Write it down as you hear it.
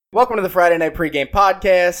Welcome to the Friday Night Pregame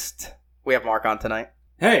Podcast. We have Mark on tonight.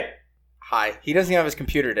 Hey. Hi. He doesn't even have his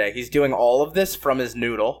computer today. He's doing all of this from his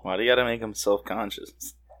noodle. Why do you gotta make him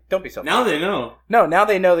self-conscious? Don't be so Now they know. No, now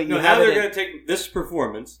they know that you No, have now it they're in- going to take this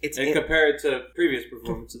performance and compare it to previous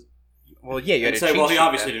performances. Well, yeah, you had and a say, cheat well, he sheet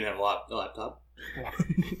obviously then. didn't have a laptop.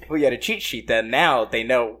 Well, you had a cheat sheet then. Now they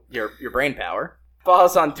know your brain power. Follow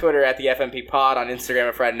us on Twitter at the FMP Pod, on Instagram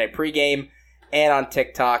at Friday Night Pregame, and on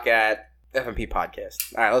TikTok at FMP Podcast.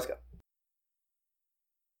 All right, let's go.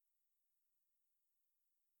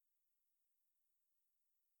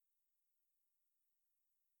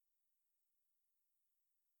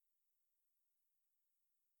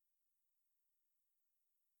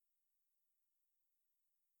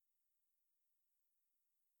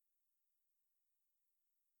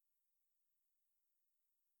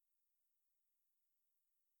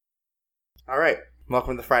 All right,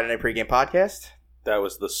 welcome to the Friday Night Pregame Podcast. That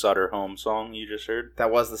was the Sutter Home song you just heard?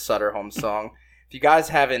 That was the Sutter Home song. If you guys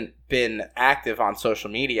haven't been active on social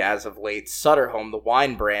media as of late, Sutter Home, the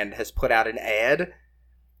wine brand, has put out an ad.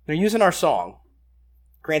 They're using our song.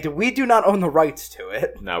 Granted, we do not own the rights to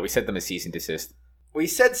it. No, we sent them a cease and desist. We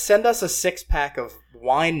said send us a 6-pack of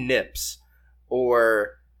wine nips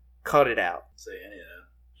or cut it out. Say any of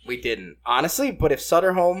that. We didn't. Honestly, but if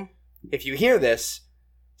Sutter Home, if you hear this,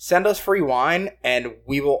 send us free wine and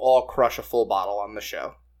we will all crush a full bottle on the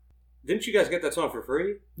show. Didn't you guys get that song for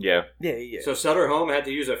free? Yeah. Yeah. So Sutter Home had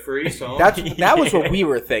to use a free song? That was what we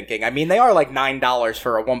were thinking. I mean, they are like $9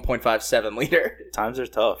 for a 1.57 liter. Times are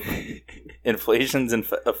tough. Inflation's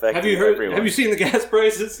affecting Have you heard? everyone. Have you seen the gas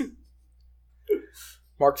prices?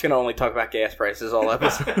 Mark's going to only talk about gas prices all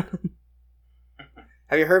episode.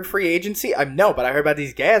 Have you heard free agency? No, but I heard about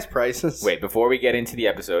these gas prices. Wait, before we get into the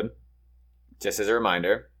episode, just as a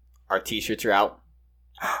reminder, our t-shirts are out.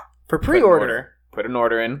 For pre-order. Put an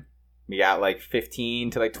order in. We got like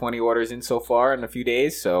 15 to like 20 orders in so far in a few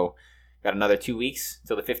days, so got another 2 weeks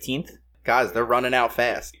till the 15th. Guys, they're running out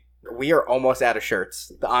fast. We are almost out of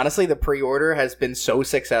shirts. Honestly, the pre-order has been so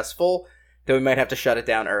successful that we might have to shut it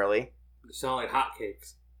down early. They sound like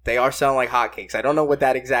hotcakes. They are selling like hotcakes. I don't know what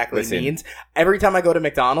that exactly Listen. means. Every time I go to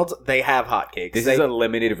McDonald's, they have hotcakes. This is a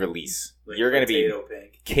limited release. Like You're going to be potato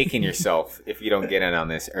pink. kicking yourself if you don't get in on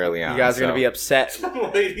this early on. You guys are going to be upset.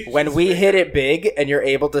 When we hit it big and you're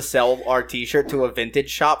able to sell our t-shirt to a vintage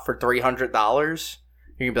shop for $300,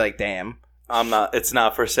 you're going to be like, damn. It's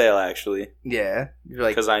not for sale, actually. Yeah. You're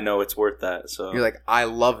like, Because I know it's worth that, so. you're like, I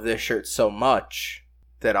love this shirt so much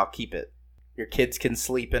that I'll keep it. Your kids can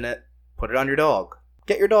sleep in it. Put it on your dog.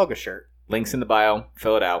 Get your dog a shirt. Links in the bio.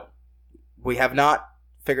 Fill it out. We have not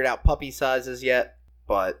figured out puppy sizes yet,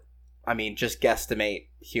 but, I mean, just guesstimate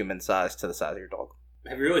human size to the size of your dog.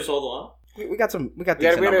 Have you really sold a lot? We got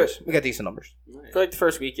decent numbers. We got decent numbers. Nice. For like the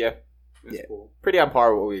first week, yeah. That's Yeah. cool. Pretty on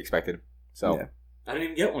par with what we expected. So, Yeah. I didn't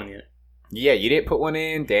even get one yet. yeah, you didn't put one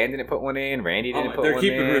in. Dan didn't put one in. Randy didn't put They're one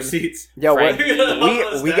keeping in. receipts. Yo, Frank,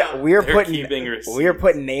 we are They're keeping receipts.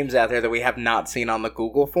 putting names out there that we have not seen on the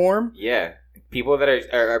Google form. Yeah. People that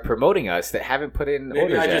are promoting us that haven't put in Maybe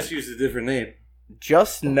orders I yet. just used a different name.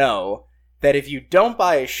 Just know that if you don't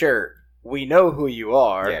buy a shirt, we know who you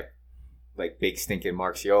are. Yeah. Like big stinking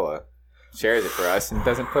Mark Ciola shares it for us and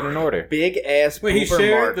doesn't put an order. Big ass Wait, he Booper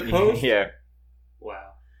shared Mark. the post? Yeah.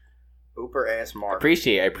 Wow. Booper ass Mark.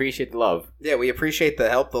 I appreciate the love. Yeah, we appreciate the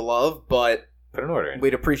help, the love, but Put an order in.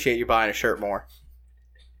 we'd appreciate you buying a shirt more.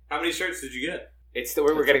 How many shirts did you get?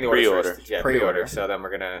 We're getting the orders pre-order. first. Yeah, Pre-order. pre-order. So then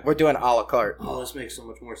we're gonna. We're doing a la carte. Oh, this makes so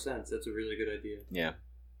much more sense. That's a really good idea. Yeah.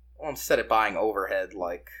 Well, instead of buying overhead,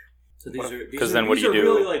 like... So these are 'Cause then what do you do?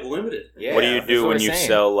 really like limited. Yeah. What do you that's do what when we're you saying.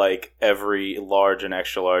 sell like every large and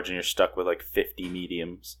extra large and you're stuck with like 50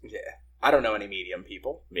 mediums? Yeah. I don't know any medium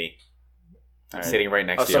people. Me. I'm All right. sitting right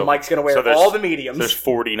next Oh, to so you. Mike's going to wear So there's- all the mediums. There's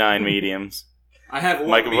 49 mediums. I have one.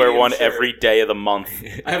 Mike would medium wear one shirt. every day of the month.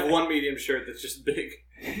 I have one medium shirt that's just big.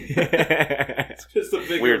 It's Just a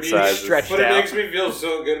big Weird medium. sizes. Stretched But it out. makes me feel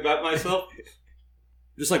so good about myself.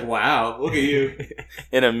 Just like, wow, look at you.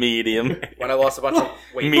 In a medium. When I lost a bunch of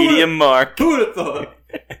weight. Medium Mark. Who would have thought?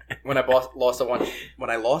 When I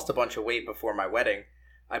lost a bunch of weight before my wedding,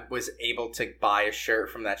 I was able to buy a shirt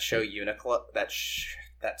from that show Uniqlo. That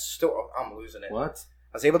store. Oh, I'm losing it. What?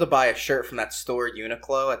 I was able to buy a shirt from that store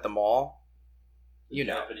Uniqlo at the mall. You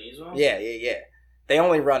know. Japanese one? Yeah. They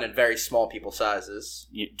only run in very small people sizes.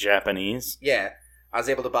 Japanese. Yeah. I was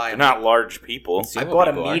able to buy They're not large people. I bought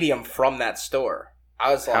a medium from that store.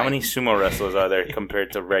 I was like, How many sumo wrestlers are there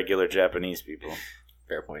compared to regular Japanese people?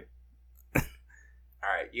 Fair point. all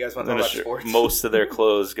right, you guys want to talk about sports? Most of their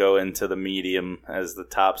clothes go into the medium as the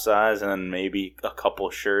top size, and then maybe a couple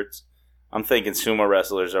shirts I'm thinking sumo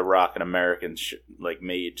wrestlers are rocking American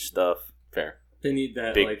made stuff. Fair. They need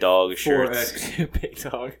that Big dog 4X. shirts. Big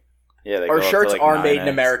dog. Yeah, they Our go up to, shirts are made 9X. in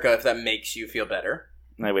America, if that makes you feel better.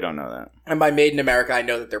 No, we don't know that. And by made in America, I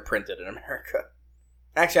know that they're printed in America.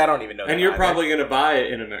 Actually, I don't even know that And you're either. probably going to buy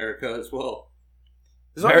it in America as well.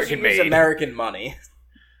 As long as you American use made. American money.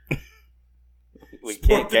 We Support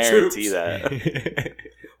can't the guarantee troops. that.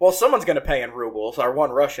 Well, someone's going to pay in rubles, our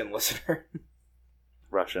one Russian listener.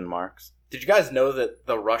 Russian marks. Did you guys know that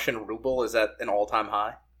the Russian ruble is at an all-time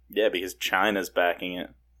high? Yeah, because China's backing it.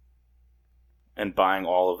 And buying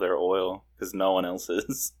all of their oil, because no one else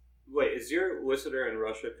is. Wait, is your listener in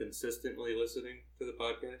Russia consistently listening to the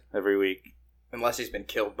podcast? Every week. Unless he's been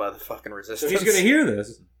killed by the fucking So resistance. he's going to hear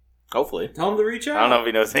this. Hopefully. Tell him to reach out. I don't know if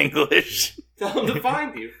he knows English. Tell him to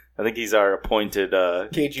find you. I think he's our appointed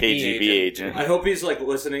KGB agent. I hope he's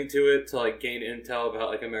listening to it to gain intel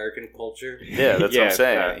about American culture. Yeah, that's what Yeah, I'm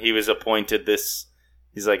saying. He was appointed this.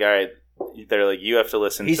 He's like, all right. They're like, you have to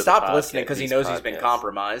listen. He to stopped the listening because he knows he's been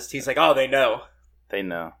compromised. He's like, oh, they know. They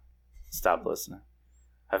know. Stop listening.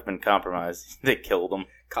 I've been compromised. They killed him.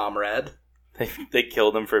 Comrade. They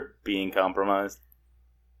killed him for being compromised.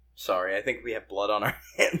 Sorry, I think we have blood on our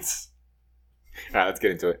hands. All right, let's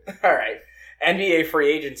get into it. All right. NBA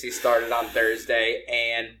free agency started on Thursday,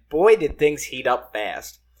 and boy, did things heat up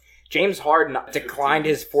fast. James Harden declined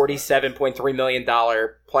his $47.3 million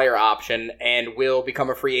player option and will become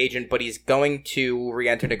a free agent, but he's going to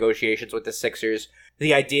re-enter negotiations with the Sixers.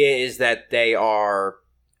 The idea is that they are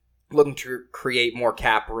looking to create more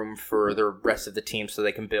cap room for the rest of the team so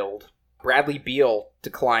they can build. Bradley Beal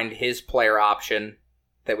declined his player option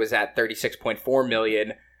that was at $36.4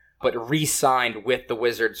 million, but re-signed with the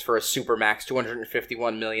Wizards for a supermax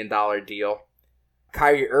 $251 million deal.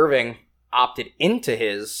 Kyrie Irving opted into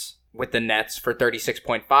his with the Nets for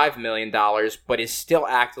 $36.5 million, but is still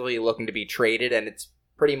actively looking to be traded, and it's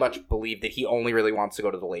pretty much believed that he only really wants to go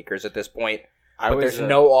to the Lakers at this point. But there's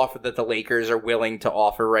no offer that the Lakers are willing to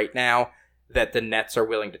offer right now that the Nets are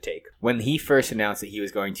willing to take. When he first announced that he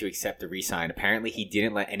was going to accept the re-sign, apparently he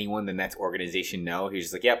didn't let anyone in the Nets organization know. He was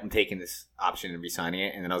just like, yep, I'm taking this option and re-signing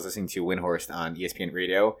it. And then I was listening to Windhorst on ESPN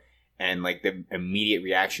Radio, and the immediate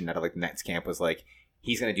reaction out of the Nets camp was like,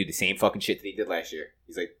 he's going to do the same fucking shit that he did last year.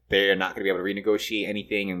 He's like, they're not going to be able to renegotiate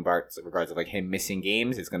anything in regards of him missing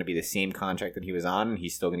games. It's going to be the same contract that he was on, and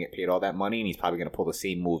he's still going to get paid all that money, and he's probably going to pull the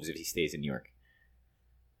same moves if he stays in New York.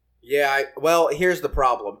 Yeah, well, here's the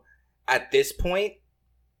problem. At this point,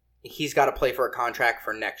 he's got to play for a contract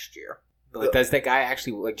for next year. Does that guy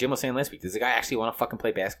actually, like Jim was saying last week, does the guy actually want to fucking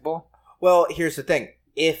play basketball? Well, here's the thing.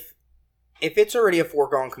 If it's already a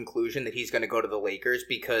foregone conclusion that he's going to go to the Lakers,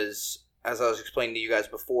 because, as I was explaining to you guys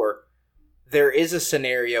before, there is a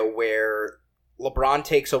scenario where LeBron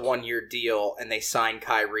takes a 1-year deal and they sign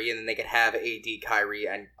Kyrie, and then they could have AD, Kyrie,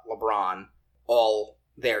 and LeBron all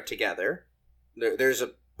there together. There's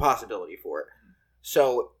a possibility for it.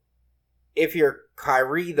 So if you're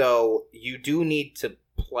Kyrie, though, you do need to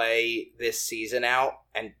play this season out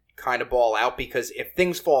and kind of ball out, because if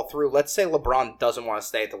things fall through, let's say LeBron doesn't want to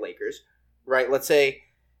stay at the Lakers, right? Let's say,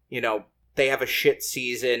 they have a shit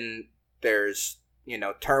season, there's,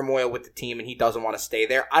 turmoil with the team, and he doesn't want to stay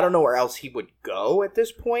there. I don't know where else he would go at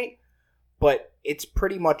this point, but it's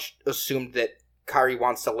pretty much assumed that Kyrie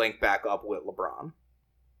wants to link back up with LeBron.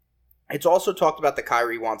 It's also talked about that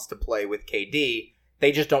Kyrie wants to play with KD.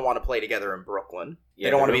 They just don't want to play together in Brooklyn. Yeah,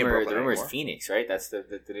 they don't want to be in Brooklyn The rumor anymore. is Phoenix, right? That's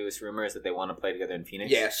the newest rumor, is that they want to play together in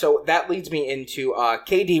Phoenix. Yeah, so that leads me into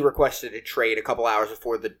KD requested a trade a couple hours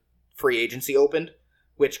before the free agency opened,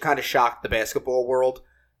 which kind of shocked the basketball world.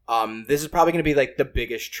 This is probably going to be the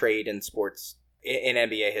biggest trade in sports in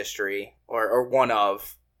NBA history, or one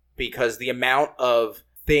of, because the amount of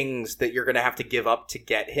things that you're going to have to give up to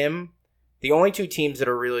get him. The only two teams that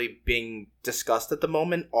are really being discussed at the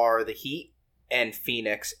moment are the Heat and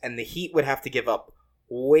Phoenix, and the Heat would have to give up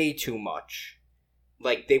way too much.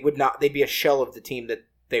 They'd be a shell of the team that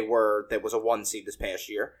that was a 1 seed this past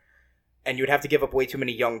year. And you'd have to give up way too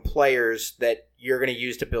many young players that you're going to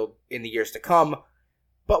use to build in the years to come.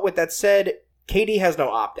 But with that said, KD has no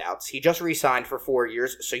opt-outs. He just re-signed for 4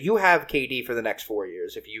 years, so you have KD for the next 4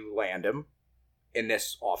 years if you land him in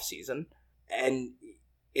this offseason. And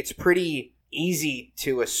it's pretty easy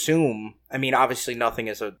to assume, obviously nothing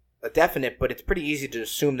is a definite, but it's pretty easy to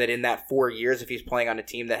assume that in that 4 years, if he's playing on a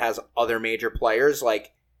team that has other major players,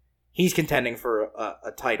 he's contending for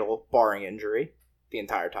a title, barring injury, the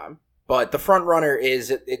entire time. But the front runner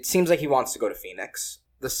is, it seems like he wants to go to Phoenix.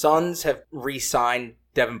 The Suns have re-signed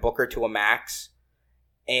Devin Booker to a max,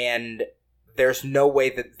 and there's no way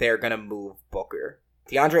that they're going to move Booker.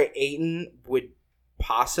 DeAndre Ayton would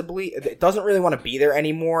possibly it doesn't really want to be there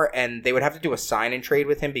anymore, and they would have to do a sign and trade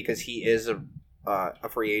with him because he is a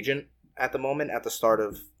free agent at the moment at the start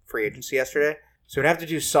of free agency yesterday. So we'd have to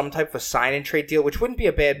do some type of a sign and trade deal, which wouldn't be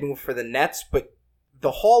a bad move for the Nets, but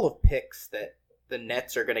the haul of picks that the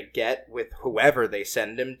Nets are going to get with whoever they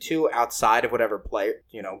send him to outside of whatever player,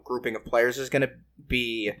 grouping of players is going to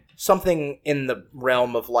be something in the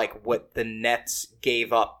realm of like what the Nets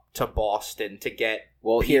gave up to Boston to get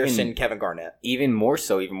Pearson, Kevin Garnett. Even more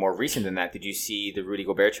recent than that, did you see the Rudy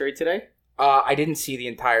Gobert trade today? I didn't see the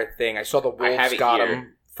entire thing. I saw the Wolves got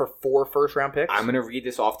him for 4 first-round picks. I'm going to read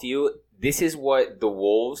this off to you. This is what the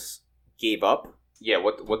Wolves gave up. Yeah,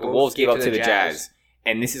 what the Wolves gave up to the Jazz.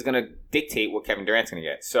 And this is going to dictate what Kevin Durant's going to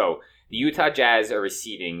get. So, the Utah Jazz are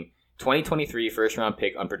receiving 2023 first-round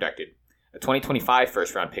pick unprotected, a 2025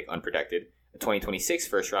 first-round pick unprotected, a 2026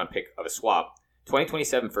 first-round pick of a swap,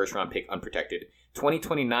 2027 first-round pick unprotected,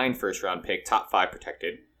 2029 first-round pick top 5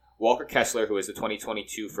 protected, Walker Kessler, who is the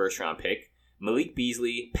 2022 first-round pick, Malik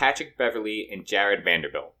Beasley, Patrick Beverley, and Jared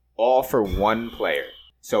Vanderbilt, all for one player.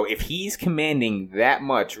 So, if he's commanding that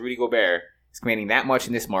much, Rudy Gobert is commanding that much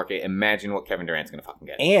in this market, imagine what Kevin Durant's going to fucking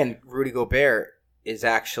get. And Rudy Gobert is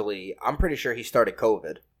actually, I'm pretty sure he started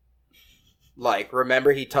COVID. Like,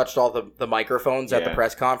 remember he touched all the microphones at the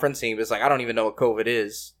press conference, and he was like, I don't even know what COVID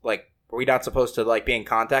is. Like, were we not supposed to, like, be in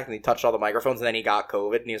contact? And he touched all the microphones, and then he got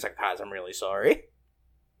COVID, and he was like, guys, I'm really sorry.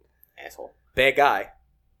 Asshole. Bad guy.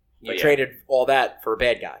 You traded all that for a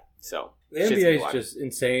bad guy. So, the NBA is just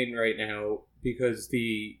insane right now because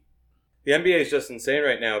the NBA is just insane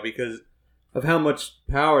right now because of how much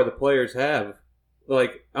power the players have.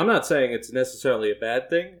 Like, I'm not saying it's necessarily a bad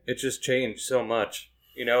thing. It's just changed so much.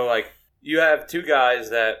 Like, you have 2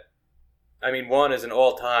 guys that, I mean, one is an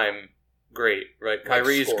all-time great, right? Like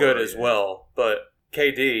Kyrie's good as well, but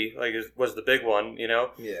KD, was the big one,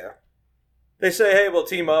 Yeah. They say, hey, we'll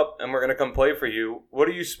team up and we're going to come play for you. What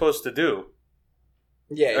are you supposed to do?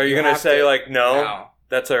 Yeah. Are you going to say, no,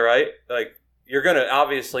 that's all right? Like, you're going to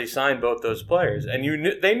obviously sign both those players. And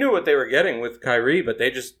they knew what they were getting with Kyrie, but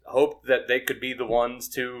they just hoped that they could be the ones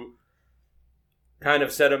to kind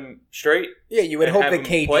of set him straight. Yeah, you would hope that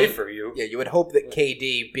KD play for you. Yeah, you would hope that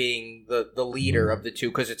KD being the leader of the two,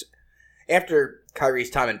 because it's after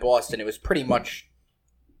Kyrie's time in Boston, it was pretty much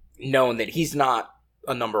known that he's not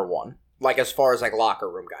a number one. Like, as far as, locker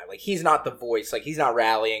room guy. Like, he's not the voice. Like, he's not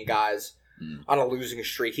rallying guys on a losing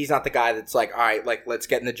streak. He's not the guy that's like, all right, let's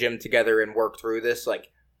get in the gym together and work through this.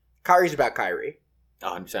 Like, Kyrie's about Kyrie.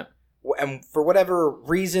 100%. And for whatever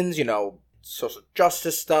reasons, social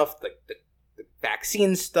justice stuff, the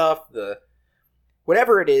vaccine stuff,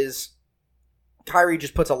 whatever it is, Kyrie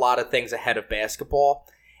just puts a lot of things ahead of basketball.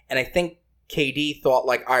 And I think KD thought,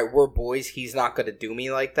 all right, we're boys. He's not going to do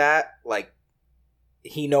me like that. Like,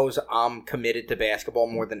 he knows I'm committed to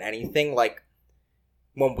basketball more than anything. Like,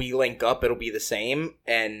 when we link up, it'll be the same.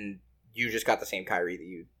 And you just got the same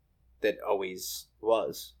Kyrie that always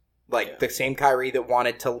was. The same Kyrie that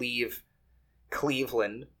wanted to leave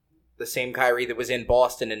Cleveland. The same Kyrie that was in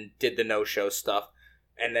Boston and did the no-show stuff.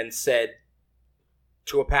 And then said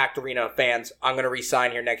to a packed arena of fans, I'm going to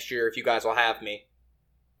re-sign here next year if you guys will have me.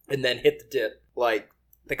 And then hit the dip.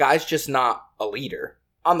 The guy's just not a leader.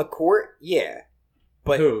 On the court, yeah.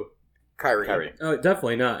 But who? Kyrie. Oh,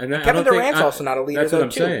 definitely not. And Kevin Durant's also not a leader, that's what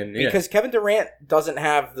I'm saying. Yeah. Because Kevin Durant doesn't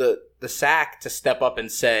have the sack to step up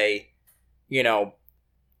and say,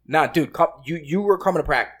 nah, dude, you were coming to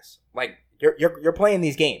practice. You're playing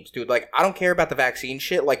these games, dude. I don't care about the vaccine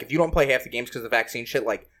shit. If you don't play half the games because of the vaccine shit,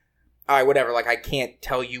 all right, whatever. I can't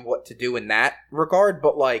tell you what to do in that regard.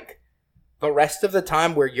 But, the rest of the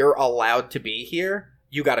time where you're allowed to be here,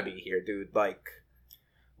 you got to be here, dude.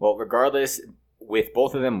 Well, regardless, with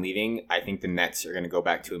both of them leaving, I think the Nets are going to go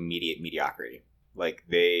back to immediate mediocrity.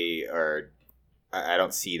 They are. I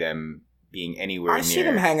don't see them being anywhere near. I see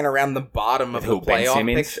them hanging around the bottom of the playoff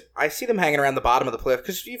picks. I see them hanging around the bottom of the playoff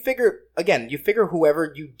because you figure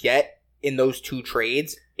whoever you get in those 2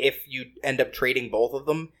 trades, if you end up trading both of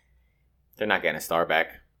them, they're not getting a star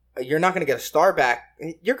back. You're not going to get a star back.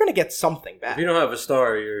 You're going to get something back. If you don't have a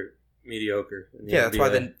star, you're mediocre. Yeah, that's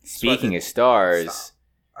why. Speaking of stars, stop.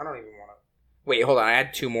 I don't even want to. Wait, hold on. I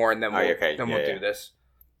had 2 more, and then we'll do this.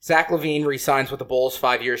 Zach LaVine re-signs with the Bulls,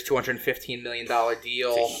 5 years, $215 million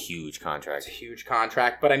deal. It's a huge contract. It's a huge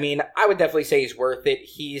contract. But, I would definitely say he's worth it.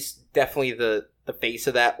 He's definitely the face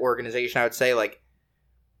of that organization, I would say.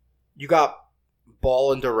 You got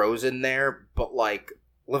Ball and DeRozan there, but,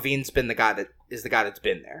 LaVine's been the guy that's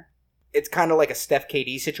been there. It's kind of like a Steph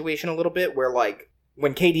KD situation a little bit, where,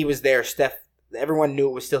 when KD was there, everyone knew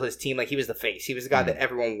it was still his team. He was the face. He was the guy that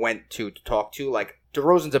everyone went to talk to.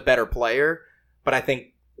 DeRozan's a better player, But I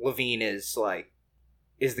think Levine is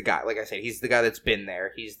the guy. Like I said, he's the guy that's been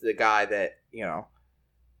there. He's the guy that,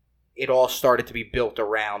 it all started to be built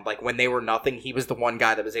around. Like when they were nothing, he was the one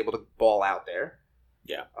guy that was able to ball out there.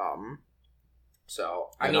 Yeah. So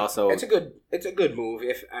also, it's a good move.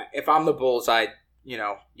 If I'm the Bulls,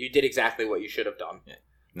 you did exactly what you should have done. Yeah.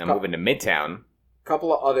 Now moving to Midtown.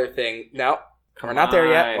 Couple of other things. No, we're not there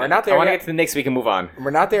yet. We're not there I yet. want to get to the Knicks so we can move on.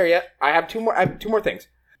 We're not there yet. I have two more things.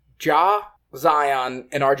 Ja, Zion,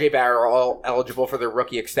 and RJ Barrett are all eligible for their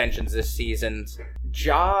rookie extensions this season.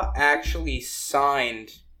 Ja actually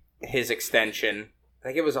signed his extension. I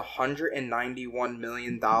think it was $191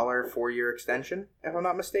 million 4-year extension, if I'm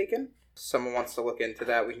not mistaken. Someone wants to look into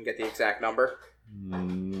that. We can get the exact number.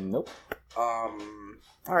 Nope. All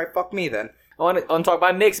right, fuck me then. I want to talk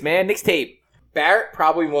about Knicks, man. Knicks tape. Barrett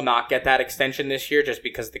probably will not get that extension this year just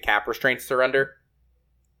because of the cap restraints they're under.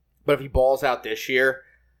 But if he balls out this year,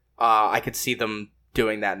 I could see them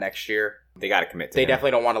doing that next year. They got to commit to They him.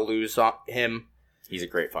 definitely don't want to lose him. He's a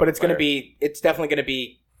great fucking But it's player. it's definitely going to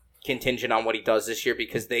be contingent on what he does this year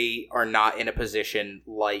because they are not in a position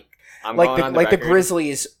like the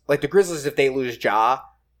Grizzlies. Like the Grizzlies, if they lose Ja,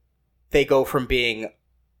 they go from being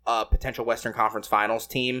a potential Western Conference Finals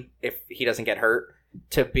team if he doesn't get hurt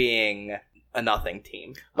to being a nothing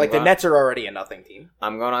team. Like the Nets are already a nothing team.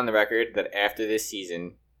 I'm going on the record that after this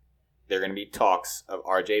season, there are going to be talks of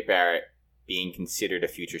RJ Barrett being considered a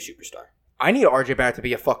future superstar. I need RJ Barrett to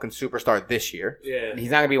be a fucking superstar this year. Yeah. He's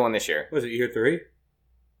not going to be one this year. Was it year 3?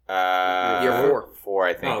 Year 4. 4,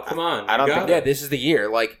 I think. Oh, come on. I don't You think. got Yeah, this is the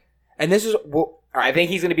year. And this is I think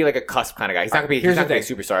he's going to be like a cusp kind of guy. He's not going to be. Here's He's not the going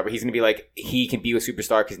to be a superstar, but he's going to be like he can be a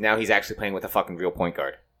superstar because now he's actually playing with a fucking real point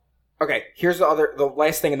guard. Okay, here's the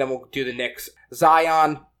last thing, and then we'll do the Knicks.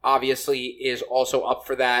 Zion, obviously, is also up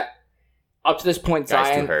for that. Up to this point, Guy's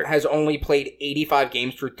too Zion hurt. has only played 85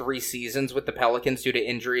 games through 3 seasons with the Pelicans due to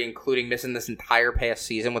injury, including missing this entire past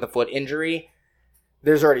season with a foot injury.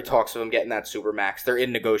 There's already talks of him getting that Supermax. They're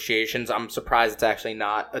in negotiations. I'm surprised it's actually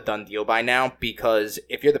not a done deal by now, because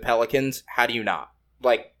if you're the Pelicans, how do you not?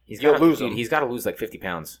 You'll lose him. He's got to lose like 50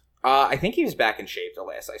 pounds. I think he was back in shape the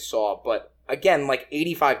last I saw, but again,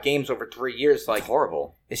 85 games over 3 years, It's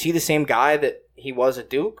horrible. is he the same guy that he was at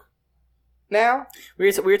Duke now?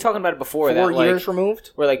 We were talking about it before. 4 that, years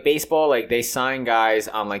removed? Where baseball, they sign guys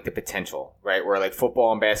on the potential, right? Where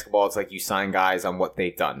football and basketball, it's you sign guys on what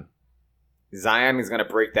they've done. Zion is going to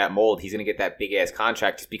break that mold. He's going to get that big ass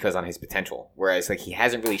contract just because on his potential. Whereas he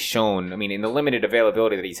hasn't really shown. I mean, in the limited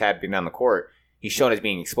availability that he's had being on the court, he's shown as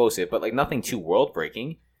being explosive, but nothing too world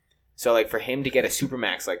breaking. So for him to get a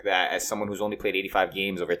supermax like that as someone who's only played 85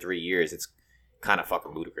 games over 3 years, it's kind of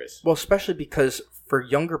fucking ludicrous. Well, especially because for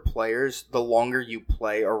younger players, the longer you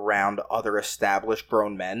play around other established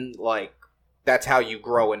grown men, that's how you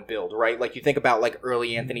grow and build, right? You think about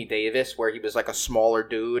early Anthony Davis, where he was a smaller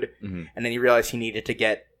dude, Mm-hmm. and then you realize he needed to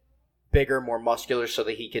get bigger, more muscular, so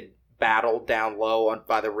that he could battle down low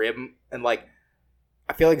by the rim. And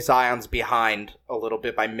I feel like Zion's behind a little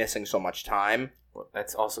bit by missing so much time. Well,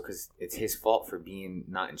 that's also because it's his fault for being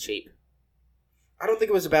not in shape. I don't think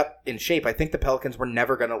it was about in shape. I think the Pelicans were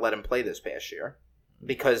never going to let him play this past year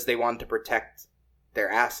because they wanted to protect their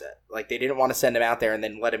asset. They didn't want to send him out there and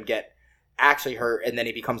then let him get actually hurt, and then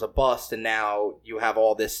he becomes a bust, and now you have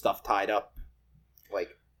all this stuff tied up.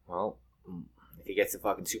 Well, if he gets the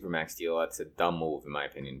fucking Supermax deal, that's a dumb move in my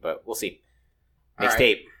opinion, but we'll see. Next All right.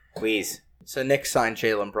 tape, please. So Nick signed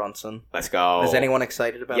Jalen Brunson. Let's go. Is anyone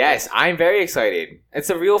excited about Yes, this? I'm very excited. It's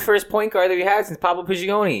the real first point guard that we had since Pablo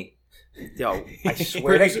Prigioni. Yo, I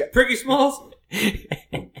swear to God. Priggy Smalls?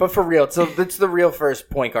 But for real, it's the real first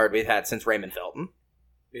point guard we've had since Raymond Felton.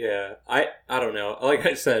 Yeah, I don't know. Like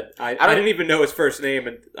I said, I don't- didn't even know his first name,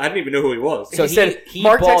 and I didn't even know who he was. So he said he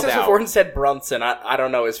Mark balled Texas out. before and said Brunson. I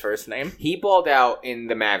don't know his first name. He balled out in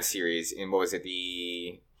the Mavs series in, what was it,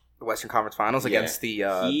 the The Western Conference Finals against the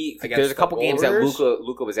against there's a couple the games that Warriors.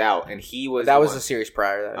 Luka was out, and he was That the was one- the series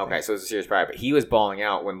prior to that. I Okay, think. so it was a series prior, but he was balling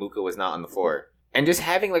out when Luka was not on the floor. And just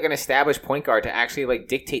having an established point guard to actually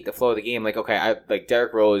dictate the flow of the game,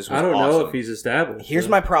 Derrick Rose was I don't know awesome. if he's established. Here's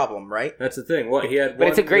my problem, right? That's the thing. What he had, But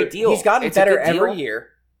it's a great deal. He's gotten It's a better good deal. every year.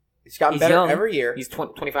 He's gotten He's better young. every year. He's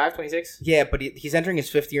 25, 26? Yeah, but he's entering his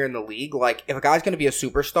 5th year in the league. If a guy's going to be a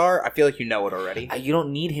superstar, I feel like you know it already. You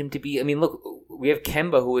don't need him to be. I mean, look, we have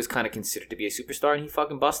Kemba, who is kind of considered to be a superstar, and he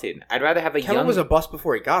fucking busted. I'd rather have a Kevin young. was a bust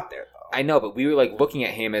before he got there, though. I know, but we were looking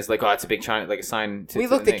at him as oh, it's a big China, a sign. We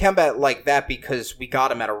looked at Kemba like that because we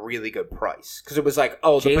got him at a really good price. Because it was the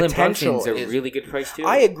Jalen potential Brunson's is a really good price too.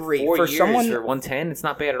 I agree. 4 For years someone for 110, it's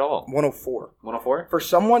not bad at all. 104. 104. For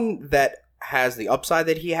someone that has the upside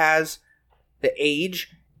that he has, the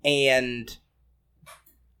age, and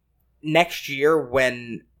next year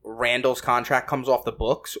when Randall's contract comes off the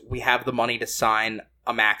books, we have the money to sign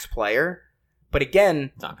a max player. But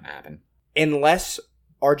again, It's not going to happen. Unless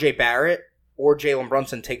RJ Barrett or Jalen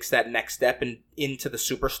Brunson takes that next step into the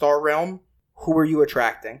superstar realm, who are you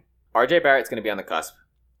attracting? RJ Barrett's going to be on the cusp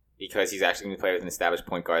because he's actually going to play with an established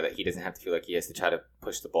point guard that he doesn't have to feel like he has to try to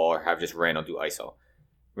push the ball or have just Randall do ISO.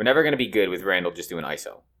 We're never going to be good with Randall just doing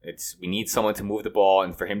ISO. We need someone to move the ball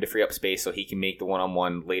and for him to free up space so he can make the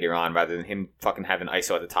one-on-one later on rather than him fucking having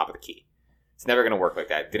ISO at the top of the key. It's never going to work like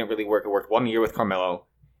that. It didn't really work. It worked 1 year with Carmelo,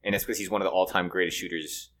 and it's because he's one of the all-time greatest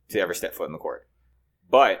shooters to ever step foot in the court.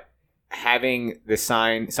 But having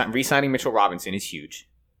re-signing Mitchell Robinson is huge.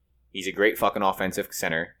 He's a great fucking offensive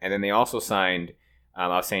center. And then they also signed, I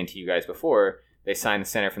was saying to you guys before, they signed the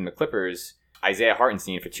center from the Clippers, Isaiah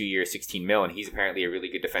Hartenstein, for 2 years, $16 million, and he's apparently a really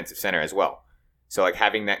good defensive center as well. So like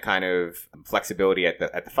having that kind of flexibility at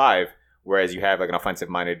the 5, whereas you have like an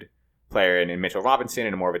offensive-minded player in Mitchell Robinson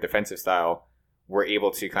and more of a defensive style, we're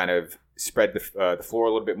able to kind of spread the floor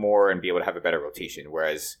a little bit more and be able to have a better rotation,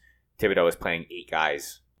 whereas Thibodeau is playing 8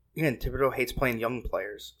 guys. Yeah, and Thibodeau hates playing young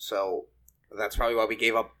players, so that's probably why we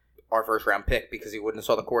gave up our first-round pick, because he wouldn't have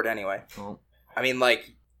saw the court anyway. Oh. I mean,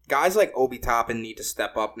 like, guys like Obi Toppin need to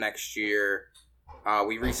step up next year.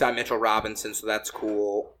 We re-signed Mitchell Robinson, so that's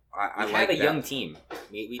cool. I We like have a that. young team.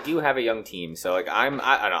 We do have a young team. So like I don't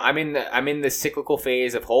know. I'm in the cyclical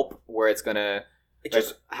phase of hope where it's gonna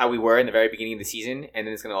how we were in the very beginning of the season, and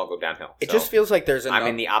then it's gonna all go downhill. It just feels like there's enough. I'm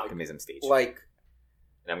in the optimism stage. Like,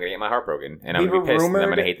 and I'm gonna get my heart broken, and I'm we gonna be were pissed, and I'm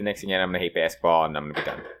rumored- gonna hate the Knicks again. I'm gonna hate basketball, and I'm gonna be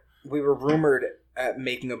done. we were rumored at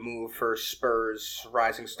making a move for Spurs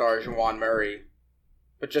rising star Jawan Murray,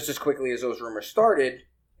 but just as quickly as those rumors started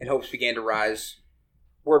and hopes began to rise,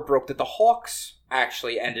 word broke that the Hawks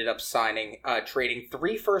actually ended up trading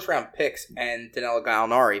 3 first-round picks and Danilo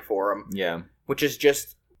Gallinari for him. Yeah. Which is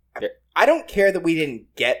just... Yeah. I don't care that we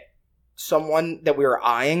didn't get someone that we were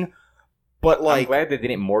eyeing, but like... I'm glad they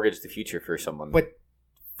didn't mortgage the future for someone. But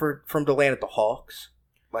from to land at the Hawks,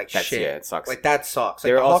 like, That's, shit. yeah, it sucks. Like, that sucks. Like,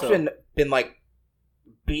 They're the Hawks also- been like,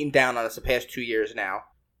 beaten down on us the past 2 years now.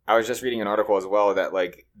 I was just reading an article as well that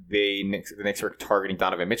like the Knicks were targeting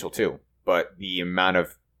Donovan Mitchell too, but the amount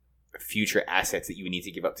of future assets that you would need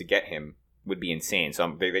to give up to get him would be insane.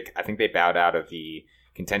 So I think they bowed out of the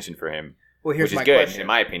contention for him, Well, here's which is my good question. in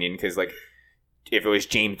my opinion, because like if it was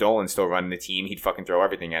James Dolan still running the team, he'd fucking throw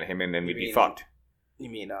everything at him, and then we'd be fucked. You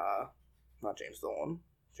mean, not James Dolan.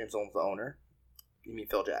 James Dolan's the owner. You mean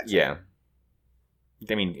Phil Jackson. Yeah.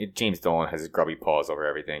 I mean, James Dolan has his grubby paws over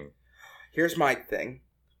everything. Here's my thing.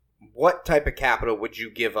 What type of capital would you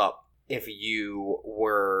give up if you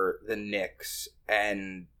were the Knicks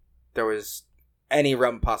and there was any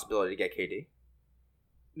realm possibility to get KD?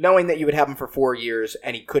 Knowing that you would have him for 4 years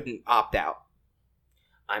and he couldn't opt out.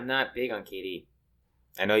 I'm not big on KD.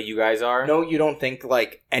 I know you guys are. No, you don't think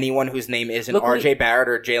like anyone whose name isn't Look what RJ Barrett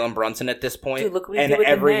or Jalen Brunson at this point? Dude, look what he and did with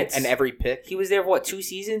the every Nets. and every pick. He was there for what, 2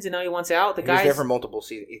 seasons, and now he wants out. The He was guy there for multiple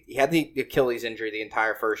seasons. He had the Achilles injury the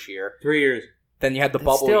entire first year. 3 years. Then you had the But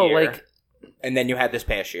bubble still, year, like, and then you had this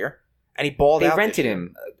past year, and he balled they out. rented this year.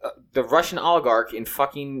 him. The Russian oligarch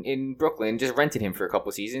in Brooklyn just rented him for a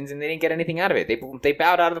couple seasons, and they didn't get anything out of it. They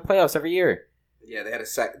bowed out of the playoffs every year. Yeah, they had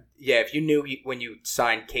Yeah, if you knew when you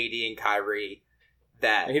signed KD and Kyrie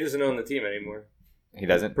that He doesn't own the team anymore. He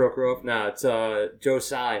doesn't. Prokhorov? Nah, it's Joe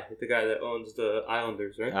Tsai, the guy that owns the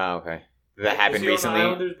Islanders, right? Oh, okay. Did that Is happen he on the recently?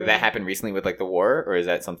 Islanders, Did bro? that happen recently with like the war, or is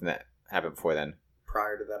that something that happened before then?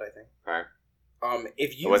 prior to that, I think. Prior.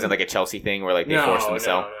 If you It wasn't like a Chelsea thing where like they forced him to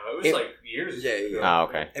sell. No. It was It- like years Yeah, ago. Oh,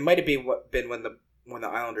 okay. it might have been when the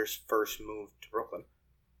Islanders first moved to Brooklyn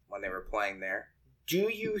when they were playing there. Do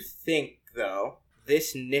you think though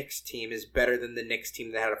this Knicks team is better than the Knicks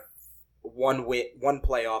team that had one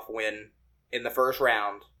playoff win in the first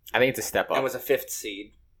round I think it's a step up. and was a 5th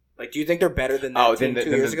seed? Like, do you think they're better than that team 2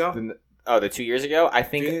 years ago? The 2 years ago, I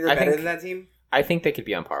think. Do you think they're better than that team? I think they could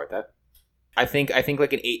be on par with that. I think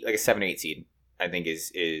like a 7 or 8 seed. I think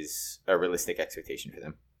is a realistic expectation for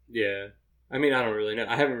them. Yeah. I mean, I don't really know.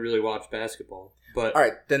 I haven't really watched basketball. But All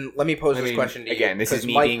right, then let me pose this question to you. Again, this is 'cause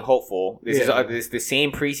me Mike- being hopeful. This Yeah. is the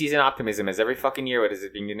same preseason optimism as every fucking year. What is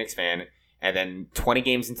it being a Knicks fan? And then 20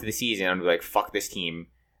 games into the season, I'm like, fuck this team.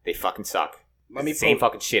 They fucking suck. Let me Same po-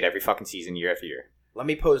 fucking shit every fucking season, year after year. Let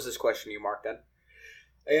me pose this question to you, Mark. Then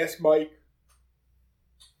ask Mike.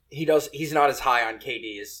 He's not as high on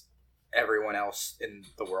KD as everyone else in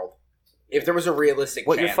the world. If there was a realistic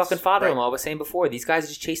What chance, your fucking father-in-law was saying before, these guys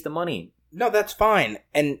just chase the money. No, that's fine.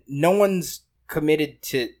 And no one's committed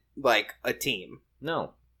to, like, a team.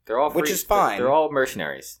 No. They're all Which free- is fine. They're all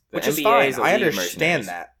mercenaries. The Which is NBA fine. is a I league of understand mercenaries.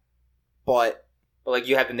 that. But But like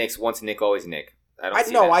you have the Knicks, once Nick, always Nick.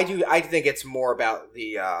 I do. I think it's more about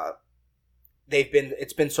the.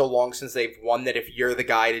 It's been so long since they've won that if you're the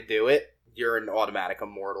guy to do it, you're an automatic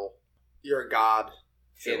immortal. You're a god.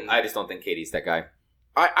 I just don't think KD's that guy.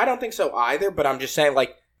 I don't think so either. But I'm just saying,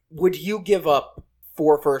 like, would you give up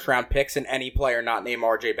 4 first-round picks and any player not named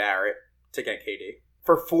RJ Barrett to get KD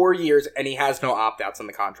for 4 years, and he has no opt-outs in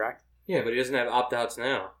the contract? Yeah, but he doesn't have opt-outs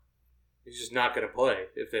now. He's just not going to play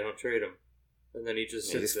if they don't trade him. And then he just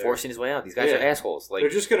sits he's there. forcing his way out. These guys are assholes. Like they're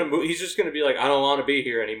just gonna move. He's just gonna be like, I don't want to be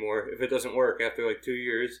here anymore if it doesn't work after like 2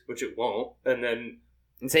 years, which it won't. And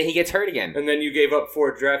say he gets hurt again. And then you gave up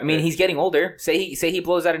 4 draft. I mean, he's getting older. Say he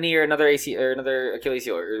blows out a knee or another AC or another Achilles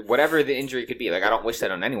heel or whatever the injury could be. Like I don't wish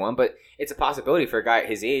that on anyone, but it's a possibility for a guy at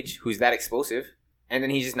his age who's that explosive. And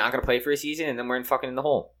then he's just not gonna play for a season, and then we're in the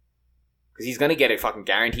hole because he's gonna get a fucking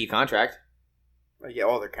guaranteed contract. Yeah,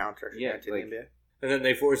 all their contracts. Yeah, to the NBA. And then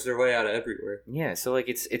they force their way out of everywhere. Yeah, so like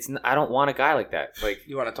it's I don't want a guy like that. Like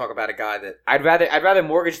you want to talk about a guy that I'd rather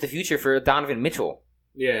mortgage the future for Donovan Mitchell.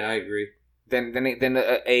 Yeah, I agree. Than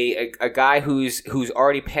a guy who's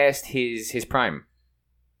already past his prime.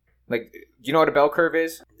 Like, you know what a bell curve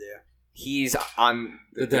is? Yeah. He's on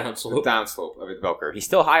the downslope. The downslope of the bell curve. He's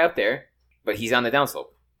still high up there, but he's on the downslope.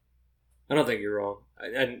 I don't think you're wrong.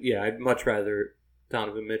 I'd much rather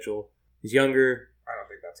Donovan Mitchell. He's younger. I don't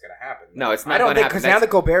think that's going to happen. No, it's not. I don't think because now that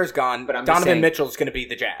Gobert's gone, but Donovan Mitchell's going to be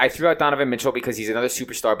the Jazz. I threw out Donovan Mitchell because he's another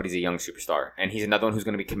superstar, but he's a young superstar, and he's another one who's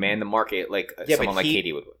going to be command the market like someone like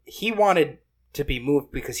KD would. He wanted to be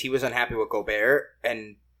moved because he was unhappy with Gobert,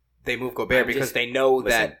 and they moved Gobert because they know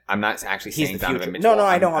that I'm not actually saying Donovan Mitchell. No,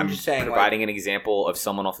 I know. I'm just saying providing an example of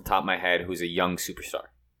someone off the top of my head who's a young superstar.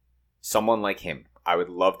 Someone like him, I would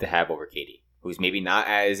love to have over KD, who's maybe not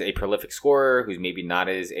as a prolific scorer, who's maybe not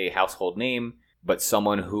as a household name, but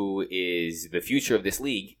someone who is the future of this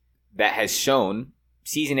league that has shown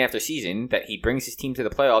season after season that he brings his team to the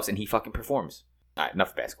playoffs and he fucking performs. All right, enough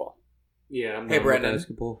of basketball. Yeah, I'm hey, Brendan.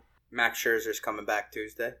 Basketball. Max Scherzer's coming back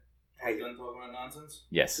Tuesday. How you done talking about nonsense?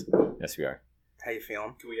 Yes, we are. How you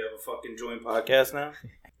feeling? Can we have a fucking joint podcast now?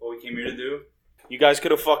 What we came here to do? You guys could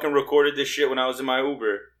have fucking recorded this shit when I was in my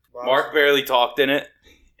Uber. Wow. Mark barely talked in it.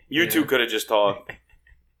 You two could have just talked.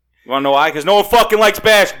 You want to know why? Because no one fucking likes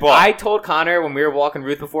basketball. I told Connor when we were walking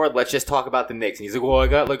Ruth before, let's just talk about the Knicks. And he's like, well, I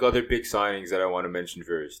got like other big signings that I want to mention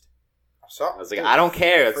first. So, I was like, I don't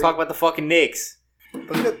care. Let's talk about the fucking Knicks.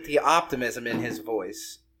 Look at the optimism in his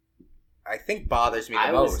voice. I think bothers me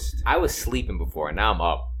the most. I was sleeping before, and now I'm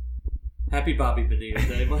up. Happy Bobby Bonilla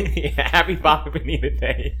Day, Mike. Yeah, happy Bobby Bonilla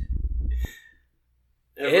Day.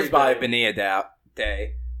 It is Bobby Bonilla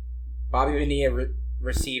Day. Bobby Bonilla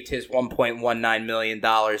received his $1.19 million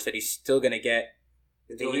that he's still going to get.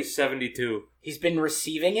 Until he's 72. He's been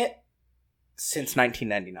receiving it since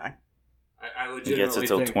 1999. I legitimately he gets it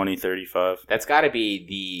till 2035. That's got to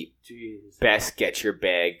be the best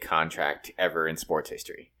get-your-bag contract ever in sports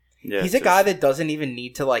history. Yeah, he's a guy that doesn't even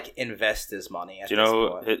need to like invest his money. Do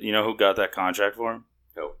you know who got that contract for him?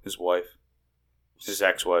 Who? His wife. His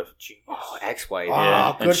ex-wife. Oh, ex-wife.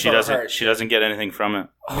 Yeah, good and she for doesn't. her. She doesn't get anything from it.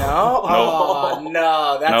 No. Oh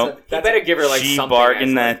no. That's better give her like she something. She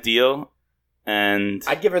bargained that deal, and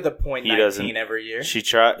I'd give her the .19 every year. She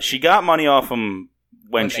tried. She got money off him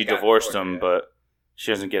when she divorced him, but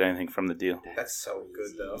she doesn't get anything from the deal. That's so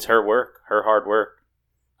good though. It's her work, her hard work.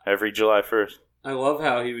 Every July 1st. I love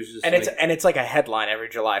how he was just it's like a headline every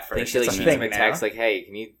July 1st. I think she it's like a sends thing him a text like, "Hey,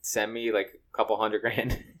 can you send me like a couple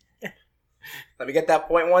 $100,000?" Let me get that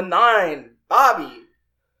 .19, Bobby.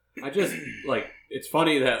 I just like it's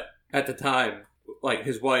funny that at the time, like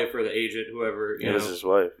his wife or the agent, whoever it was his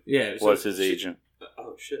wife. Yeah, was his agent.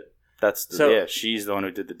 Oh shit. She's the one who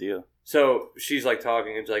did the deal. So she's like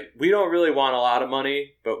talking. It's like we don't really want a lot of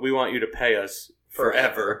money, but we want you to pay us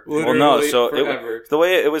forever. Well, no. So forever. The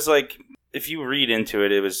way it was like, if you read into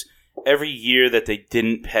it, it was every year that they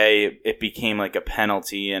didn't pay, it became like a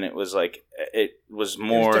penalty, and it was like it was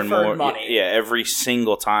more and more money. Yeah, every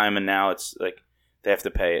single time, and now it's like they have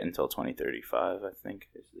to pay it until 2035, I think.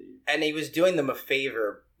 And he was doing them a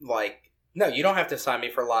favor, like, no, you don't have to sign me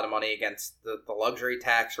for a lot of money against the luxury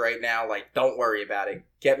tax right now. Like, don't worry about it.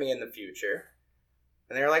 Get me in the future.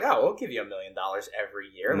 And they were like, oh, we'll give you $1 million every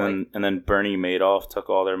year. And then Bernie Madoff took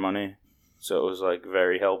all their money, so it was like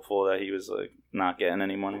very helpful that he was like not getting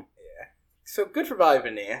any money. Yeah. So good for Bobby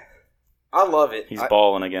Bonilla. I love it. He's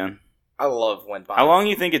balling again. I love when Bobby. How long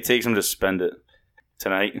do you think it takes him to spend it?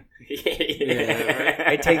 Tonight?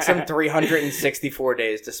 It takes him 364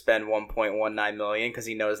 days to spend $1.19 million because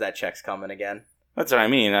he knows that check's coming again. That's what I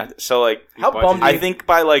mean. So, like, How bummed I think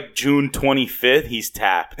by, like, June 25th, he's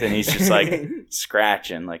tapped, and he's just, like,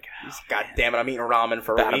 scratching. Like, God damn it, I'm eating ramen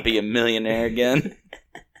for a about to week. be a millionaire again.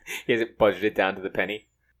 He has it budgeted down to the penny.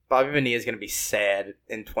 Bobby Bonilla is going to be sad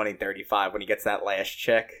in 2035 when he gets that last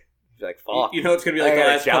check. He's like, fuck. You know, it's going to be like I the got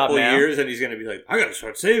a last job couple of now. years, and he's going to be like, I got to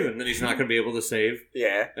start saving. Then he's not going to be able to save,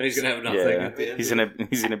 Yeah. and he's going to have nothing Yeah. at the end.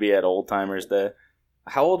 He's gonna be at Old Timers Day.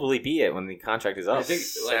 How old will he be at when the contract is up? I think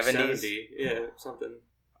like 70s. 70. Yeah, something.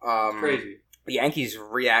 It's crazy. The Yankees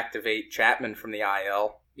reactivate Chapman from the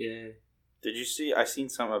IL. Yeah. Did you see? I seen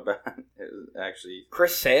something about it. Was actually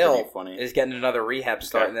Chris Sale pretty funny. is getting another rehab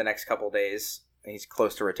start Okay. in the next couple days. He's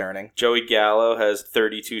close to returning. Joey Gallo has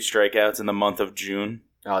 32 strikeouts in the month of June.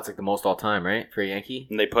 Oh, it's like the most all time, right, for a Yankee?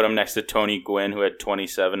 And they put him next to Tony Gwynn, who had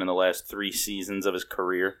 27 in the last 3 seasons of his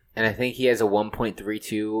career. And I think he has a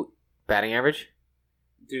 1.32 batting average.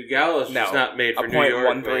 Dude, Gallo's just not made for a New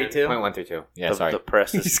York, man. 1.132. 0.132. Yeah, the, sorry. The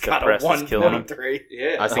press is, He's the got a press is killing him. 1.3.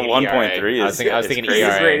 Yeah. I was thinking 1.3 ERA. is I was thinking He's the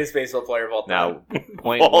ERA. greatest baseball player of all time. No,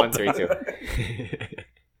 0.132.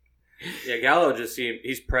 Yeah, Gallo just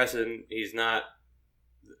he's pressing. He's not,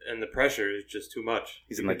 and the pressure is just too much.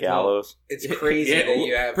 He's You in the can tell. gallows. It's crazy that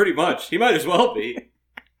you have. Pretty much. He might as well be.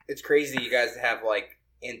 It's crazy that you guys have like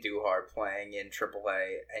Andujar playing in AAA,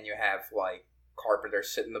 and you have like Carpenter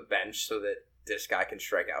sitting the bench so that this guy can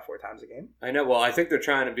strike out 4 times a game. I know. Well, I think they're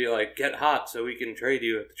trying to be like, get hot so we can trade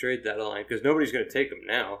you at the trade deadline because nobody's going to take him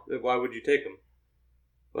now. Why would you take him?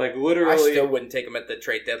 Like literally, I still wouldn't take him at the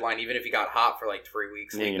trade deadline, even if he got hot for like 3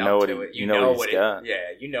 weeks. Yeah, leading you know up what to he- it. you know what what he's got. Yeah,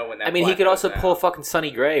 you know when that. I mean, he could also plateaus pull out. fucking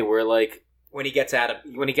Sonny Gray, where like when he gets out of.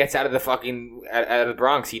 when he gets out of the fucking out of the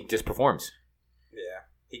Bronx, he just performs. Yeah,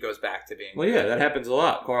 he goes back to being. Well, yeah, that happens a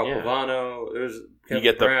lot. Carl Yeah. Pavano. There's You Kevin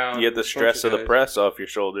get Brown, the stress of the guys. press off your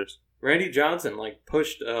shoulders. Randy Johnson like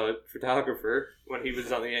pushed a photographer when he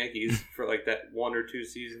was on the Yankees for like that 1 or 2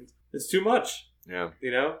 seasons. It's too much, Yeah. you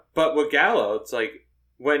know. But with Gallo, it's like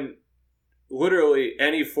when literally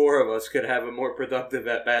any 4 of us could have a more productive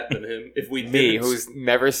at bat than him if we Me, didn't, who's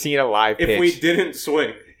never seen a live if pitch. we didn't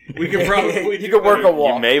swing. We could probably You could work a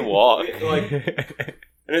wall. You may walk. like,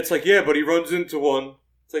 and it's like, yeah, but he runs into one.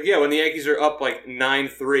 It's like, yeah, when the Yankees are up like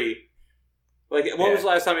 9-3. Like, when was the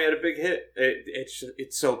last time he had a big hit?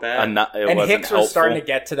 It's so bad. And Hicks was starting to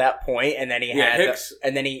get to that point, and then he had, Hicks,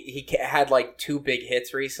 and then he had like 2 big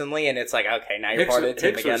hits recently, and it's like, okay, now you're Hicks, part of the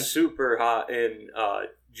team Hicks again. was super hot in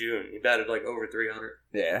June. He batted like over 300.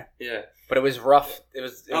 Yeah, Yeah. but it was rough. It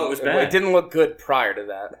was bad. It didn't look good prior to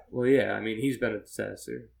that. Well, yeah. I mean, he's been a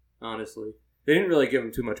disaster. Honestly, they didn't really give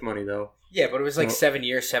him too much money though. Yeah, but it was like Well- 7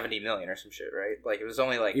 years, $70 million or some shit, right? Like it was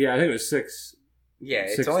only like Yeah, I think it was 6. yeah,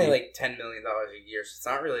 it's 60. only like $10 million a year, so it's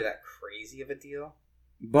not really that crazy of a deal.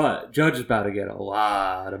 But Judge is about to get a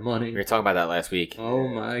lot of money. We were talking about that last week. Oh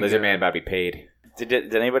my Lizard god. Man about to be paid.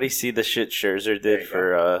 Did anybody see the shit Scherzer There did you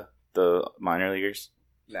for the minor leaguers?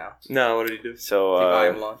 No, No, what did he do? So you buy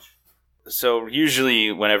him lunch. So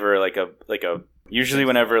usually whenever like a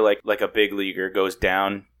big leaguer goes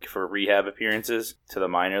down for rehab appearances to the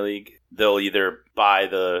minor league, they'll either buy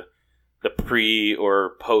the pre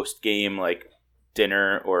or post game like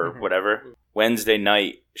dinner or whatever. Wednesday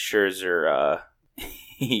night, Scherzer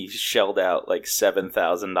he shelled out like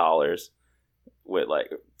 $7,000 with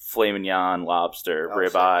like filet mignon, lobster,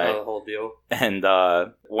 ribeye. The whole deal. And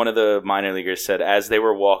one of the minor leaguers said as they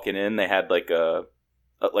were walking in, they had like a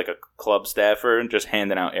club staffer and just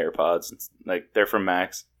handing out AirPods. It's like they're from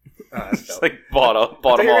Max. That's Just dope. like bought I them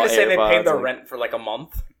thought you were all gonna say they AirPods. paid their Like, rent for like a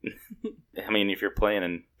month. I mean, if you're playing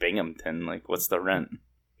in Binghamton, like what's the rent?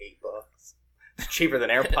 $8. It's cheaper than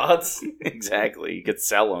AirPods. Exactly. You could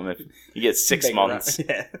sell them if you get 6 Big months. amount.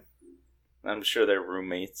 Yeah. I'm sure they're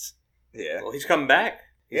roommates. Yeah. Well, he's coming back.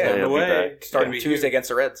 He's Yeah, on he'll the be way. back. Starting It's gonna be Tuesday against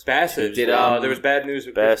the Reds. Bassett. Did, there was bad news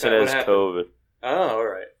with Bassett what has happened? COVID. Oh, all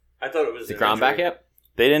right. I thought it was Is the an Grom back injury. yet?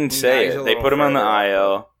 They didn't say he's a it. They little put him on the further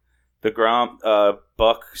off. IL. The Grom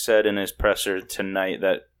Buck said in his presser tonight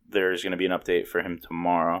that there's going to be an update for him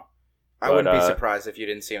tomorrow. I wouldn't But, be surprised if you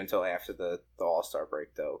didn't see him until after the All-Star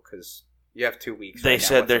break, though, because you have 2 weeks. They right now.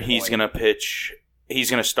 said What's that the he's point? going to pitch. He's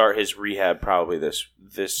going to start his rehab probably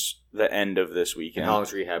the end of this And weekend. how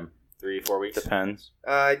long's rehab? 3-4 weeks? Depends.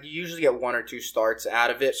 You usually get 1 or 2 starts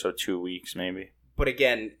out of it, So 2 weeks maybe. but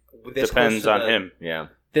again, this Depends close on to the- him. Yeah.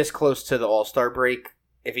 This close to the All-Star break,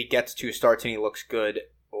 if he gets 2 starts and he looks good,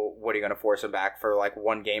 what are you going to force him back for like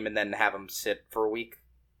 1 game and then have him sit for a week?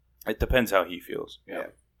 It depends how he feels. Yeah.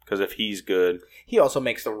 Because if he's good, He also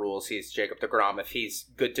makes the rules. He's Jacob deGrom. If he's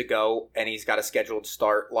good to go and he's got a scheduled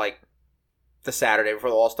start like the Saturday before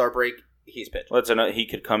the All-Star break, he's pitching. he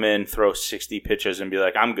could come in, throw 60 pitches, and be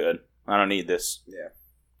like, "I'm good. I don't need this." Yeah.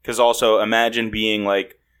 Because also, imagine you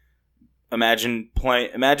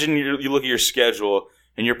look at your schedule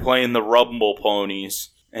and you're playing the Rumble Ponies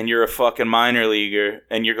and you're a fucking minor leaguer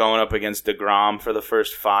and you're going up against DeGrom for the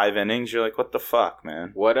first 5 innings. You're like, what the fuck,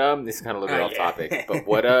 man? What this is kind of a little bit off topic, but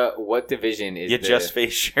what division is just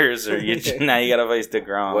face Scherzer? Now you gotta face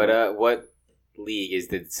DeGrom. What league is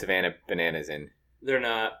the Savannah Bananas in? They're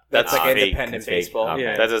not. That's like fake. independent baseball. Okay.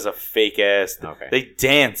 Yeah. That is a fake ass. Okay. They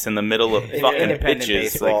dance in the middle of fucking Independent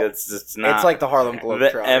pitches. baseball. Like it's not. It's like the Harlem the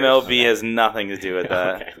Globetrotters. MLB has nothing to do with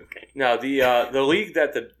that. Okay. No, the league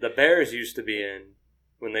that the Bears used to be in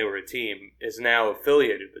when they were a team is now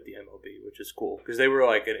affiliated with the MLB, which is cool because they were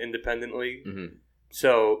like an independent league. Mm-hmm.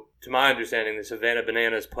 So, to my understanding, the Savannah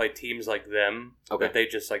Bananas play teams like them Okay. that they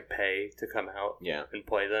just like pay to come out Yeah. and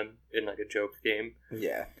play them in like a joke game.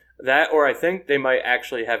 Yeah. That, or I think they might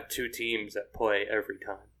actually have 2 teams that play every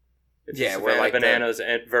time. It's Yeah, the where, Savannah like, Bananas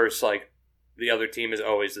and versus like the other team is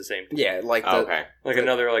always the same team. Yeah, like the Okay. Like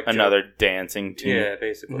another like Another joke. dancing team. Yeah,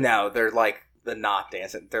 basically. no, they're like the not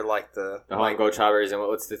dancing. They're like the The Harlem Globetrotters, and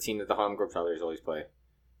what's the team that the Harlem Globetrotters always play?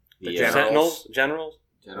 The Generals. Generals.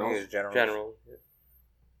 Generals. General. Yeah.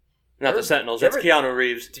 Not the Sentinels. Did you That's Keanu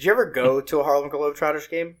Reeves. Did you ever go to a Harlem Globetrotters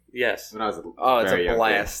game? Yes. When I was Oh, it's very a young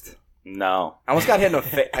blast. No. I almost got hit in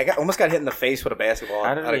the almost got hit in the face with a basketball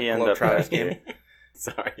How did at a he end up Globetrotters there? game.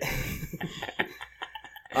 Sorry.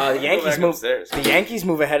 The Yankees Go move. upstairs. The Yankees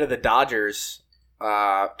move ahead of the Dodgers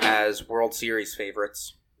as World Series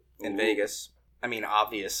favorites in Vegas. I mean,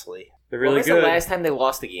 obviously. They're When really was good. the last time they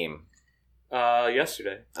lost a game?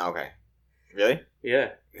 Yesterday. Okay. Really?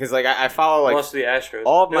 Yeah. Because like I follow like Lost to the Astros.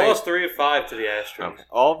 all of they my- lost 3 of 5 to the Astros. okay.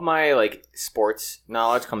 All of my like sports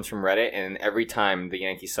knowledge comes from Reddit, and every time the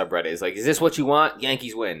Yankees subreddit is like, "Is this what you want?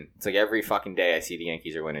 Yankees win." It's like every fucking day I see the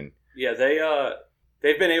Yankees are winning. Yeah,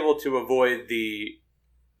 they've been able to avoid the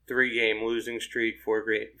 3-game losing streak,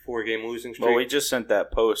 4-game losing streak. Well, we just sent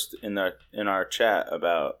that post in our chat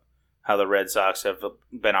about how the Red Sox have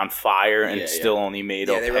been on fire and Yeah, still only made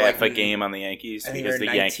Yeah, up they were half like- a game on the Yankees I think because they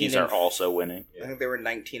the were 19 Yankees and are also winning. I think they were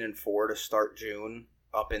 19-4 to start June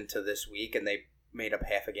up into this week, and they made up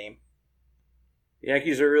half a game.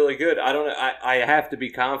 Yankees are really good. I don't. I have to be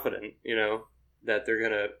confident, that they're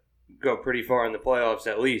gonna go pretty far in the playoffs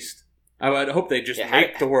at least. I would hope they just Yeah,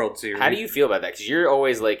 make the World Series. How do you feel about that? Because you're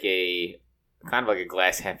always like a kind of like a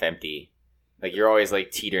glass half empty. Like you're always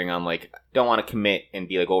like teetering on like don't want to commit and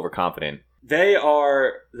be like overconfident. They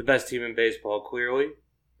are the best team in baseball, clearly,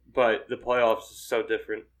 but the playoffs is so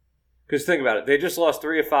different. Because think about it, they just lost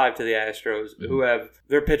 3 of 5 to the Astros, who have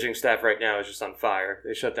their pitching staff right now is just on fire.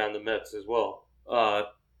 They shut down the Mets as well,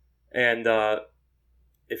 and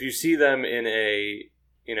if you see them in a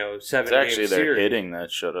 7-game It's actually their series, hitting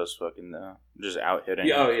that shut us fucking down. Just out hitting.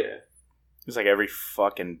 Yeah, oh yeah. It's like every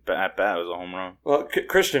fucking at bat was a home run. Well,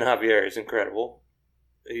 Christian Javier is incredible.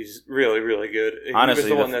 He's really, really good. Honestly, he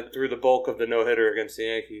was the one that threw the bulk of the no-hitter against the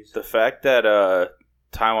Yankees. The fact that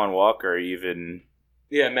Taijuan Walker even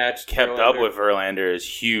Matched kept up with Verlander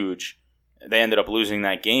is huge. They ended up losing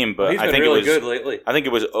that game, but He's I been think really it was good lately. I think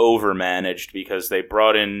it was overmanaged because they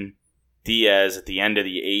brought in Diaz at the end of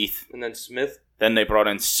the 8th. And then Smith. Then they brought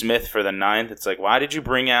in Smith for the 9th. It's like, why did you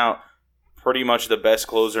bring out pretty much the best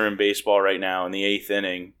closer in baseball right now in the 8th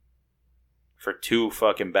inning for 2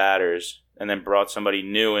 fucking batters, and then brought somebody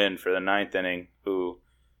new in for the 9th inning who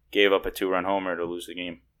gave up a 2-run homer to lose the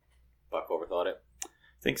game? Buck overthought it.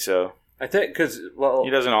 I think so. I think because He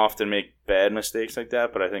doesn't often make bad mistakes like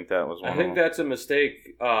that, but I think that was one I of think them. that's a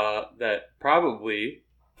mistake that probably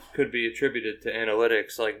could be attributed to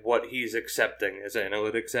analytics, like what he's accepting as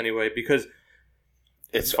analytics anyway. Because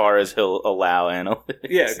As far as he'll allow analytics.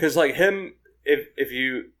 yeah, because like him, if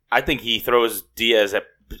you I think he throws Diaz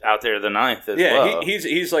out there the 9th as well.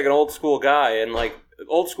 he's like an old school guy, and like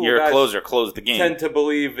old school You're guys a closer, close the game. tend to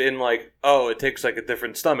believe in like, oh, it takes like a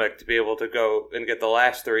different stomach to be able to go and get the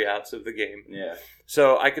last 3 outs of the game. Yeah.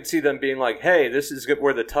 So I could see them being like, hey, this is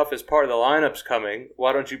where the toughest part of the lineup's coming.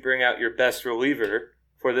 Why don't you bring out your best reliever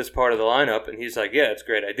for this part of the lineup? And he's like, yeah, it's a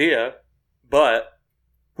great idea, but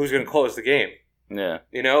who's going to close the game? Yeah.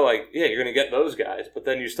 You're going to get those guys, but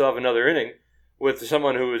then you still have another inning with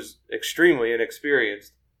someone who is extremely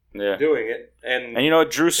inexperienced Yeah. doing it. And And you know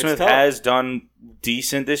what? Drew Smith tough. has done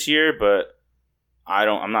decent this year, but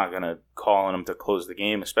I'm not going to call on him to close the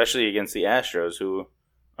game, especially against the Astros, who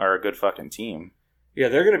are a good fucking team. yeah,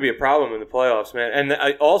 they're going to be a problem in the playoffs, man.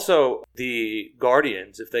 And also the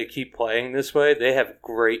Guardians, if they keep playing this way, they have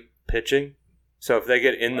great pitching. So if they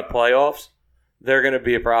get in the playoffs, they're going to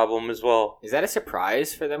be a problem as well. Is that a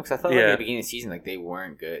surprise for them? Because I thought like, Yeah. at the beginning of the season, like they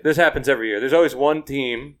weren't good. This happens every year. There's always one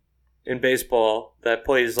team in baseball that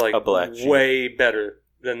plays like A black sheep. way better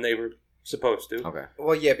than they were supposed to. Okay.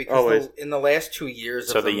 Well, yeah, because in the last 2 years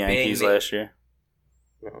So of the them Yankees being last year.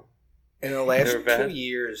 No. in the last They were bad. 2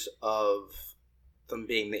 years of them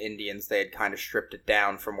being the Indians, they had kind of stripped it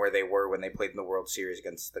down from where they were when they played in the World Series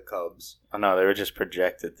against the Cubs. Oh no, they were just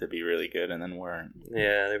projected to be really good and then weren't.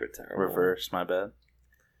 Yeah, they were terrible. Reverse, my bad.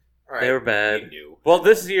 All right. They were bad. You knew. Well,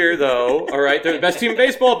 this year though, all right, they're the best team in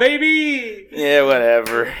baseball, baby. Yeah,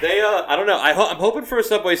 whatever. They, I don't know. I'm hoping for a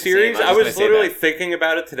Subway Series. Same, I I was was gonna say literally that. thinking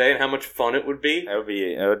about it today and how much fun it would be. That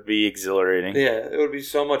would be exhilarating. Yeah, it would be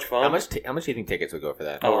so much fun. How much do you think tickets would go for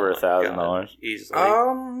that? Over my $1,000. God, easily.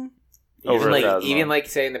 Over even $1,000. like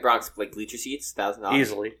say in the Bronx, like bleacher seats, $1,000.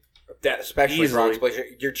 Easily. Especially Easily. Bronx Blazer.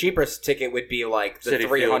 Your cheapest ticket would be like the Citi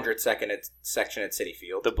 300 section at Citi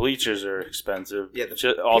Field. The bleachers are expensive. Yeah,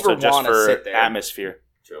 also people just wanna for sit there. atmosphere.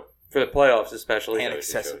 True. For the playoffs, especially. And Yeah,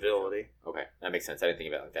 accessibility. Okay, that makes sense. I didn't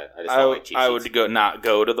think about it like that. I just saw like cheap I seats. would not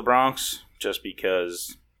go to the Bronx just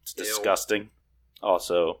because it's Ew. disgusting.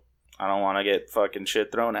 Also, I don't want to get fucking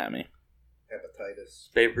shit thrown at me.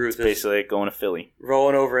 Hepatitis. Babe Ruth It's is basically like going to Philly.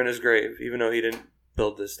 rolling over in his grave, even though he didn't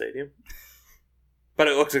build this stadium. But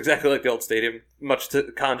it looks exactly like the old stadium, much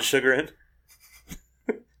to Khan's chagrin.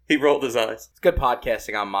 He rolled his eyes. It's good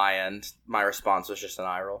podcasting on my end. My response was just an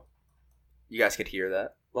eye roll. You guys could hear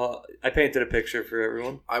that. Well, I painted a picture for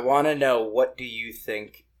everyone. I want to know, what do you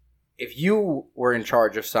think, if you were in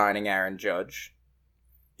charge of signing Aaron Judge?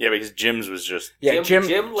 Yeah, because Jim's was just Yeah, Jim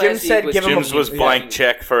Jim last said week give him Jim's was yeah. blank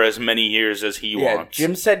check for as many years as he Yeah, wants.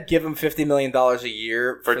 Jim said give him $50 million a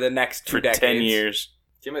year for the next 2 for decades. 10 years.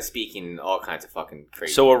 Jim is speaking all kinds of fucking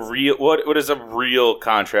crazy. So what is a real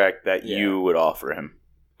contract that Yeah. you would offer him?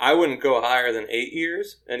 I wouldn't go higher than 8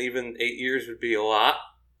 years, and even 8 years would be a lot.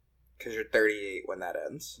 Because you're 38 when that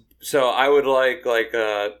ends. So I would like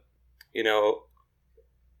a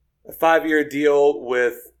 5-year deal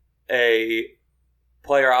with a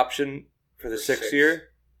player option for the For 6th 6. year,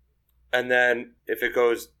 and then if it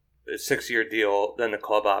goes a 6-year deal, then the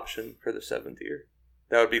club option for the 7th year.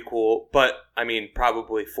 That would be cool, but I mean,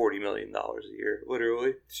 probably $40 million a year,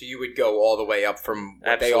 literally. So you would go all the way up from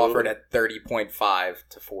what they Absolutely. offered at 30.5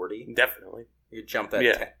 to 40. Definitely, You jump that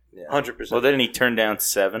Yeah. 10. Yeah. 100%. Well, didn't he turn down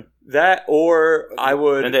 7? That, or I Didn't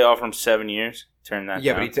would. they offer him 7 years? Turn that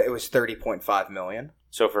Yeah, down. but it was 30.5 million.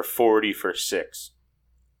 So for 40 for 6.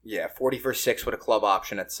 Yeah, 40 for 6 with a club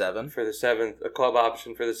option at 7. For the 7th, a club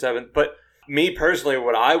option for the 7th. But me personally,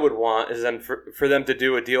 what I would want is then for them to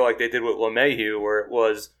do a deal like they did with LeMahieu, where it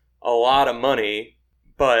was a lot of money,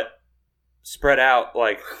 but spread out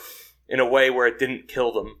like in a way where it didn't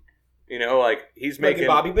kill them. You know, like he's making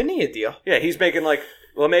Bobby Bonilla deal. Yeah, he's making like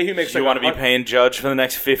LeMahieu makes. You like want to be paying Judge for the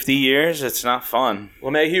next 50 years? It's not fun.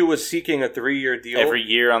 LeMahieu was seeking a 3-year deal. Every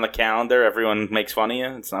year on the calendar, everyone makes fun of you.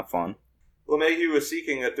 It's not fun. LeMahieu was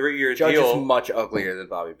seeking a 3-year Judge deal. is much uglier than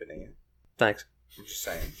Bobby Bonilla. Thanks. I'm just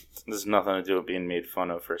saying. There's nothing to do with being made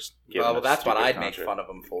fun of for giving Well, a that's what stupid I'd contract. make fun of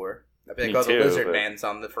him for. I'd be like, Me oh, the too, Lizard but- Man's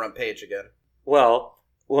on the front page again. Well,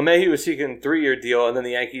 LeMahieu was seeking a 3-year deal, and then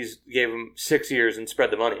the Yankees gave him 6 years and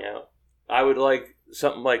spread the money out. I would like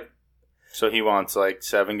something like So he wants like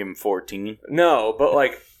 7, give him 14. no, but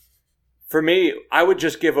like for me, I would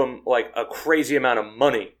just give him like a crazy amount of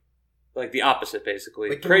money, like the opposite, basically.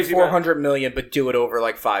 Like, Crazy give him amount- $400 million, but do it over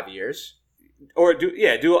like 5 years. or do.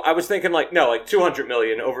 I was thinking like $200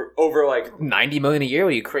 million over like $90 million a year?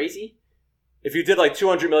 Are you crazy? if you did like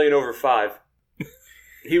 $200 million over 5.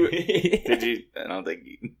 He would. Did you? I don't think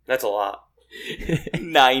That's a lot.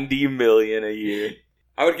 90 million a year.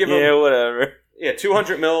 I would give Yeah, him whatever.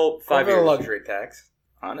 200 mil 5 Over the years. luxury tax.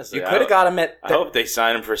 Honestly, You could have got him at. I hope they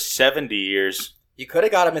sign him for 70 years, You could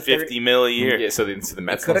have got him at 50 mil a year. Yeah, so the You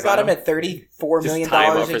Mets could have got him at $34 Just million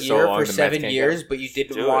tie him up a for so year long, for the Mets 7 can't years, go. but you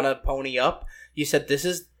didn't Do want it. to pony up. You said, this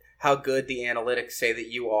is how good the analytics say that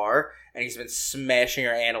you are, and he's been smashing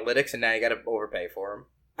your analytics, and now you got to overpay for him.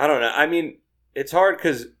 I don't know. I mean, it's hard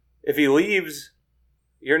because if he leaves,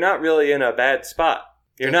 you're not really in a bad spot.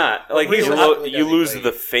 You're not. Like he's Really? ob- You lose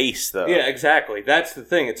the face, though. yeah, exactly. That's the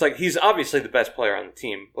thing. It's like he's obviously the best player on the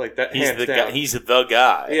team. Like that, He's hands the down. guy. He's the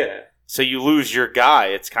guy. Yeah. So you lose your guy.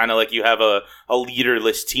 It's kind of like you have a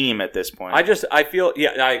leaderless team at this point. I feel.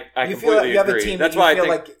 Yeah, I You completely feel like you have agree. a team That's that why you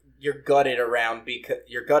feel I think. like you're gutted around because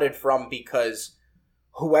you're gutted from because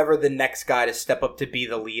whoever the next guy to step up to be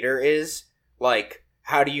the leader is, like,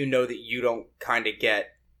 how do you know that you don't kind of get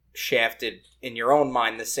shafted in your own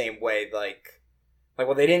mind the same way, like,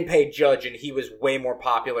 well, they didn't pay Judge and he was way more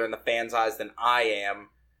popular in the fans' eyes than I am.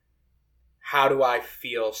 How do I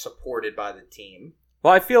feel supported by the team?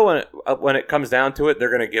 Well, I feel when it comes down to it, they're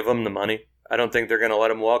going to give him the money. I don't think they're going to let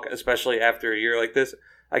him walk, especially after a year like this.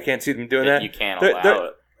 I can't see them doing that. You can't They're- allow they're-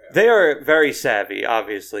 it. They are very savvy,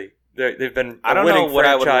 obviously. They've been I don't winning know what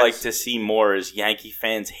franchise. I would like to see more is Yankee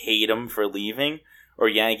fans hate him for leaving, or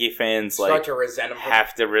Yankee fans Start to resent him.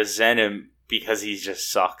 have to resent him because he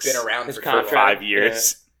just sucks. Been around His for contract. 5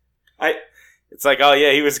 years. Yeah. It's like, oh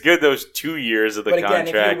yeah, he was good those 2 years of the But again,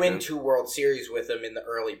 contract. if you win 2 World Series with him in the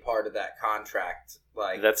early part of that contract,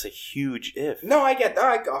 like that's a huge if. no, I get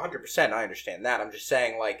that. 100%. I understand that. I'm just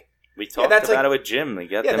saying, like, We talked that's about like- it with Jim. They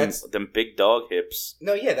got Yeah, them big dog hips.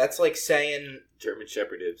 no, yeah, that's like saying German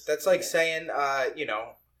Shepherd hips. that's like saying,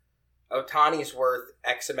 Ohtani's worth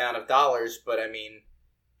X amount of dollars, but I mean,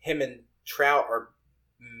 him and Trout are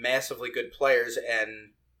massively good players,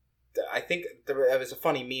 and I think there was a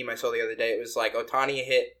funny meme I saw the other day. It was like Ohtani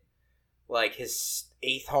hit like his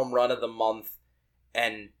 8th home run of the month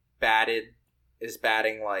and is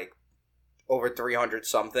batting like over 300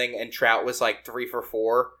 something, and Trout was like 3 for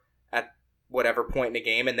 4 at whatever point in the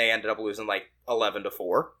game, and they ended up losing like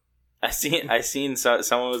 11-4. I seen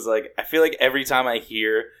someone was like, I feel like every time I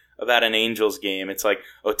hear about an Angels game, it's like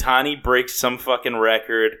Ohtani breaks some fucking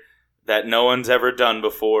record that no one's ever done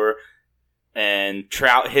before, and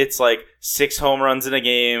Trout hits like 6 home runs in a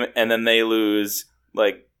game, and then they lose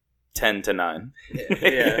like 10-9.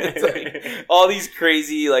 It's like all these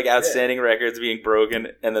crazy like outstanding records being broken,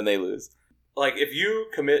 and then they lose. Like, if you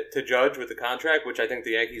commit to Judge with the contract, which I think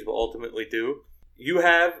the Yankees will ultimately do, you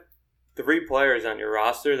have 3 players on your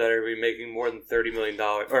roster that are going to be making more than $30 million,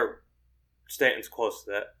 or Stanton's close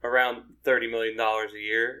to that, around $30 million a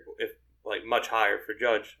year, if like much higher for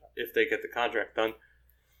Judge if they get the contract done.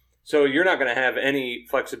 So you're not going to have any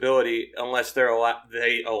flexibility unless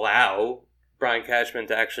they allow Brian Cashman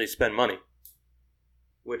to actually spend money,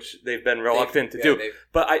 which they've been reluctant to do.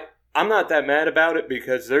 But I'm not that mad about it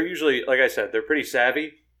because they're usually, like I said, they're pretty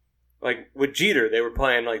savvy. Like with Jeter, they were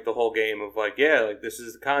playing like the whole game of like, yeah, like this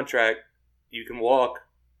is the contract, you can walk.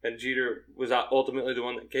 And Jeter was ultimately the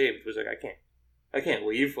one that caved. He was like, I can't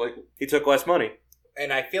leave. Like, he took less money.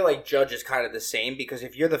 And I feel like Judge is kind of the same, because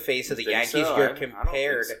if you're the face of the Yankees, you're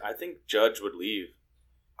compared. I think Judge would leave.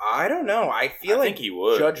 I don't know. I feel like think he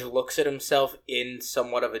would. Judge looks at himself in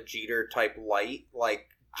somewhat of a Jeter type light, like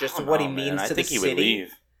just what he means to the city. I think he would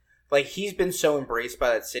leave. Like, he's been so embraced by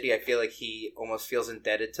that city, I feel like he almost feels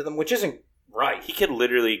indebted to them, which isn't right. He could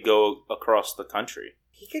literally go across the country.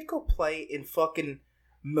 He could go play in fucking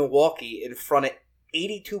Milwaukee in front of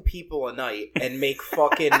 82 people a night and make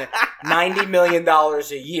fucking $90 million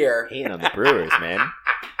a year. Hating on the Brewers, man.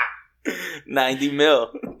 90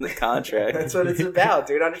 mil, the contract. That's what it's about,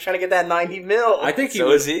 dude. I'm just trying to get that 90 mil. I think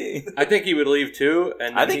is he. I think he would leave too,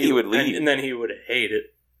 and I think he would leave, and then he would hate it.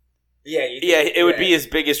 Yeah, it would be his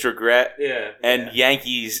biggest regret. Yeah, and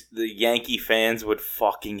the Yankee fans would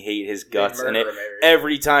fucking hate his guts. And every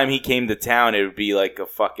every time he came to town, it would be like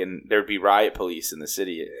there'd be riot police in the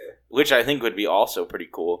city, which I think would be also pretty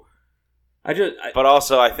cool. But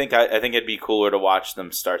also, I think it'd be cooler to watch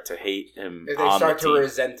them start to hate him. If they start to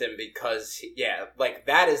resent him because, like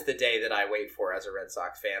that is the day that I wait for as a Red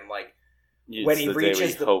Sox fan. Like when he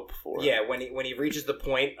reaches hope for. Yeah, when he reaches the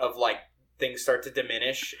point of like things start to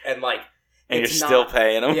diminish and like you're still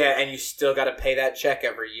paying him. Yeah, and you still got to pay that check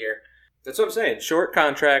every year. That's what I'm saying. Short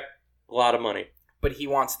contract, a lot of money. But he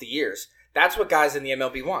wants the years. That's what guys in the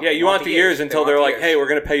MLB want. Yeah, you want the years until they're like, hey, we're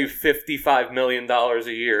going to pay you $55 million a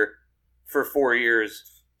year for 4 years.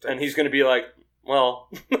 And he's going to be like, well...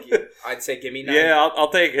 I'd say give me 90. Yeah, I'll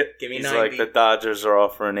take it. Give me he's 90. Like the Dodgers are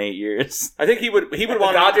offering 8 years. I think he would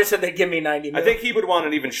want... The Dodgers said they'd give me 90 million. I think he would want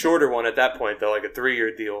an even shorter one at that point, though, like a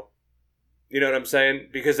 3-year deal. You know what I'm saying?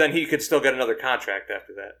 Because then he could still get another contract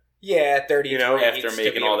after that. Yeah, 30. You know, after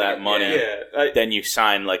making all that money, then you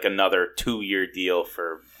sign like another 2-year deal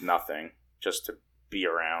for nothing just to be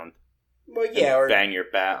around. Well, yeah, or bang your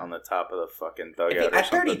bat on the top of the fucking dugout. At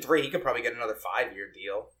 33, he could probably get another 5-year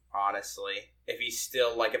deal. Honestly, if he's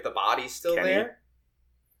still like, if the body's still there,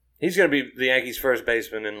 he's going to be the Yankees' first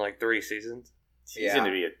baseman in like 3 seasons. He's going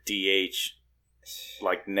to be a DH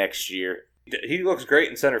like next year. He looks great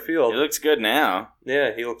in center field. He looks good now.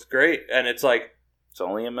 Yeah, he looks great, and it's like it's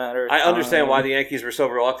only a matter of I time. understand why the Yankees were so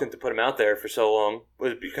reluctant to put him out there for so long,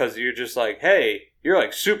 was because you're just like, hey, you're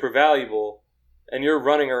like super valuable, and you're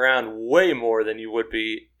running around way more than you would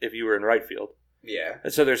be if you were in right field. Yeah.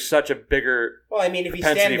 And so there's such a bigger if he's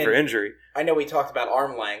propensity for injury. I know we talked about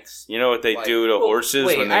arm lengths. You know what they do to horses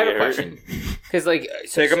when they I have get a hurt? question.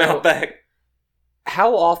 Because Take them out back.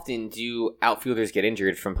 How often do outfielders get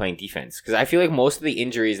injured from playing defense? Because I feel like most of the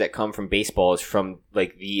injuries that come from baseball is from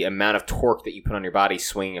like the amount of torque that you put on your body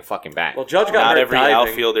swinging a fucking bat. Well, Judge got not hurt every diving.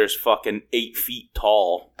 outfielder's fucking 8 feet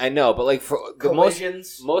tall. I know, but like for the most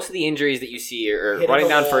of the injuries that you see are running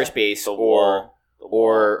down first base or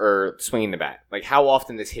or swinging the bat? Like, how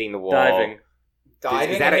often is hitting the wall? Diving.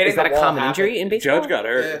 Diving Is that a common injury in baseball? Judge got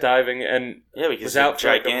hurt diving and because was out a for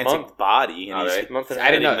like a gigantic month. body. And All he's right. Month and a I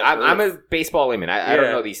didn't know. hitting the I'm a roof. baseball layman. I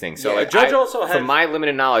don't know these things. So, like, Judge also had from my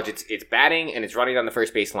limited knowledge, it's batting and it's running down the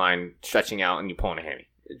first baseline, stretching out, and you pulling a hammy.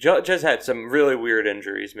 Judge has had some really weird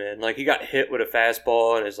injuries, man. Like, he got hit with a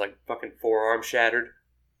fastball and his, like, fucking forearm shattered.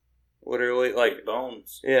 Literally, like,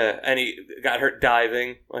 bones. yeah, and he got hurt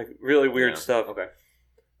diving. Like, really weird stuff. Okay.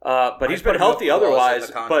 But he's been healthy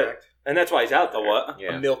otherwise, and that's why he's out there. A what?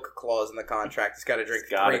 Yeah. A milk clause in the contract. He's got to drink He's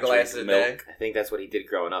gotta 3 glasses drink a day. milk. I think that's what he did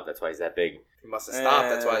growing up. That's why he's that big. He must have stopped.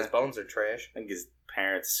 That's why his bones are trash. I think his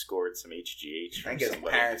parents scored some HGH. I From think his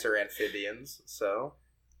somebody. parents are amphibians, so...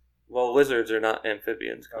 Well, lizards are not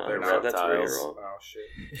amphibians. Oh, they're Conrad. not That's where you're reptiles. wrong. Oh,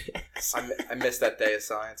 shit. I missed that day of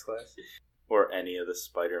science class. Or any of the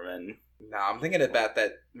Spider-Men. Nah, I'm thinking about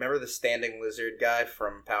that. Remember the standing lizard guy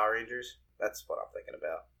from Power Rangers? That's what I'm thinking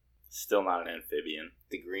about. Still not an amphibian.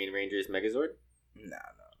 The Green Ranger's Megazord? No.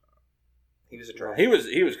 He was a dragon. He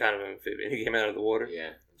was kind of an amphibian. He came out of the water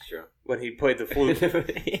Yeah, that's true. when he played the flute. The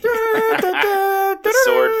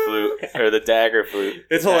sword flute. Or the dagger flute.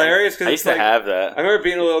 It's hilarious I because used to have that. I remember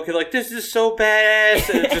being a little kid like, this is so badass.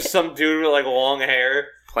 And it's just some dude with like long hair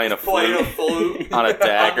Playing a playing a flute. flute On a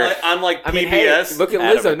dagger. on like PBS. I mean, hey, look at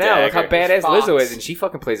Out of Lizzo a now. Look how dagger. badass Fox. Lizzo is, and she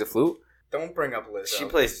fucking plays a flute. Don't bring up Lizzo. She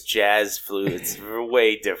plays jazz flute. It's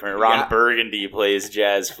way different. Ron Yeah. Burgundy plays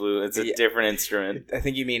jazz flute. It's a Yeah. different instrument. I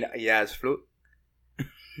think you mean Yaz flute.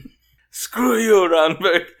 Screw you, Ron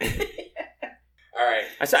Burgundy. All right.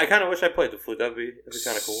 I kind of wish I played the flute. That'd be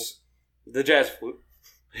kind of cool. The jazz flute.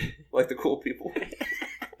 Like the cool people.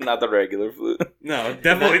 Not the regular flute. No,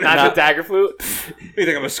 definitely Not not. the dagger flute. You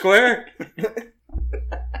think I'm a square?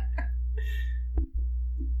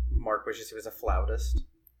 Mark wishes he was a flautist.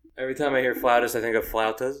 Every time I hear flautist, I think of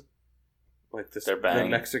flautas. Like this, They're bang. the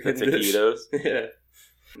Mexican The dish. taquitos. Yeah.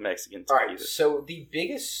 Mexican All right, taquitos. so the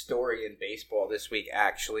biggest story in baseball this week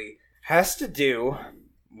actually has to do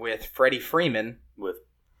with Freddie Freeman With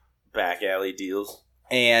back alley deals.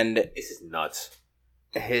 and This is nuts.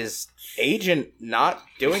 his agent not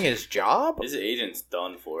doing his job. His agent's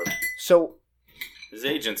done for. So His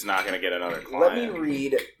agent's not going to get another let client. me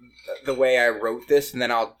read the way I wrote this, and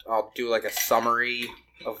then I'll do like a summary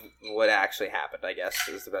of what actually happened, I guess,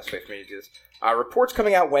 is the best way for me to do this. Reports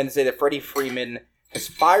coming out Wednesday that Freddie Freeman has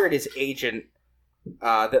fired his agent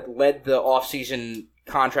that led the offseason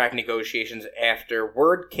contract negotiations after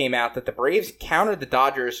word came out that the Braves countered the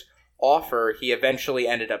Dodgers' offer he eventually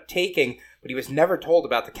ended up taking, but he was never told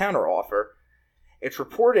about the counteroffer. It's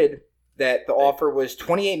reported that the offer was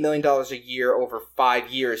 $28 million a year over 5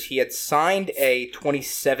 years. He had signed a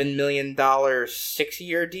 $27 million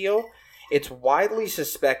 6-year deal. It's widely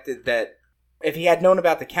suspected that if he had known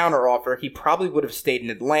about the counteroffer, he probably would have stayed in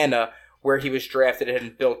Atlanta, where he was drafted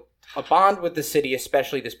and built a bond with the city,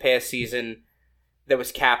 especially this past season that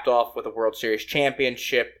was capped off with a World Series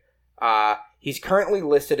championship. He's currently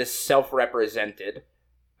listed as self-represented.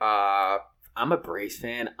 I'm a Braves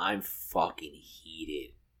fan. I'm fucking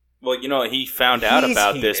heated. Well, you know, he found out He's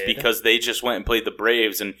about this heated. because they just went and played the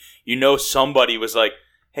Braves, and you know somebody was like,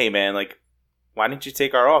 hey, man, like, why didn't you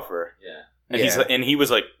take our offer? Yeah. And he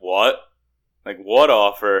was like, what? Like, what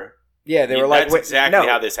offer? Yeah, they were like, that's wait, exactly no.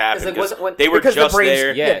 how this happened. Like, 'cause when- they were because the just Braves-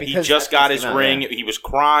 there. yeah, He because just got his came out, ring. yeah. He was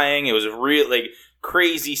crying. It was a real, like,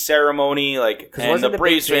 crazy ceremony. Like, 'Cause and wasn't the the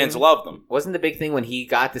Braves big fans thing- loved him. Wasn't the big thing when he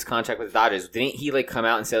got this contract with the Dodgers? Didn't he like come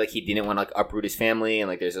out and say like he didn't want to like uproot his family and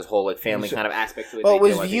like there's this whole like family kind of aspect to it? Well, it They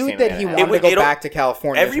was feel like his viewed family that he had wanted to go It- back to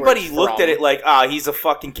California. That's where Everybody he's looked from. at it like, he's a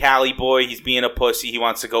fucking Cali boy. He's being a pussy. He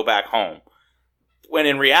wants to go back home. When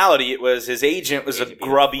in reality, it was his agent was a Agent being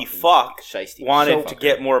grubby fucking fuck. shiesty Wanted to motherfucker.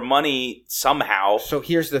 get more money somehow. So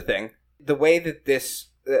here's the thing. The way that this,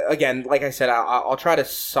 again, like I said, I'll try to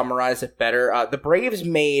summarize it better. The Braves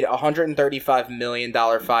made a $135 million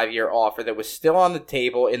 5-year offer that was still on the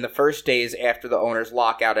table in the first days after the owner's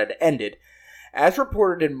lockout had ended. As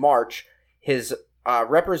reported in March, his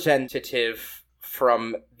representative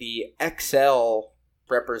from the XL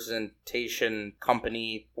representation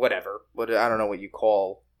company, whatever. I don't know what you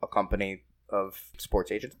call a company of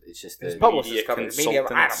sports agents. It's just His the publicist media company. Media, I don't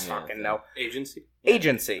consultants. fucking Yeah. know. Agency.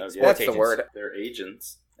 Agency. That's That's the agents. word. They're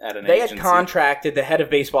agents at an They agency. had contracted the head of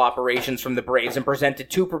baseball operations from the Braves and presented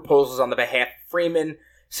 2 proposals on the behalf of Freeman,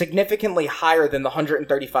 significantly higher than the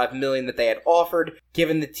 $135 million that they had offered.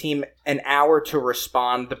 Given the team an hour to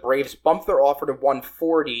respond, the Braves bumped their offer to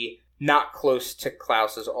 $140, not close to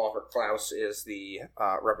Klaus's offer. Klaus is the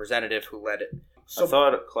representative who led it. So, I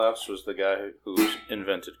thought Klaus was the guy who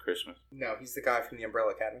invented Christmas. no, he's the guy from the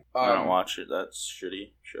Umbrella Academy. I don't watch it. That's a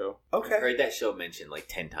shitty show. Okay. I heard that show mentioned like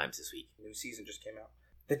 10 times this week. New season just came out.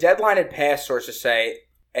 The deadline had passed, sources say,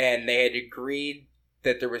 and they had agreed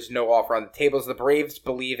that there was no offer on the tables. The Braves,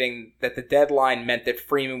 believing that the deadline meant that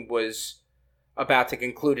Freeman was about to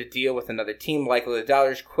conclude a deal with another team, likely the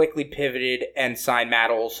Dodgers, quickly pivoted and signed Matt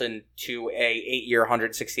Olson to a 8-year,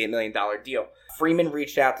 $168 million deal. Freeman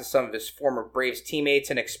reached out to some of his former Braves teammates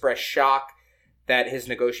and expressed shock that his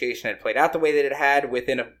negotiation had played out the way that it had.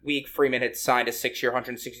 Within a week, Freeman had signed a 6-year,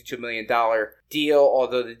 $162 million deal,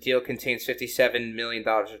 although the deal contains $57 million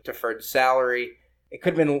of deferred salary. It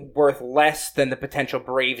could have been worth less than the potential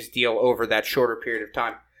Braves deal over that shorter period of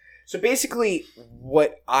time. So basically,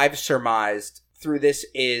 what I've surmised through this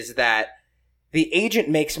is that the agent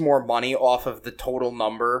makes more money off of the total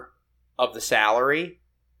number of the salary.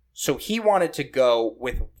 So he wanted to go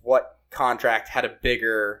with what contract had a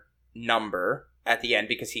bigger number at the end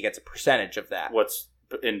because he gets a percentage of that. What's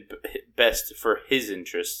best for his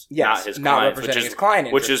interests, Yes, not his not clients, representing his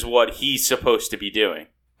client which interests. is what he's supposed to be doing.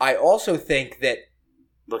 I also think that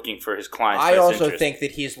Looking for his client's I best also interest. think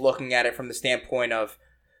that he's looking at it from the standpoint of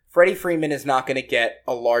Freddie Freeman is not going to get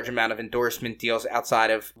a large amount of endorsement deals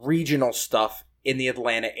outside of regional stuff in the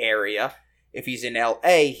Atlanta area. If he's in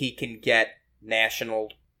LA, he can get national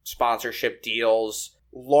sponsorship deals,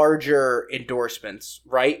 larger endorsements,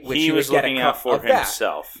 right? he you was would get a looking cut out for of that.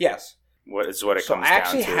 himself. Yes. What is what it So comes I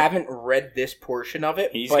actually down to. haven't read this portion of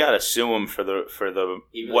it. He's but- got to sue him for the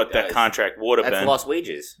He really what that does. contract would have That's been. lost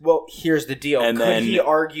wages. Well, here's the deal. And Could then- he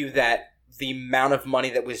argue that the amount of money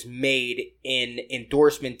that was made in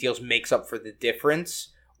endorsement deals makes up for the difference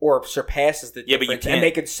or surpasses the Yeah, but you difference? can't- And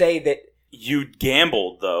they could say that You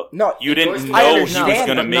gambled though. no, You didn't Endorsement- know I he was understand,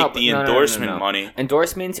 going to but make the endorsement no. money.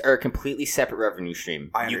 Endorsements are a completely separate revenue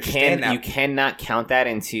stream. I understand that. You cannot count that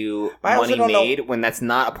into I also money don't know- made when that's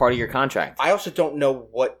not a part of your contract. I also don't know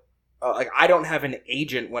what. I don't have an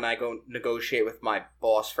agent when I go negotiate with my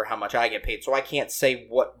boss for how much I get paid, so I can't say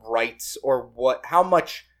what rights or how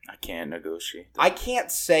much. I can't negotiate. I can't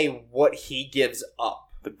say what he gives up.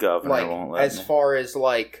 The governor Like, won't let as me. far as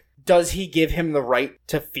like, does he give him the right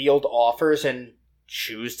to field offers and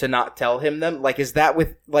choose to not tell him them? Like, is that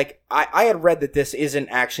with like I had read that this isn't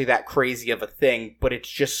actually that crazy of a thing, but it's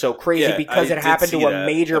just so crazy Yeah, because I it did happened see to a that.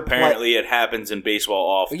 major Apparently, it happens in baseball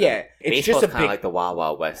often. Yeah, it's Baseball's just a kind big. of like the wild,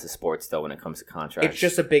 wild west of sports, though, when it comes to contracts. It's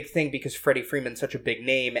just a big thing because Freddie Freeman's such a big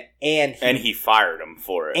name, and he fired him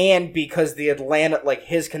for it. and because the Atlanta, like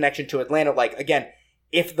his connection to Atlanta, like again,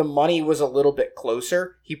 if the money was a little bit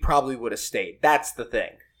closer, he probably would have stayed. That's the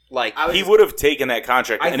thing. Like, He would have taken that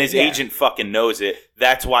contract, I- and his yeah. agent fucking knows it.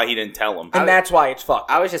 That's why he didn't tell him. and that's why it's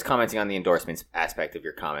fucked. I was just commenting on the endorsements aspect of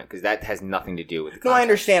your comment because that has nothing to do with the No, I contract.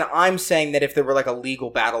 understand. I'm saying that if there were like a legal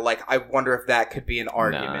battle, like I wonder if that could be an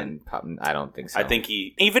argument. No, I don't think so. I think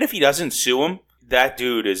even if he doesn't sue him, that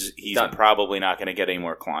dude he's Done. probably not going to get any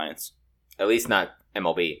more clients. At least not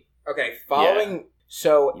MLB. Okay, following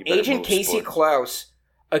so You better Agent move Casey sports. Klaus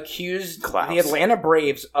accused Klaus. the Atlanta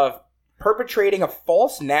Braves of perpetrating a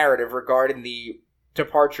false narrative regarding the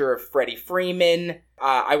departure of Freddie Freeman.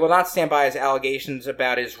 I will not stand by his allegations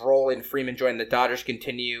about his role in Freeman joining the Dodgers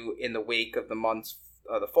continue in the wake of the months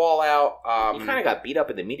of the fallout. He kind of got beat up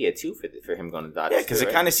in the media, too, for him going to the Dodgers. Yeah, because too, it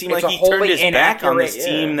right? kind of seemed It's like a he turned wholly his back on this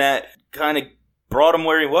inaccurate- team that kind of brought him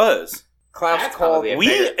where he was. Klaus That's called probably a We,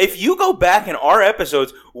 bigger- if you go back in our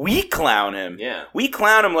episodes, we clown him. Yeah. We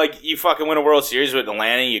clown him like you fucking win a World Series with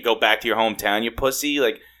Atlanta, you go back to your hometown, you pussy.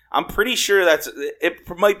 Like, I'm pretty sure it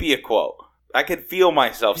might be a quote. I could feel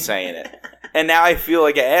myself saying it. And now I feel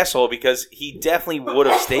like an asshole because he definitely would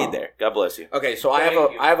have stayed there. God bless you. Okay, so I have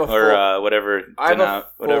a full, Or whatever, I have a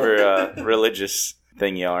full- whatever religious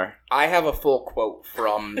thing you are. I have a full quote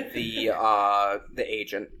from the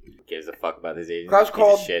agent. Gives a fuck about his agent. Klaus Piece of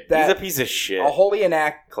called shit. that He's a piece of shit. a wholly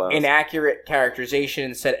Klaus. inaccurate characterization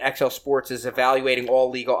and said XL Sports is evaluating all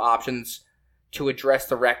legal options to address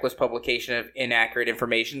the reckless publication of inaccurate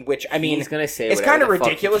information, which, I mean, he's gonna say it's whatever kind of the fuck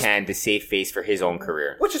ridiculous. he can to save face for his own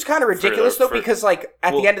career. Which is kind of ridiculous, though, because, like,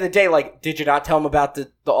 at the end of the day, like, did you not tell him about the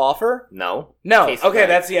offer? No. No. Case Okay, right.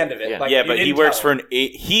 that's the end of it. Yeah. Like, Yeah, you but he didn't works tell for him.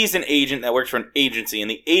 he's an agent that works for an agency, and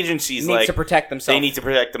the agency's Needs like to protect themselves. they need to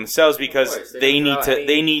protect themselves because course, they're they gonna need throw to out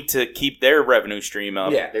they any- need to keep their revenue stream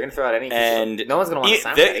up. Yeah. They're gonna throw out any. And no one's gonna want to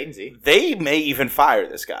sign with that agency. They may even fire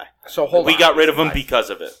this guy. So hold We on. got rid of him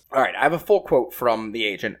because of it. All right, I have a full quote from the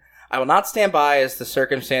agent. I will not stand by as the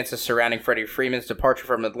circumstances surrounding Freddie Freeman's departure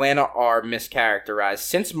from Atlanta are mischaracterized.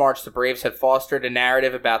 Since March, the Braves had fostered a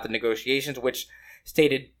narrative about the negotiations which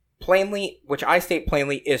I state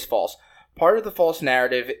plainly is false. Part of the false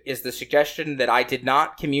narrative is the suggestion that I did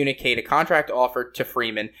not communicate a contract offer to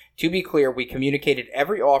Freeman. To be clear, we communicated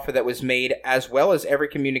every offer that was made, as well as every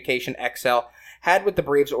communication XL had with the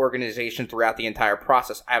Braves organization throughout the entire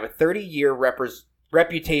process. I have a 30-year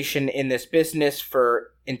reputation in this business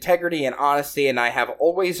for integrity and honesty, and I have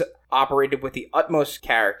always operated with the utmost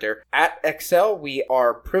character. At Excel, we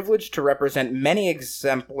are privileged to represent many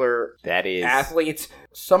exemplar athletes,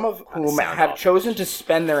 some of whom have chosen to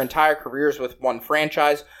spend their entire careers with one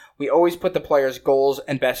franchise. We always put the players' goals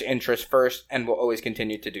and best interests first, and will always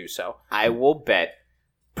continue to do so. I will bet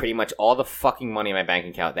pretty much all the fucking money in my bank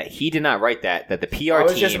account that he did not write that the PR team... I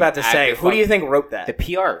was just about to say, who do you think wrote that? The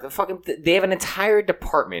PR. They have an entire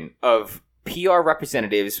department of PR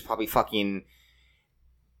representatives, probably fucking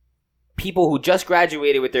people who just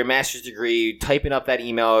graduated with their master's degree, typing up that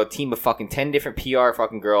email, a team of fucking 10 different PR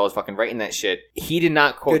fucking girls fucking writing that shit. He did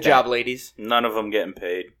not quote Good job, ladies. None of them getting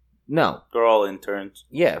paid. No. They're all interns.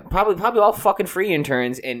 Yeah, probably all fucking free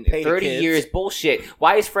interns and Paid 30 kids. years bullshit.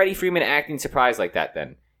 Why is Freddie Freeman acting surprised like that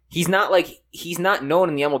then? He's not known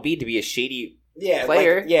in the MLB to be a shady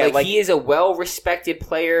player. He is a well-respected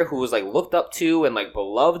player who was looked up to and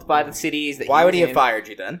beloved by the cities. Why would he have fired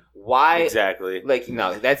you then? Why? Exactly.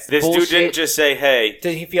 No, that's this bullshit. dude didn't just say, hey.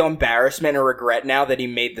 Did he feel embarrassment or regret now that he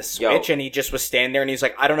made the switch and he just was standing there and he's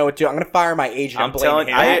like, I don't know what to do. I'm going to fire my agent. I'm telling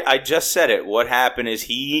you, I just said it. What happened is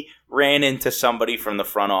he ran into somebody from the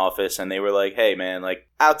front office and they were like, hey man,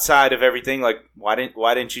 outside of everything, why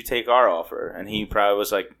didn't you take our offer? And he probably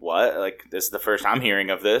was like, what? This is the first I'm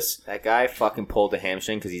hearing of this. That guy fucking pulled a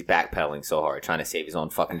hamstring because he's backpedaling so hard trying to save his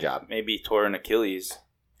own fucking job. Maybe he tore an Achilles.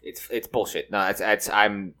 It's bullshit. No,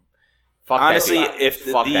 I'm honestly, if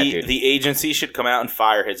the agency should come out and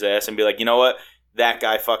fire his ass and be like, you know what, that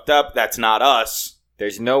guy fucked up. That's not us.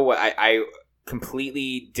 There's no way. I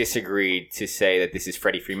completely disagreed to say that this is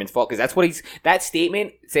Freddie Freeman's fault because that's what that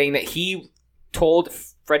statement saying that he told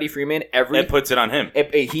Freddie Freeman It puts it on him.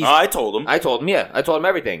 I told him. I told him. Yeah, I told him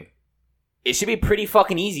everything. It should be pretty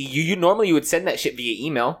fucking easy. You normally you would send that shit via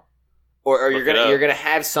email. Or you're gonna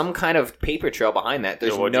have some kind of paper trail behind that.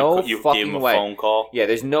 There's no you fucking gave him way. A phone call. Yeah,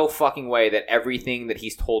 there's no fucking way that everything that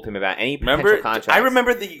he's told him about any potential contract. I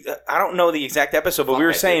remember I don't know the exact episode, but we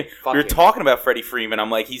were saying we were talking about Freddie Freeman.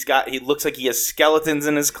 I'm like, he looks like he has skeletons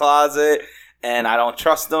in his closet, and I don't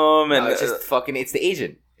trust him. And no, it's just it's the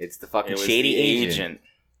agent. It's the fucking shady agent.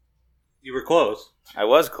 You were close. I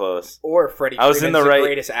was close. Or Freddie Freeman's the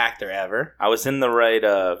greatest actor ever. I was in the right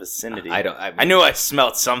vicinity. I knew I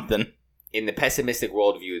smelled something. In the pessimistic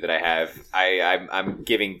worldview that I have, I'm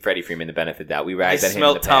giving Freddie Freeman the benefit of that. We ragged at him in the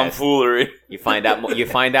smelled past. tomfoolery. You find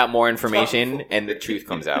out more information, and the truth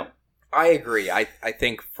comes out. I agree. I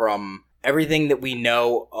think from everything that we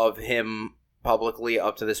know of him publicly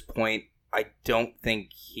up to this point, I don't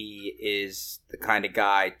think he is the kind of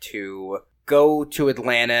guy to go to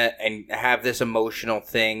Atlanta and have this emotional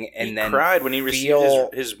thing and then cried when he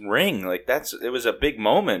received his ring. It was a big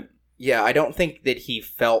moment. Yeah, I don't think that he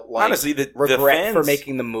felt honestly regret the fans, for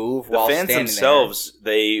making the move. The fans themselves,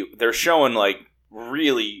 they're showing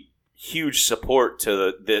really huge support to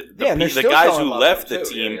the guys who left the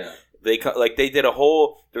team. Yeah. They did a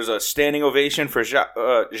whole. There's a standing ovation for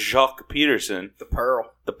Jacques Peterson, the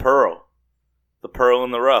pearl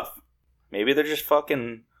in the rough. Maybe they're just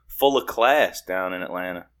fucking full of class down in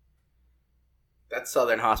Atlanta. That's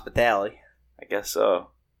Southern hospitality. I guess so.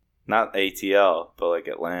 Not ATL, but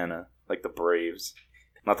Atlanta. The Braves.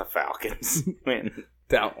 Not the Falcons.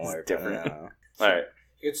 Don't worry. Different. All right.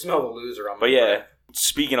 You can smell the loser on my breath.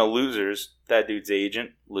 Speaking of losers, that dude's agent,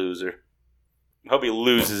 loser. I hope he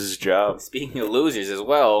loses his job. Speaking of losers as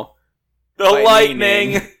well. The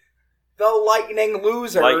Lightning! The Lightning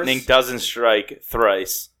losers. Lightning doesn't strike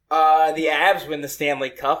thrice. The Avs win the Stanley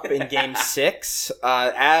Cup in Game 6.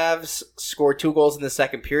 Avs scored 2 goals in the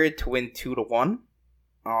second period to win 2-1.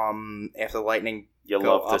 After the Lightning you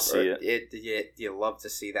love to see it. You love to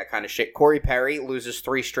see that kind of shit. Corey Perry loses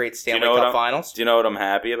 3 straight Stanley Cup finals. Do you know what I'm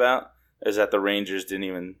happy about? Is that the Rangers didn't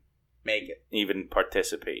even make it, even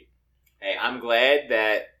participate. Hey, I'm glad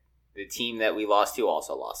that the team that we lost to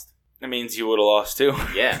also lost. That means you would have lost too.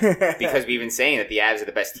 Yeah, because we've been saying that the Avs are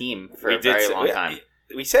the best team for a very long time.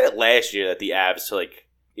 We said it last year that the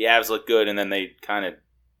Avs look good, and then they kind of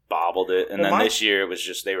bobbled it, and then this year it was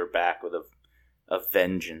just they were back with a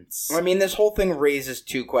vengeance. I mean, this whole thing raises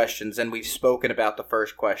 2 questions, and we've spoken about the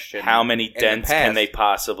first question. How many dents can they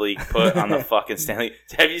possibly put on the fucking Stanley?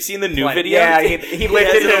 Have you seen the new video? Yeah, he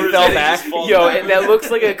lifted it and fell back. Yo, and that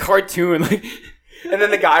looks like a cartoon. And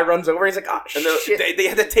then the guy runs over. He's like, "Oh shit!" They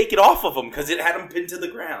had to take it off of him because it had him pinned to the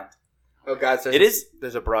ground. Oh, guys,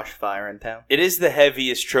 there's a brush fire in town. It is the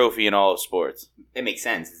heaviest trophy in all of sports. It makes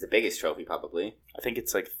sense. It's the biggest trophy, probably. I think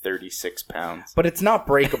it's like 36 pounds. But it's not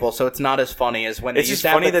breakable, so it's not as funny as when it's just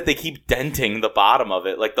funny that they keep denting the bottom of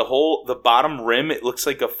it. Like the bottom rim, it looks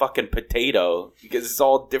like a fucking potato because it's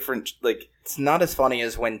all different. Like it's not as funny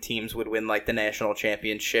as when teams would win like the national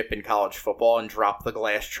championship in college football and drop the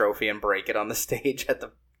glass trophy and break it on the stage at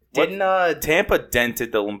the. Tampa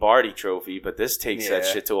dented the Lombardi trophy, but this takes that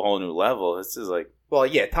shit to a whole new level. This is like, well,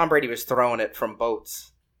 yeah, Tom Brady was throwing it from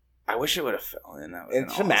boats. I wish it would have fell in.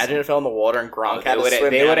 Just imagine it fell in the water and Gronk had to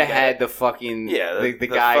swim. They would have had the fucking the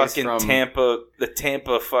guys fucking from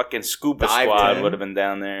Tampa fucking scuba squad would have been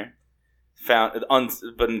down there. Found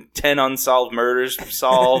but 10 unsolved murders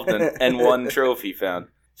solved and one trophy found.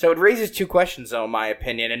 So it raises two questions, though, in my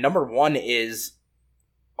opinion. And number one is,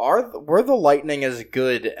 were the Lightning as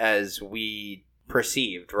good as we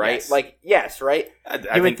perceived, right? Yes. Like, yes, right?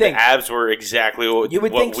 I think the Avs were exactly what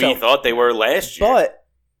we thought they were last year. But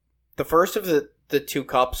the first of the two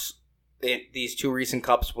cups, these two recent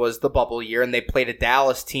cups, was the bubble year, and they played a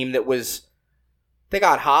Dallas team that was, they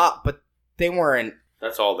got hot, but they weren't.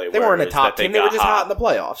 That's all they were. They weren't a top team. They were just hot in the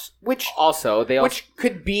playoffs, which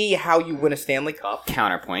could be how you win a Stanley Cup.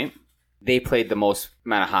 Counterpoint. They played the most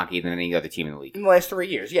amount of hockey than any other team in the league. In the last 3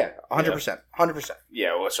 years, yeah. 100%. 100%.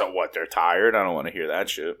 Yeah, well, so what? They're tired? I don't want to hear that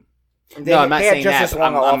shit. No, I'm not saying that.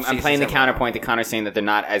 I'm playing the counterpoint to Connor's saying that they're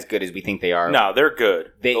not as good as we think they are. No, they're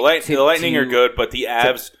good. The Lightning are good, but the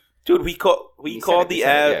Avs... Dude, we called the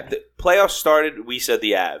Avs... The playoffs started, we said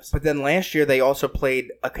the Avs. But then last year, they also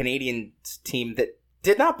played a Canadian team that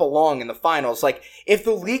did not belong in the finals. Like, if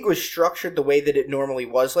the league was structured the way that it normally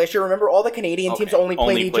was last year, remember, all the Canadian teams only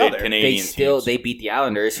played each other. They beat the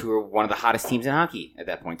Islanders, who were one of the hottest teams in hockey at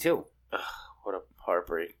that point, too. Ugh, what a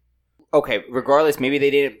heartbreak. Okay, regardless, maybe they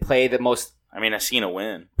didn't play the most... I mean, I've seen a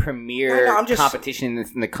win. Premier competition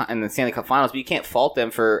in the Stanley Cup Finals, but you can't fault them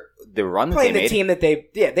for the run that they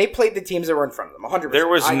made. They played the teams that were in front of them, 100%.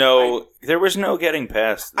 There was no getting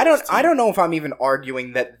past this I don't know if I'm even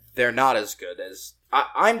arguing that they're not as good as...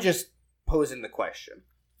 I'm just posing the question.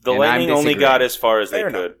 The Lightning only got as far as they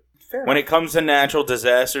could. Fair when enough. it comes to natural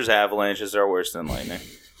disasters, avalanches are worse than Lightning.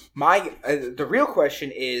 The real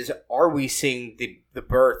question is, are we seeing the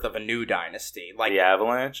birth of a new dynasty? Like the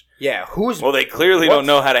Avalanche? Yeah. Well, they clearly don't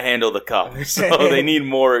know how to handle the cup, so they need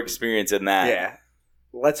more experience in that. Yeah.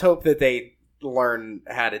 Let's hope that they learn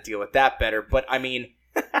how to deal with that better. But, I mean...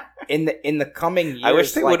 In the coming years, I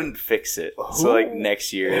wish they wouldn't fix it. So like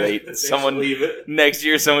next year, someone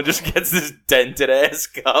just gets this dented ass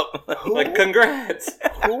cup. Like congrats,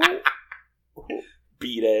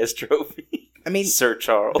 beat ass trophy. I mean, Sir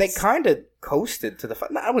Charles. They kind of coasted to the.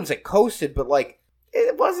 I wouldn't say coasted, but like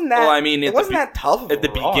it wasn't that. Well, I mean, it wasn't that tough. At the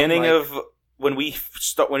beginning of when we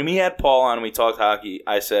had Paul on and we talked hockey,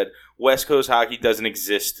 I said West Coast hockey doesn't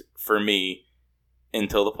exist for me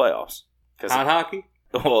until the playoffs. Hot hockey.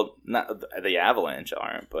 Well, not the Avalanche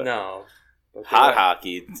aren't, but no. Hot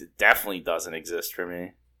hockey definitely doesn't exist for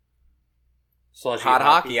me. Hot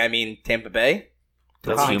hockey, I mean Tampa Bay.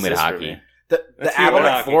 That's humid hockey. The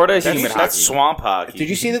Avalanche, Florida is humid hockey. That's swamp hockey. Did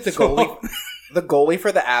you see that the goalie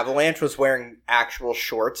for the Avalanche was wearing actual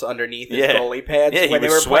shorts underneath his goalie pads when they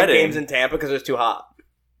were playing games in Tampa because it was too hot?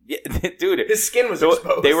 Yeah, dude, his skin was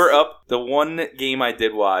exposed. They were up. The one game I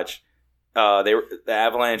did watch. The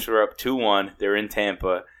Avalanche were up 2-1. They were in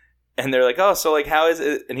Tampa, and they're like, "Oh, so like, how is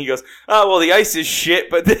it?" And he goes, "Oh, well, the ice is shit."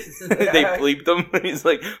 But they bleeped him. He's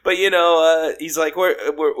like, "But he's like,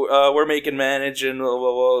 we're making manage and blah,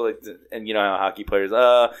 blah, blah, like, and you know how hockey players,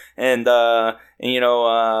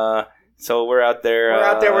 so we're out there.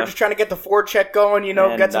 We're just trying to get the forecheck going.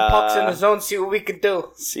 Get some pucks in the zone, see what we can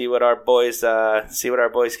do. See what our boys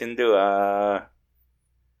can do.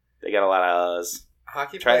 They got a lot of us."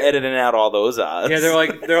 Hockey Try editing out all those odds. Yeah, they're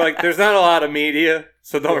like, there's not a lot of media,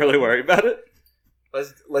 so don't really worry about it.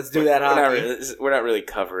 Let's do that hockey. We're not really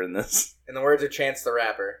covering this. In the words of Chance the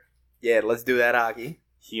Rapper, yeah, let's do that hockey.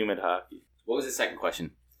 Humid hockey. What was the second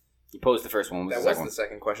question? You posed the first one. That wasn't the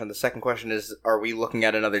second question. The second question is, are we looking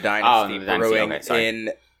at another dynasty brewing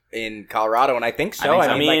in Colorado? And I think so.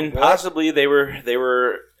 I mean, possibly they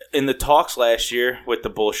were in the talks last year with the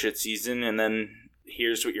bullshit season, and then.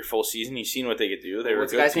 Here's what your full season. You've seen what they could do. They were.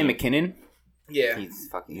 What's the guy's name? McKinnon. Yeah, he's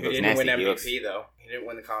fucking. He didn't win MVP though. He didn't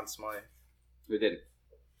win the Conn Smythe. Who did?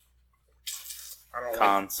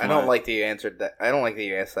 I don't like that you answered that. I don't like that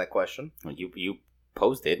you asked that question. Well, you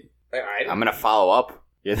posed it. I'm gonna follow up.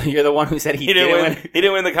 You're the one who said he didn't win. He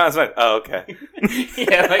didn't win the Conn Smythe. Oh, okay.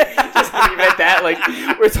 Yeah, like just leave it at that.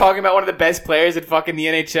 Like we're talking about one of the best players in fucking the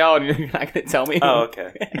NHL, and you're not gonna tell me. Oh,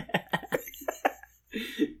 okay.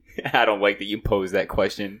 I don't like that you posed that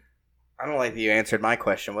question. I don't like that you answered my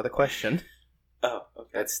question with a question. Oh, okay.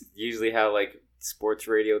 That's usually how sports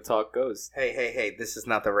radio talk goes. Hey, this is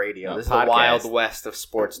not the radio. No, this is podcast. the Wild West of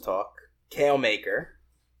sports talk. Kale McCarr.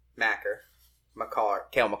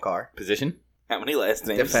 Position? How many last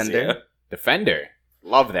names? Defender. Defender.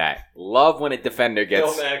 Love that. Love when a defender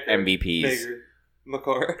gets Maker, MVPs. Maker,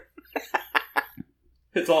 McCarr.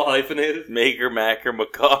 It's all hyphenated. Maker,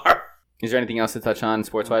 McCarr. Is there anything else to touch on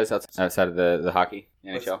sports-wise outside of the hockey,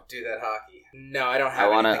 NHL? Let's do that hockey. No, I don't I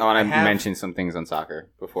have want to anything. mention some things on soccer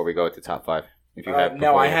before we go to top 5. If you have,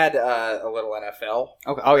 no, I had a little NFL.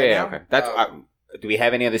 Okay. Oh yeah, now. okay. That's. Do we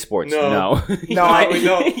have any other sports? No. No, I we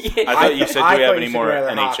don't. I thought you said, do I we have thought any you more said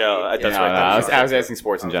rather NHL? hockey. That's No, what no, I thought. I was asking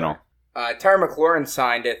sports in general. Terry McLaurin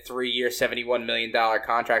signed a 3-year, $71 million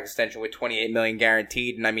contract extension with $28 million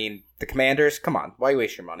guaranteed. And I mean, the Commanders, come on. Why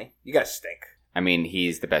waste your money? You guys stink. I mean,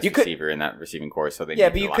 he's the best You could- receiver in that receiving corps, so they Yeah, need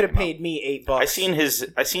but to you lock could have him up. paid me $8.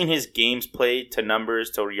 I seen his games played to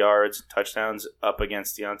numbers, to yards, touchdowns up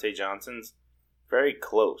against Deontay Johnson's. Very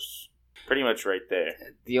close. Pretty much right there.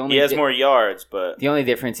 The only He has more yards, but The only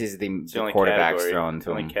difference is the only quarterbacks category. thrown the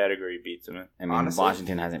to only him. category beats him. I mean, Honestly.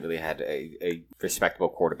 Washington hasn't really had a respectable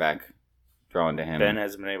quarterback thrown to him. Ben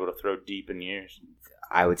hasn't been able to throw deep in years.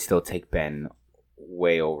 I would still take Ben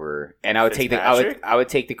way over, and I would Fitzpatrick? I would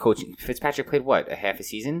take the coaching. Fitzpatrick played what, a half a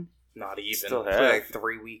season? Not even. Still Played have. like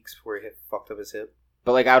 3 weeks before he fucked up his hip.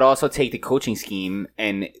 But I would also take the coaching scheme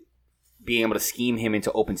and being able to scheme him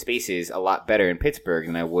into open spaces a lot better in Pittsburgh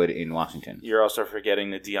than I would in Washington. You're also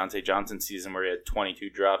forgetting the Deontay Johnson season where he had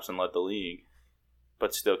 22 drops and led the league,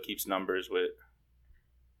 but still keeps numbers with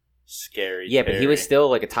scary. Yeah, but he was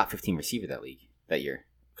still a top 15 receiver that year.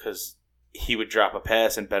 because he would drop a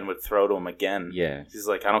pass and Ben would throw to him again. Yeah. He's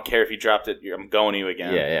like, I don't care if you dropped it, I'm going to you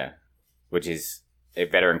again. Yeah. Which is a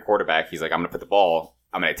veteran quarterback. He's like, I'm going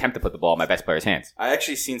to attempt to put the ball in my best player's hands. I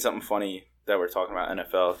actually seen something funny that we're talking about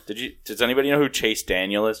NFL. Does anybody know who Chase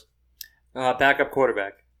Daniel is? Backup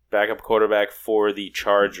quarterback. Backup quarterback for the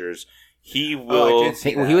Chargers. He I will. did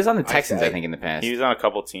see Well, he was on the I Texans, see. I think, in the past. He was on a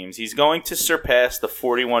couple teams. He's going to surpass the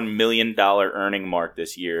 $41 million earning mark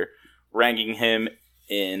this year, ranking him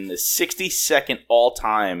in the 62nd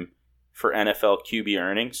all-time for NFL QB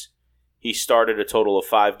earnings. He started a total of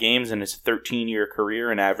 5 games in his 13-year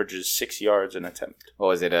career and averages 6 yards an attempt. What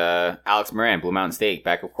was it? Alex Moran, Blue Mountain State.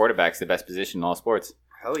 Backup quarterback's the best position in all sports.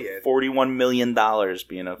 Hell yeah. $41 million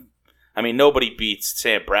being a... I mean, nobody beats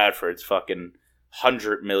Sam Bradford's fucking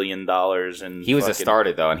 $100 million. And He was a fucking-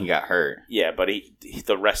 starter, though, and he got hurt. Yeah, but he was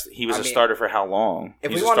I a mean, starter for how long?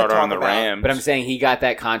 if He we was a wanna starter talk on the about- Rams. But I'm saying he got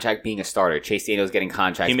that contract being a starter. Chase Daniel's getting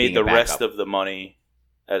contracts he made being the a backup. rest of the money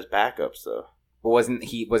as backups, though. But wasn't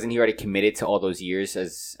he already committed to all those years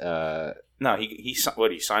as... No, he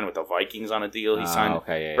signed with the Vikings on a deal. He signed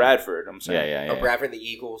okay, yeah. Bradford. I'm saying, Yeah. Oh, Bradford, the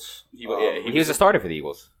Eagles. He He was a starter for the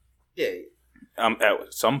Eagles. Yeah.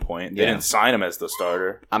 At some point, they Yeah. didn't sign him as the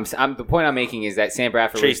starter. The point I'm making is that Sam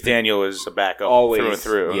Bradford Chase was Daniel was a backup always through and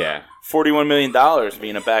through. Yeah. $41 million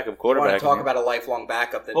being a backup You want quarterback. to talk about a lifelong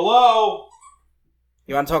backup that... Hello.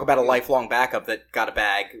 You want to talk about a lifelong backup that got a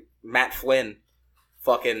bag? Matt Flynn.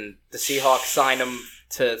 Fucking the Seahawks signed him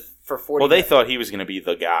for 40. Well, they thought he was going to be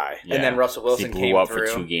the guy. And then Russell Wilson he came blew up through.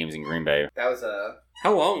 for 2 games in Green Bay. That was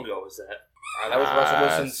How long ago was that? Russell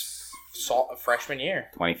Wilson's freshman year.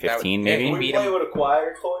 2015, That- maybe? yeah, he beat him. with a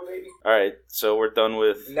choir toy, maybe? All right, so we're done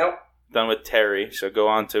with Nope. Terry. So go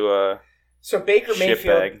on to So Baker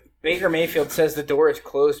shitbag. Mayfield says the door is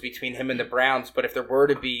closed between him and the Browns, but if there were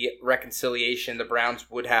to be reconciliation, the Browns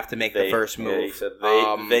would have to make the first move. Yeah, he said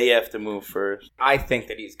they have to move first. I think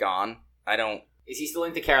that he's gone. I don't. Is he still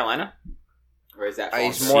into Carolina? Or is that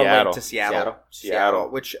He's false? more Seattle. linked to Seattle. Seattle.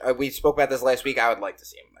 Which we spoke about this last week. I would like to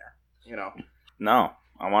see him there. You know, No,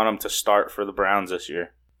 I want him to start for the Browns this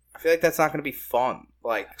year. I feel like that's not going to be fun.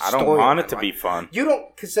 Like I don't want it to storyline-wise. be fun. You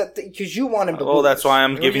don't because you want him to. Well, lose. that's why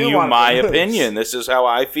I'm giving you want him my to lose. opinion. This is how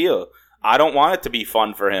I feel. I don't want it to be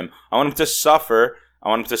fun for him. I want him to suffer. I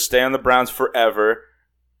want him to stay on the Browns forever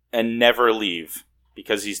and never leave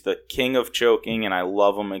because he's the king of choking, and I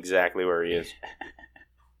love him exactly where he is,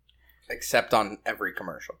 Except on every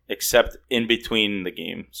commercial. except in between the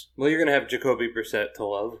games. Well, you're going to have Jacoby Brissett to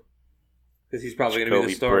love. Because he's probably going to be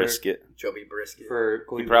Jacoby the starter Brisket. Joby Brisket. for He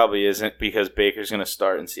Cleveland. probably isn't because Baker's going to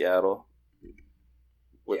start in Seattle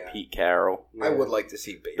with Yeah. Pete Carroll. I would like to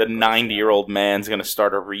see Baker. The 90-year-old man's going to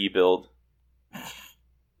start a rebuild.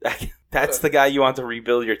 That's the guy you want to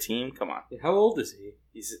rebuild your team? Come on. How old is he?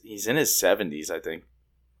 He's in his 70s, I think.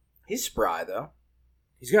 He's spry though.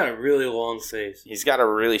 He's got a really long face. He's got a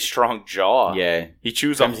really strong jaw. Yeah. He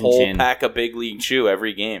chews Crimson a whole chin. pack of Big League Chew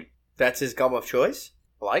every game. That's his gum of choice.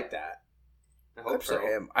 I like that. I hope so. For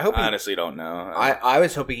him. I hope. I honestly don't know. I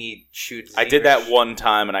was hoping he'd shoot. I did that one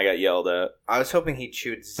time and I got yelled at. I was hoping he'd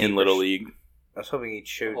shoot in Little League. I was hoping he'd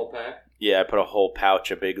shoot. The whole pack? Yeah, I put a whole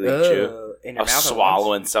pouch of Big League Chew. In I your was mouth.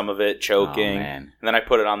 swallowing some of it, choking, Oh, man. and then I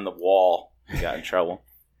put it on the wall. I got in trouble.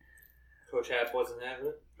 Coach Happ wasn't having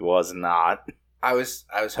it? It was not. I was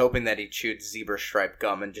hoping that he'd shoot zebra stripe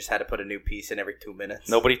gum and just had to put a new piece in every 2 minutes.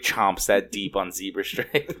 Nobody chomps that deep on zebra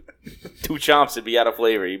stripe. 2 chomps, it'd be out of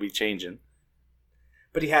flavor. You'd be changing.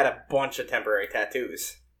 But he had a bunch of temporary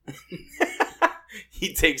tattoos.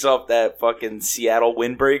 He takes off that fucking Seattle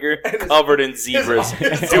windbreaker covered in zebras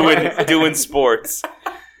doing sports.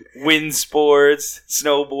 Wind sports,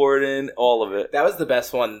 snowboarding, all of it. That was the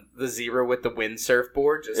best one. The zebra with the wind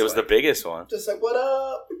surfboard. It was the biggest one. Just like, what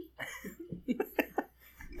up?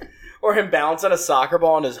 Or him bouncing a soccer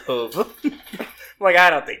ball on his hoof. I'm like, I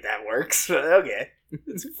don't think that works. Okay.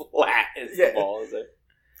 It's flat as Yeah. the ball, is it?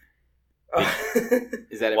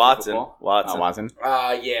 Is that it for Watson. football? Watson. Watson.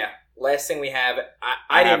 Yeah. Last thing we have, I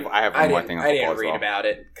I have- didn't. I have one more thing on I didn't football as read well. about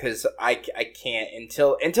it because I can't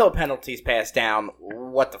until penalties pass down.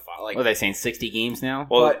 What the fuck? Like, What are they saying? 60 games now?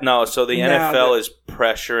 Well, But- no, so the No, NFL is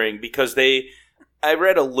pressuring because I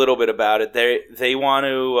read a little bit about it. They want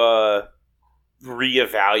to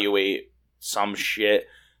reevaluate some shit,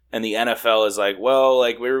 and the NFL is like, well,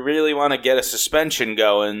 like we really want to get a suspension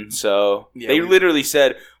going. So Yeah, they literally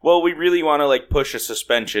said, well, we really want to like push a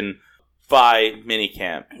suspension by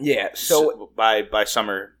minicamp. yeah. So by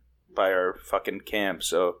summer, by our fucking camp.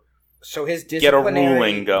 So his get a disciplinary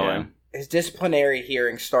ruling going. His disciplinary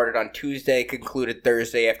hearing started on Tuesday, concluded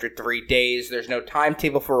Thursday after 3 days. There's no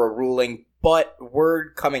timetable for a ruling, but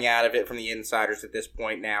word coming out of it from the insiders at this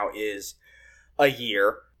point now is a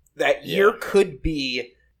year. That year could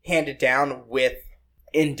be handed down with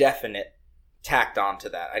indefinite tacked onto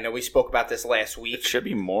that. I know we spoke about this last It week, should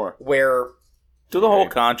be more. where, Do the whole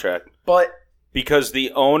contract. but Because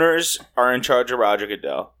the owners are in charge of Roger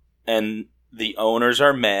Goodell, and the owners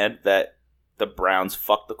are mad that the Browns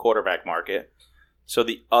fucked the quarterback market. So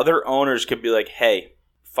the other owners could be like, hey,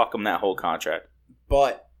 fuck them that whole contract.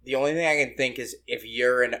 But the only thing I can think is if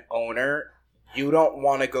you're an owner, you don't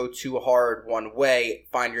want to go too hard one way,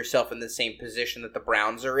 find yourself in the same position that the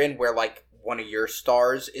Browns are in, where like one of your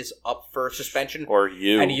stars is up for suspension, Or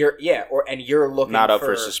you. and you're looking Not up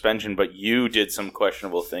for suspension, but you did some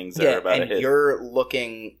questionable things that are about to and hit. you're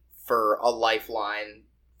looking for a lifeline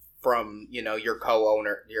from your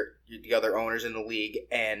co-owner, the other owners in the league,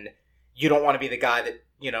 and you don't want to be the guy that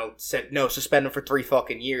said no, suspend him for 3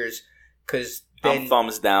 fucking years, because I'm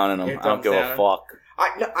thumbs down in them. I don't give a fuck.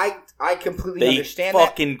 I completely They understand that.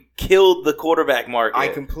 fucking killed the quarterback market. I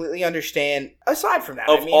completely understand. Aside from that,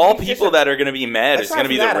 Of all people that are going to be mad, it's going to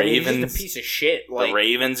be the He's Ravens. just a piece of shit. Like, The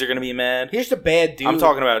Ravens are going to be mad. he's just a bad dude. I'm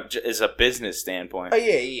talking about as a business standpoint. Oh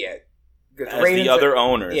yeah. The As the other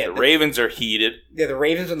owners. yeah, the Ravens are heated. the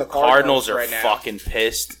Ravens and the Cardinals are right now. fucking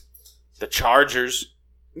pissed. The Chargers,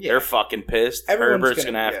 Yeah. they're fucking pissed. Everyone's Herbert's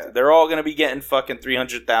gonna- gonna have yeah. to. They're all gonna be getting fucking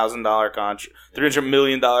 $300,000 contract, $300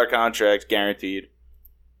 million contracts guaranteed.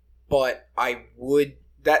 But I would.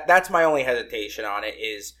 That's my only hesitation on it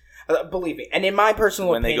is, believe me, and in my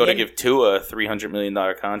personal When they opinion, go to give Tua a $300 million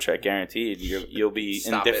contract guaranteed, you'll be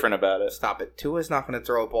Stop indifferent about it. Stop it. Tua's not going to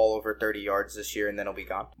throw a ball over 30 yards this year, and then he'll be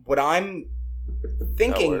gone. What I'm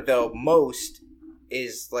thinking, works. though, most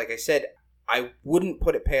is, like I said, I wouldn't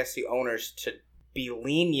put it past the owners to be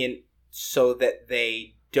lenient so that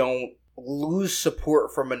they don't lose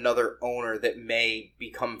support from another owner that may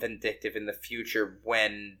become vindictive in the future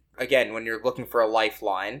when, again, when you're looking for a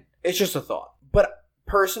lifeline. It's just a thought. But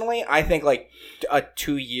personally, I think, like, a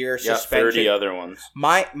 2-year Yeah, suspension... 30 other ones.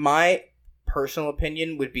 My personal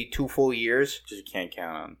opinion would be 2 full years. Because you can't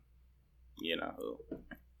count on, who.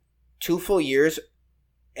 2 full years,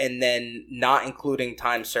 and then not including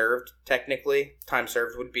time served, technically. Time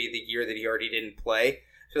served would be the year that he already didn't play.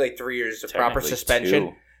 So, like, 3 years of proper Technically suspension.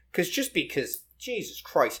 2. Because, Jesus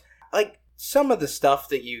Christ. Like, some of the stuff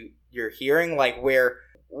that you're hearing, like,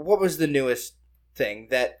 what was the newest thing?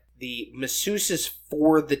 That the masseuses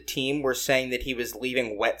for the team were saying that he was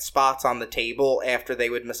leaving wet spots on the table after they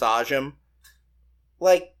would massage him.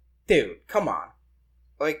 Like, dude, come on.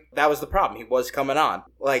 Like, that was the problem. He was coming on.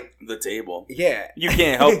 Like, The table. yeah. You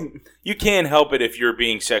can't help. You can't help it if you're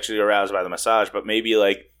being sexually aroused by the massage, but maybe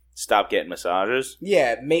like stop getting massages.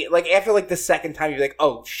 Yeah, like after like the second time, you're like,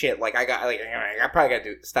 oh shit, like I probably got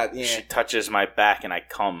to stop. Yeah. She touches my back and I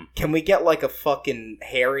come. Can we get like a fucking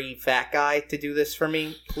hairy fat guy to do this for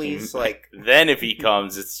me, please? Like, Then if he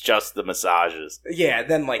comes, it's just the massages. yeah,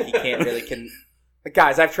 then like he can't really Like,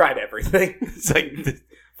 guys, I've tried everything. It's like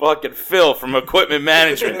Fucking Phil from equipment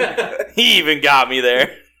management. He even got me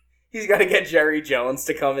there. He's got to get Jerry Jones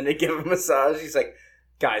to come in and give him a massage. He's like,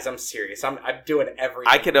 guys, I'm serious. I'm doing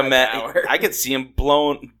everything. I could imagine. I could see him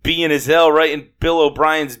being his hell right in Bill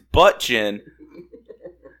O'Brien's butt chin.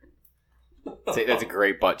 That's a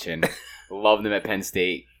great butt chin. Loved him at Penn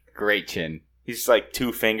State. Great chin. He's just like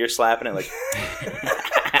 2 fingers slapping it like.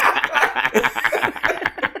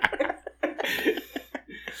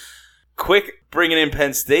 Quick bringing in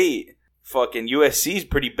Penn State. Fucking USC's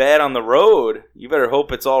pretty bad on the road. You better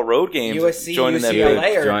hope it's all road games. USC, joining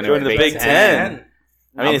UCLA, the Big Ten.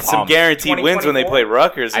 I mean, it's some guaranteed wins when they play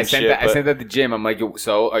Rutgers and I said that at the gym. I'm like,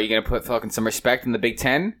 so are you going to put fucking some respect in the Big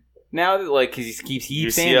Ten now? Like, because he keeps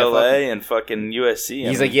saying UCLA and fucking USC.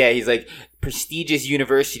 He's like, prestigious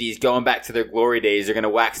universities going back to their glory days are going to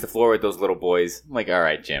wax the floor with those little boys. I'm like, all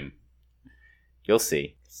right, Jim. You'll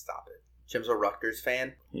see. Stop it. Jim's a Rutgers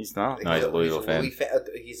fan. He's not. No, he's a Louisville fan.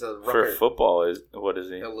 He's a Rutgers. For football, what is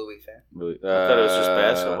he? A Louis fan. I thought it was just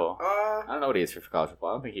basketball. I don't know what he is for college football.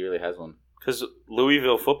 I don't think he really has one. Because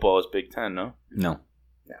Louisville football is Big Ten, no? No.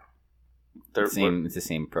 It's the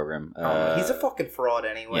same program. He's a fucking fraud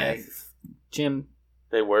anyway. Yeah. Jim.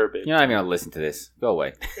 They were big. You're not even going to listen to this. Go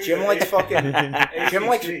away. Jim likes fucking... Jim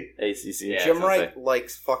likes... ACC. Yeah, Jim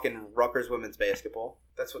likes fucking Rutgers women's basketball.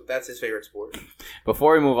 That's his favorite sport.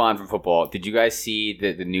 Before we move on from football, did you guys see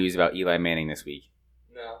the news about Eli Manning this week?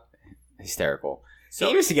 No. Hysterical. So,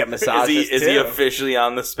 he used to get massages, Is he officially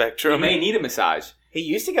on the spectrum? He may need a massage. He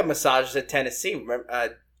used to get massages at Tennessee.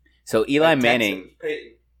 Remember, so Eli Manning...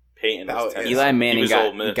 Peyton was Eli Manning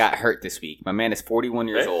got hurt this week. My man is 41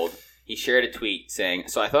 years old. He shared a tweet saying,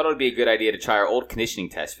 so I thought it would be a good idea to try our old conditioning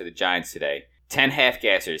test for the Giants today. 10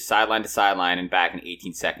 half-gassers, sideline to sideline, and back in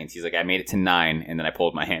 18 seconds. He's like, I made it to 9, and then I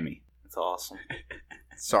pulled my hammy. That's awesome.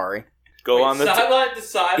 Sorry. Go on the sideline to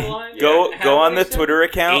sideline? Go on the Twitter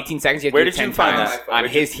account. 18 seconds, you have Where to do did 10 you find times. that? On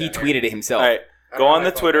his, he tweeted it himself. All right, go on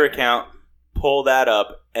the Twitter account, pull that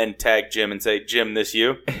up, and tag Jim and say, Jim, this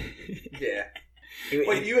you? Yeah.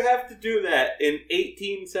 Wait, you have to do that in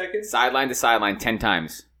 18 seconds? Sideline to sideline 10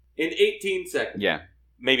 times. In 18 seconds? Yeah.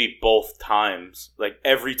 Maybe both times. Like,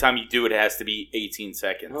 every time you do it, it has to be 18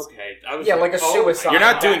 seconds. Okay. Like a suicide. You're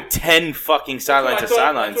not doing 10 fucking sideline to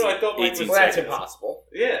sidelines. That's what I thought. 18 well, that's seconds. impossible.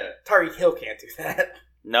 Yeah. Tyreek Hill can't do that.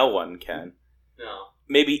 No one can. No.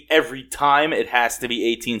 Maybe every time it has to be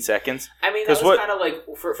 18 seconds. I mean, that was kind of like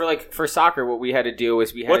for soccer. What we had to do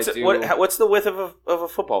was what's the width of a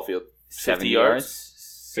football field? 70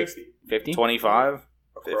 yards? 50? 25?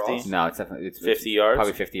 50? No, it's definitely 50 yards.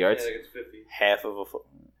 Probably 50 yards. Yeah, I think it's 50. Half of a foot.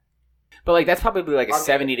 But like that's probably like a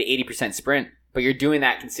 70 to 80% sprint. But you're doing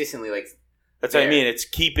that consistently, like. That's what I mean. It's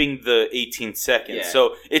keeping the 18 seconds. Yeah.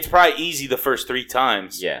 So it's probably easy the first 3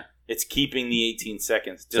 times. Yeah. It's keeping the 18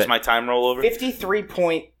 seconds. Does my time roll over?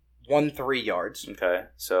 53.13 yards. Okay,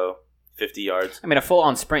 so 50 yards. I mean, a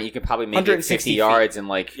full-on sprint, you could probably make it 50 yards and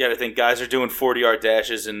like. You got to think guys are doing 40-yard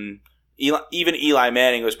dashes, and even Eli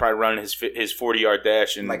Manning was probably running his 40-yard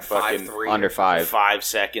dash in like fucking 5-3. Under 5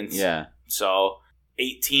 seconds. Yeah. So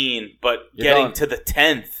 18, but You're getting going to the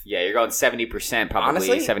 10th. Yeah, you're going 70%, probably.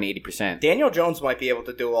 Honestly, 70-80%. Daniel Jones might be able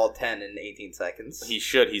to do all 10 in 18 seconds. He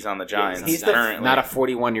should. He's on the Giants. He's currently. Not a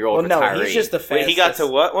 41-year-old retiree. He's just the fastest. Wait, he got to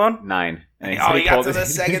what one? 9. And he got to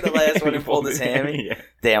the last one and pulled his hammy? Yeah.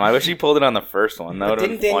 Damn, I wish he pulled it on the first one. That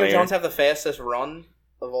Didn't Daniel Jones have the fastest run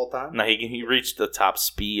of all time? No, he reached the top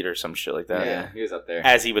speed or some shit like that. Yeah, he was up there.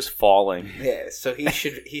 As he was falling. Yeah, so he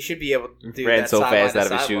should be able to do Ran that so fast sideline out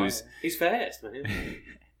of his sideline. shoes. He's fast, man.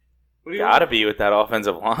 What do you Gotta be with that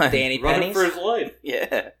offensive line. Danny running Pennies? for his life?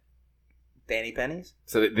 Yeah. Danny Pennies?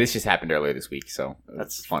 So this just happened earlier this week, so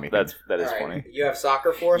that's funny. That is All right, funny. You have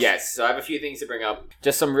soccer for us? Yes, so I have a few things to bring up.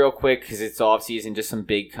 Just some real quick, because it's off season, just some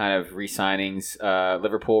big kind of re-signings.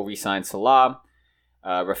 Liverpool re-signed Salah.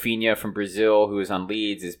 Rafinha from Brazil, who is on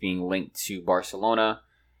Leeds, is being linked to Barcelona.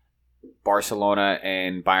 Barcelona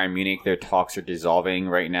and Bayern Munich, their talks are dissolving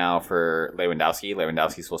right now for Lewandowski.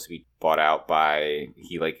 Lewandowski's supposed to be bought out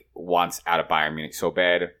he wants out of Bayern Munich so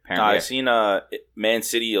bad. Apparently, I've seen Man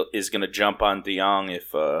City is going to jump on De Jong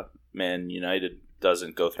if Man United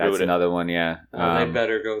doesn't go through with it. That's another one, yeah. They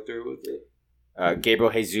better go through with it.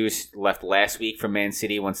 Gabriel Jesus left last week from Man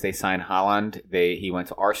City once they signed Haaland. He went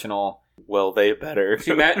to Arsenal. Well, they better.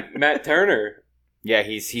 See, Matt Turner. Yeah,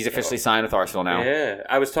 he's officially signed with Arsenal now. Yeah,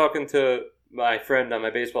 I was talking to my friend on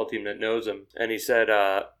my baseball team that knows him, and he said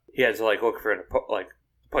he had to look for a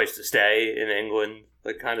place to stay in England,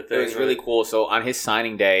 kind of thing. It was really cool. So on his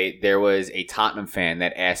signing day, there was a Tottenham fan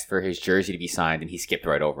that asked for his jersey to be signed, and he skipped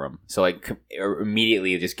right over him. So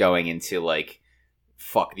immediately just going into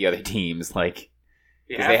fuck the other teams, because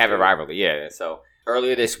they have a rivalry. Yeah, so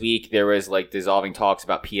Earlier this week, there was like dissolving talks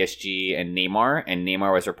about PSG and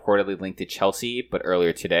Neymar was reportedly linked to Chelsea, but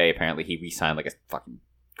earlier today, apparently he re-signed like a fucking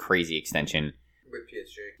crazy extension With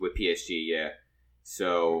PSG. with PSG. Yeah,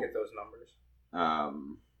 so Get those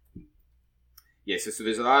numbers. yeah, so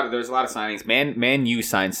there's a lot of signings. Man U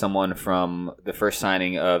signed someone from the first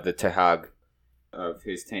signing of the Tehag of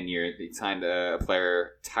his tenure. They signed a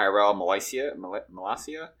player, Tyrell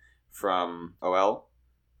Malacia from OL.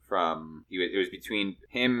 It was between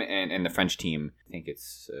him and the French team. I think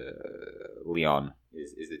it's Lyon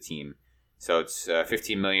is the team. So it's a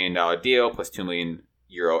 $15 million deal plus €2 million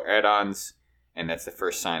add-ons, and that's the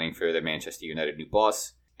first signing for the Manchester United new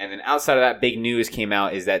boss. And then outside of that, big news came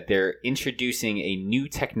out is that they're introducing a new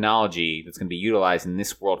technology that's going to be utilized in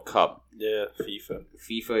this World Cup. Yeah, FIFA.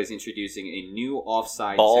 FIFA is introducing a new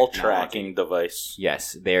offside ball technology. tracking device.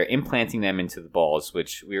 Yes, they're implanting them into the balls,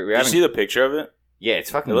 which we're Did you see the picture of it? Yeah,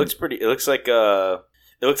 it's fucking. It looks pretty. It looks like a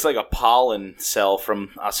pollen cell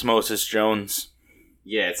from Osmosis Jones.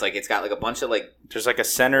 Yeah, it's like it's got like a bunch of like. There's like a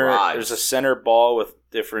center. rods. There's a center ball with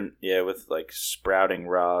different. Yeah, with like sprouting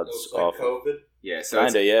rods off. COVID. Yeah, so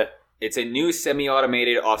Kinda, yeah. it's a new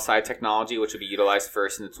semi-automated offside technology which will be utilized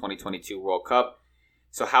first in the 2022 World Cup.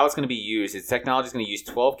 So how it's going to be used, its technology is going to use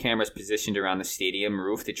 12 cameras positioned around the stadium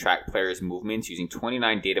roof to track players' movements using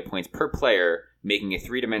 29 data points per player, making a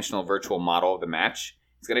three-dimensional virtual model of the match.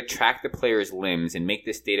 It's going to track the player's limbs and make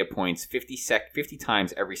this data points 50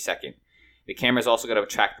 times every second. The camera is also going to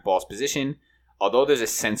track the ball's position. Although there's a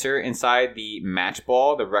sensor inside the match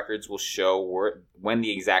ball, the records will show when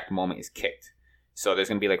the exact moment is kicked. So there's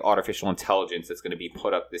going to be like artificial intelligence that's going to be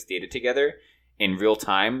put up this data together in real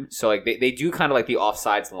time. So like they do kind of like the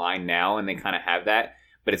offsides line now, and they kind of have that,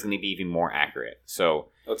 but it's going to be even more accurate. So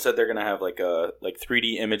it said they're going to have like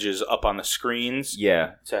 3D images up on the screens.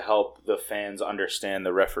 Yeah, to help the fans understand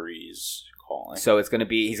the referees calling. So it's going to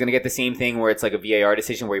be he's going to get the same thing where it's like a VAR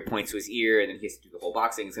decision where he points to his ear and then he has to do the whole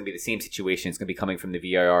boxing. It's going to be the same situation. It's going to be coming from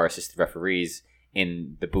the VAR assisted referees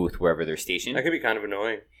in the booth wherever they're stationed. That could be kind of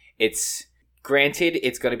annoying. Granted,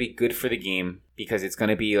 it's going to be good for the game because it's going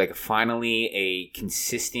to be like finally a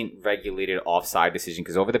consistent, regulated offside decision.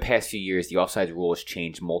 Because over the past few years, the offside rule has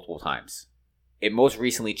changed multiple times. It most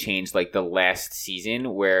recently changed like the last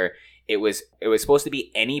season where it was supposed to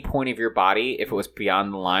be any point of your body. If it was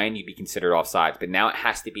beyond the line, you'd be considered offsides. But now it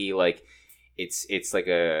has to be like it's like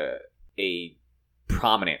a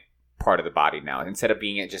prominent part of the body now. Instead of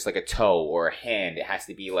being just like a toe or a hand, it has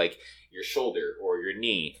to be like your shoulder or your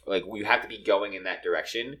knee. Like you have to be going in that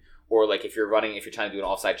direction. Or like if you're trying to do an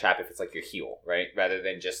offside trap, if it's like your heel, right? Rather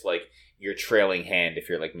than just like your trailing hand if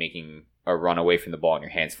you're like making a run away from the ball and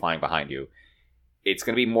your hand's flying behind you. It's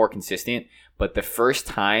going to be more consistent. But the first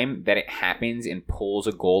time that it happens and pulls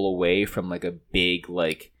a goal away from like a big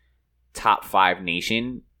like top 5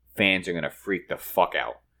 nation, fans are going to freak the fuck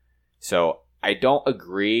out. So I don't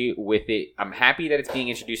agree with it. I'm happy that it's being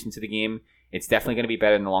introduced into the game. It's definitely going to be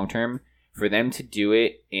better in the long term. For them to do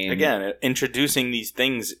it again, introducing these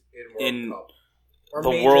things in the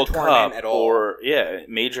World Cup at all. Or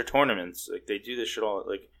major tournaments. Like they do this shit all.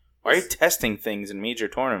 Like, why are you testing things in major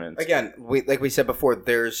tournaments? Again, like we said before,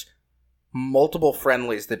 there's multiple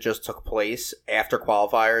friendlies that just took place after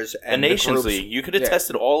qualifiers and the Nations League. You could have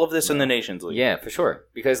tested all of this in the Nations League. Yeah, for sure.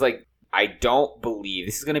 Because like I don't believe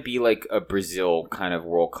this is going to be like a Brazil kind of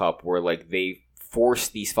World Cup where like they force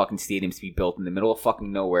these fucking stadiums to be built in the middle of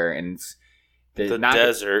fucking nowhere and there's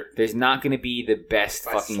not going to be the best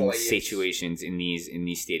fucking situations in these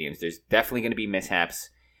stadiums. There's definitely going to be mishaps.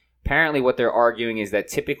 Apparently what they're arguing is that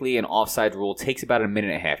typically an offside rule takes about a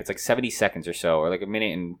minute and a half. It's like 70 seconds or so, or like a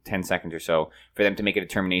minute and 10 seconds or so for them to make a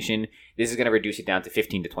determination. This is going to reduce it down to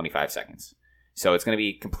 15 to 25 seconds. So it's going to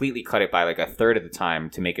be completely cut it by like a third of the time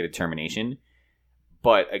to make a determination.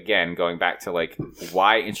 But again, going back to like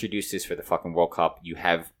why introduce this for the fucking World Cup? You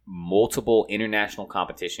have multiple international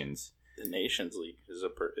competitions. The Nations League is the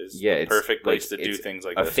perfect place to do things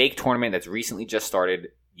like this. A fake tournament that's recently just started.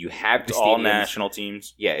 You have the all national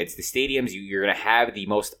teams. Yeah, it's the stadiums. You're going to have the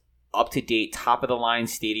most up-to-date, top-of-the-line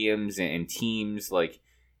stadiums and teams. Like,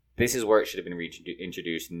 this is where it should have been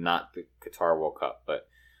introduced, not the Qatar World Cup. But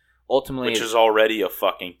ultimately, which is already a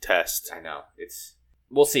fucking test. I know.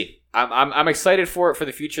 We'll see. I'm excited for it for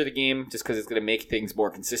the future of the game, just because it's going to make things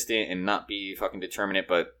more consistent and not be fucking determinate.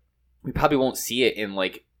 But we probably won't see it in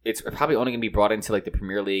like. It's probably only going to be brought into like the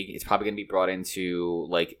Premier League. It's probably going to be brought into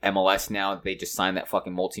like MLS now. They just signed that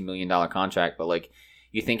fucking multi-million-dollar contract. But like,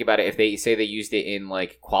 you think about it, if they say they used it in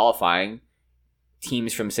like qualifying,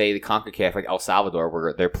 teams from say the CONCACAF like El Salvador,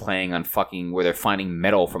 where they're playing on fucking where they're finding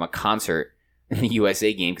metal from a concert in the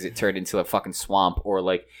USA game because it turned into a fucking swamp, or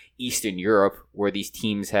like Eastern Europe where these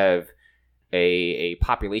teams have a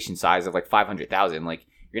population size of like 500,000. Like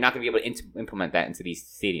you're not going to be able to implement that into these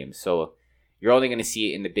stadiums. So you're only going to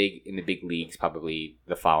see it in the big leagues probably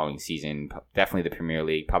the following season. Definitely the Premier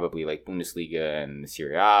League, probably like Bundesliga and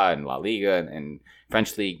Serie A and La Liga and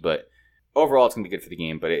French League. But overall, it's going to be good for the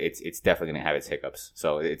game. But it's definitely going to have its hiccups.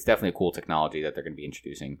 So it's definitely a cool technology that they're going to be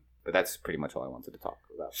introducing. But that's pretty much all I wanted to talk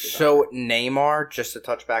about. So Neymar, just to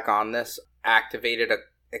touch back on this, activated a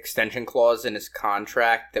extension clause in his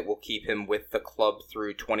contract that will keep him with the club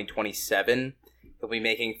through 2027. He'll be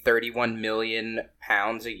making £31 million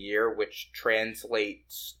a year, which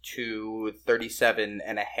translates to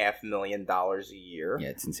 $37.5 million a year. Yeah,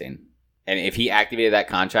 it's insane. And if he activated that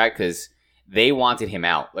contract, because they wanted him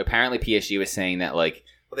out. Apparently PSG was saying that like...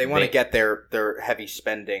 Well, they want to get their heavy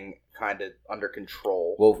spending kind of under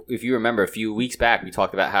control. Well, if you remember a few weeks back, we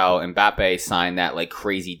talked about how Mbappe signed that like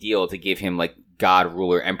crazy deal to give him like God,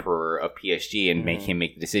 ruler, emperor of PSG and make him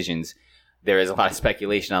make the decisions. There is a lot of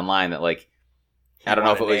speculation online that like I don't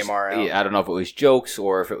know if it was jokes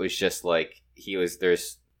or if it was just like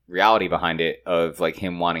there's reality behind it of like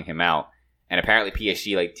him wanting him out. And apparently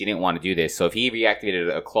PSG like didn't want to do this. So if he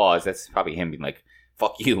reactivated a clause, that's probably him being like,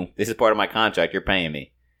 "Fuck you. This is part of my contract. You're paying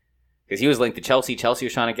me." Because he was linked to Chelsea. Chelsea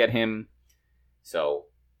was trying to get him. So,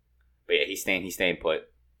 but yeah, he's staying put.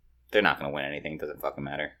 They're not going to win anything. It doesn't fucking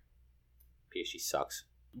matter. PSG sucks.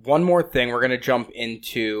 One more thing. We're going to jump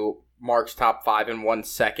into Mark's top 5 in 1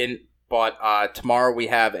 second. But tomorrow we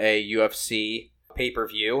have a UFC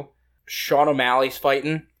pay-per-view. Sean O'Malley's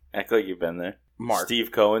fighting. Act like you've been there. Mark.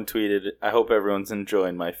 Steve Cohen tweeted, "I hope everyone's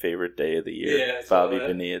enjoying my favorite day of the year, Yeah, Bobby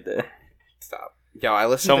Bonilla Day." Stop. Yo, I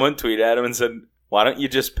listened Someone tweeted at him and said, "Why don't you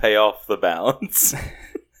just pay off the balance?"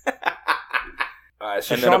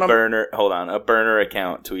 So and then a burner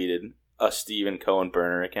account tweeted, a Stephen Cohen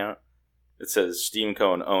burner account. It says, "Stephen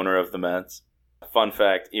Cohen, owner of the Mets. Fun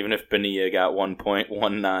fact, even if Bonilla got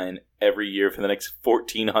 1.19 every year for the next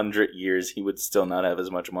 1,400 years, he would still not have as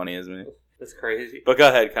much money as me." That's crazy. But go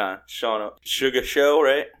ahead, Con. Sean, Sugar Show,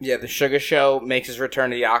 right? Yeah, the Sugar Show makes his return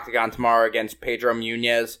to the Octagon tomorrow against Pedro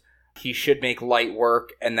Munez. He should make light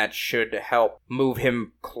work, and that should help move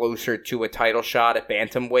him closer to a title shot at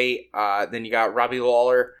bantamweight. Then you got Robbie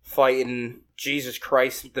Lawler fighting. Jesus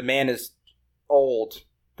Christ, the man is old.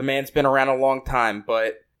 The man's been around a long time,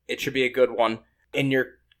 but it should be a good one. In your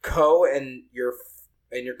co-main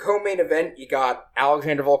event, you got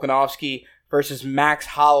Alexander Volkanovski versus Max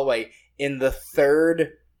Holloway in the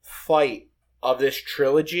third fight of this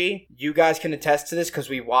trilogy. You guys can attest to this because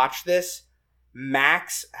we watched this.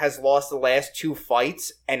 Max has lost the last 2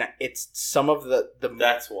 fights, and it's some of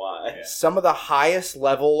That's why. Some of the highest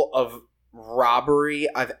level of robbery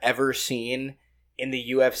I've ever seen in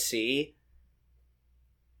the UFC.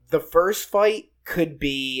 The first fight could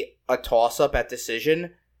be a toss-up at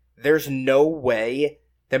decision. There's no way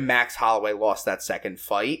that Max Holloway lost that second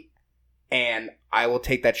fight, and I will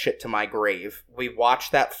take that shit to my grave. We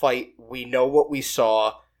watched that fight. We know what we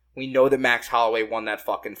saw. We know that Max Holloway won that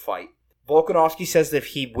fucking fight. Volkanovski says that if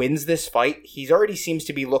he wins this fight, he already seems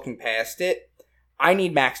to be looking past it. I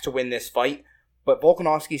need Max to win this fight, but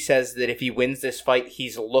Volkanovski says that if he wins this fight,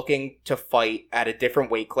 he's looking to fight at a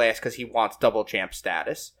different weight class because he wants double champ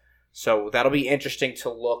status. So that'll be interesting to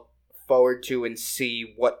look forward to and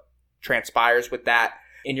see what transpires with that.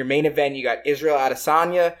 In your main event, you got Israel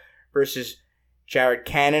Adesanya versus Jared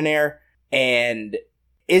Cannonier. And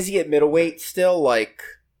is he at middleweight still? Like,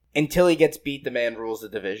 until he gets beat, the man rules the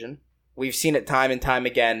division. We've seen it time and time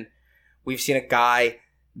again. We've seen a guy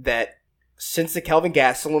that, since the Kelvin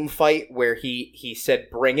Gastelum fight where he said,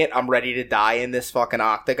 "Bring it, I'm ready to die in this fucking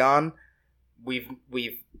octagon," we've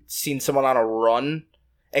seen someone on a run.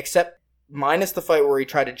 Except minus the fight where he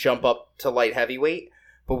tried to jump up to light heavyweight.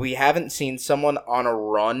 But we haven't seen someone on a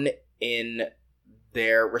run in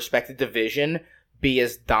their respective division be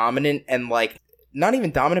as dominant and, like, not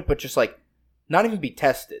even dominant, but just, like, not even be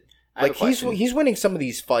tested. Like, he's winning some of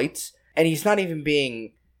these fights, and he's not even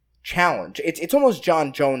being challenged. It's almost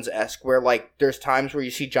John Jones-esque, where, like, there's times where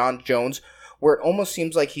you see John Jones where it almost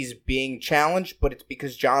seems like he's being challenged, but it's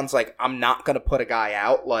because John's like, I'm not going to put a guy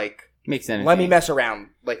out, like... Makes sense. Let me mess around.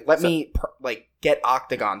 Like, let me get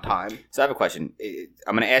octagon time. So I have a question.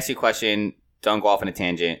 I'm going to ask you a question. Don't go off on a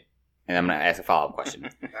tangent. And I'm going to ask a follow-up question.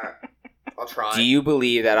 I'll try. Do you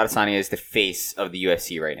believe that Adesanya is the face of the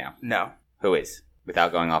UFC right now? No. Who is?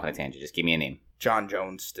 Without going off on a tangent. Just give me a name. John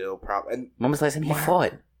Jones still probably. When was the last time he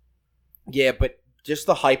fought? Yeah, but just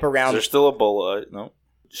the hype around. Is there still Ebola? No.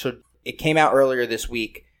 So it came out earlier this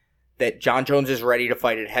week that John Jones is ready to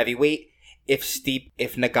fight at heavyweight. If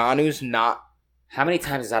Ngannou's not How many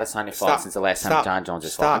times has Adesanya Stop. fought since the last time Stop. John Jones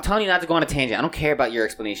has Stop. fought? I'm telling you not to go on a tangent. I don't care about your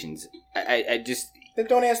explanations. I just Then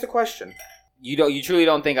don't ask the question. you truly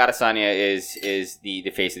don't think Adesanya is the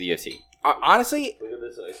face of the UFC. Honestly, Look at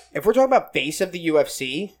this ice. if we're talking about face of the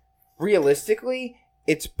UFC, realistically,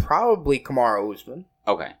 it's probably Kamaru Usman.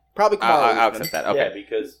 Okay, Probably Kamaru I'll Usman. accept that. Okay,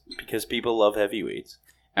 Yeah, because people love heavyweights.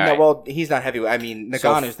 all No, right. well, he's not heavyweight. I mean,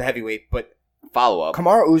 Nagano's the heavyweight, but Follow up.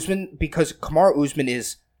 Kamaru Usman, because Kamaru Usman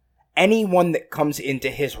is anyone that comes into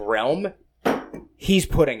his realm, he's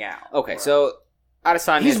putting out. Okay, so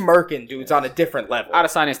Adesanya. He's murking dudes on a different level.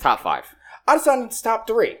 Adesanya's top 5. Adesanya's top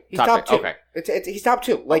 3. He's Top top three, 2. okay. He's top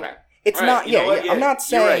 2. Like, Okay. it's All right, not, you know what? I'm not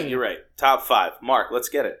saying. You're right. Top 5. Mark, let's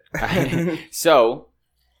get it. So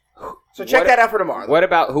So check What- that out for tomorrow. what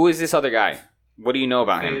about who is this other guy? What do you know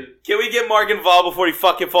about him? Can we get Mark involved before he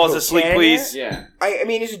fucking falls Who, asleep, Cannonier? please? Yeah. I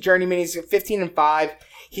mean, he's a journeyman. He's 15-5.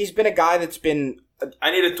 He's been a guy that's been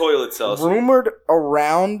I need a toilet cell. rumored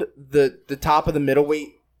around the top of the middleweight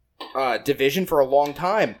division for a long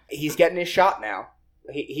time. He's getting his shot now.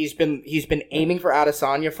 He's been aiming for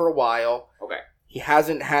Adesanya for a while. Okay. He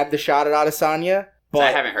hasn't had the shot at Adesanya, but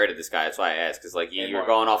I haven't heard of this guy. That's why I asked. Because like you were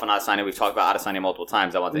going off on Adesanya. We've talked about Adesanya multiple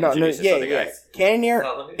times. I want to introduce this other guy. Cannonier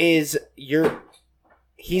Oh, let me- is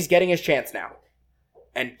he's getting his chance now,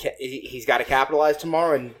 and he's got to capitalize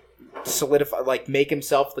tomorrow and solidify, like make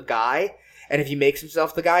himself the guy. And if he makes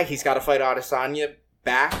himself the guy, he's got to fight Adesanya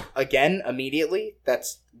back again immediately.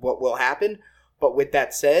 That's what will happen. But with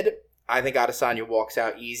that said, I think Adesanya walks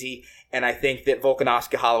out easy, and I think that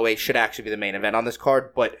Volkanovski Holloway should actually be the main event on this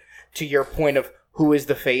card. But to your point of who is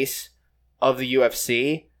the face of the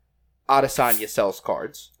UFC, Adesanya sells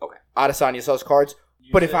cards. Okay. Adesanya sells cards.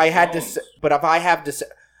 But if I have to say,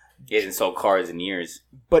 He hasn't sold cards in years.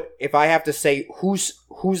 but if I have to say who's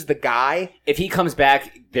the guy, If he comes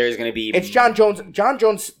back, there's going to be it's John Jones. John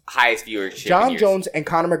Jones. highest viewership. in John years. Jones and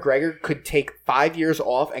Conor McGregor could take 5 years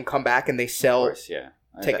off and come back, and they Of sell course, yeah.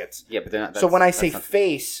 tickets. Yeah, but they're not. So when I that's say not-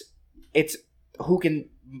 face, it's who can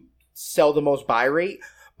sell the most buy rate.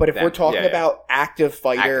 But if Them, we're talking yeah. about active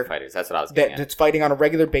fighter active fighters, that's what I was getting at. that's fighting on a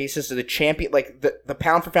regular basis, the champion, like the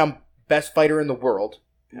pound for pound best fighter in the world,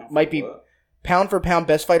 might be pound for pound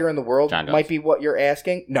best fighter in the world, John Jones. might be what you're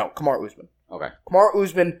asking. No, Kamaru Usman. Okay. Kamaru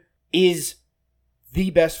Usman is the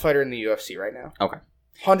best fighter in the UFC right now. Okay.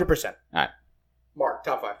 100%. All right. Mark,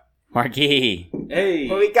 top 5. Marquis. Hey.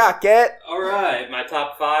 What we got, Get? All right, my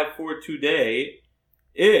top 5 for today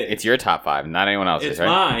is It's your top 5, not anyone else's, it's right?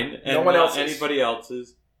 mine and No one not else's. anybody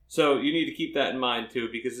else's. So you need to keep that in mind too,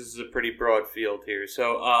 because this is a pretty broad field here.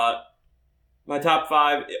 So my top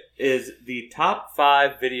 5 is the top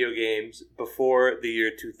 5 video games before the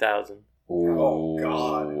year 2000. Ooh, Oh,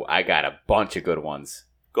 God. I got a bunch of good ones.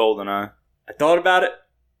 GoldenEye. I thought about it.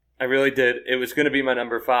 I really did. It was going to be my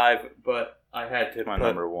number 5, but I had to My put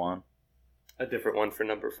number 1. a different one for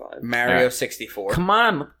number 5. Mario Alright. 64. Come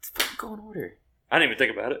on, let's fucking go in order. I didn't even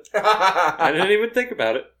think about it. I didn't even think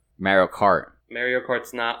about it. Mario Kart. Mario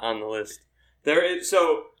Kart's not on the list. There is,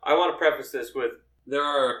 so I want to preface this with there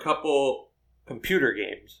are a couple computer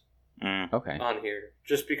games Okay. on here,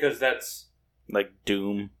 just because that's Like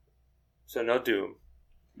Doom. so no Doom.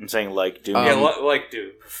 I'm saying like Doom. Yeah, like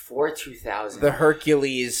Doom. Before 2000. The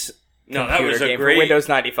Hercules No, that computer was a game great for Windows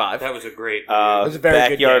 95. That was a great. It was a very good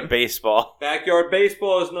Backyard game. Baseball. Backyard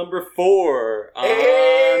Baseball is number 4 on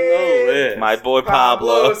the list. My boy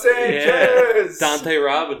Pablo. Yeah. Dante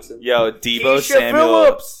Robinson. Yo, Debo Keisha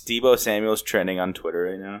Phillips. Samuel's trending on Twitter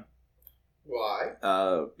right now.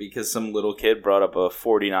 Why? Because some little kid brought up a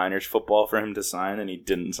 49ers football for him to sign, and he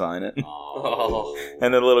didn't sign it. Oh.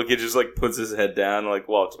 And the little kid just like puts his head down and like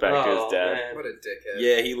walks back to his dad. man. What a dickhead.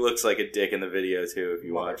 Yeah, he looks like a dick in the video too if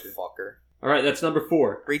you watch it. Motherfucker. All right, that's number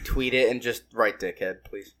 4. Retweet it and just write dickhead,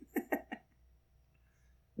 please.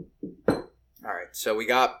 Alright, so we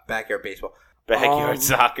got backyard baseball. Backyard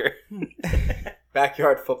soccer.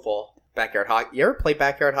 Backyard football. Backyard hockey. You ever play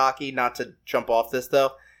backyard hockey? Not to jump off this,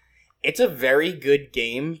 though. It's a very good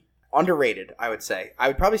game. Underrated, I would say. I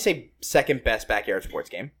would probably say second best backyard sports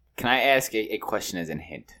game. Can I ask a question as a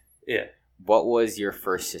hint? Yeah. What was your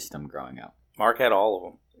first system growing up? Mark had all of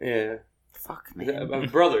them. Yeah. Fuck, man. My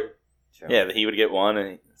brother. Sure. Yeah, he would get one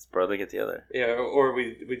and his brother get the other. Yeah, or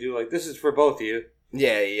we do like, this is for both of you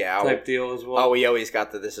Yeah. type deal as well. Oh, we always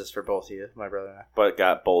got this is for both of you, my brother and I. But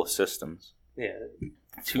got both systems. Yeah.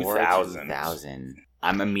 2000.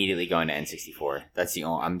 I'm immediately going to N64. That's the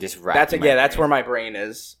only. I'm just racking That's my where brain. my brain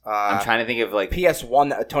is. I'm trying to think of like.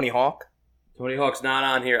 PS1, Tony Hawk. Tony Hawk's not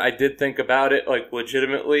on here. I did think about it, like,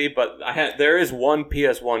 legitimately, but there is one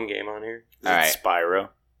PS1 game on here. Is All it right. Spyro?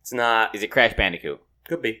 It's not. Is it Crash Bandicoot?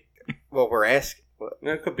 Could be. Well, we're asking.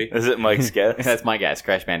 It could be. Is it Mike's guess? That's my guess.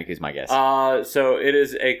 Crash Bandicoot's my guess. So it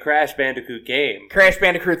is a Crash Bandicoot game. Crash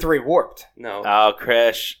Bandicoot 3 Warped. No. Oh,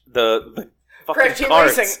 Crash the fucking Crash Team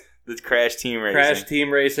carts. Racing. The Crash Team Racing. Crash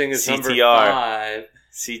Team Racing is number CTR. 5.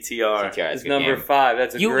 CTR. CTR is It's a good number game. 5.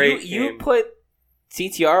 That's a great you game. put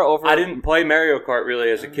CTR over. I didn't play Mario Kart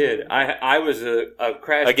really as a kid. I was a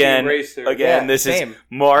Crash Again, Team racer. Again, Yeah, this same. is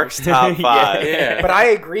Mark's top 5. Yeah. But I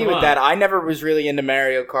agree Come with on. that. I never was really into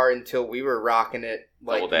Mario Kart until we were rocking it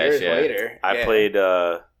like Double Dash, years yeah. later. I Yeah. played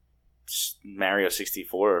Mario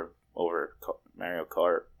 64 over Mario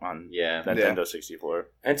Kart on Yeah. Nintendo 64.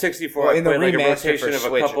 And 64, Well, I in the played like a remaster rotation for of a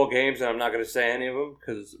Switch. couple games, and I'm not going to say any of them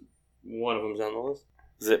because one of them's on the list.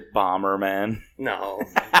 Is it Bomberman? No.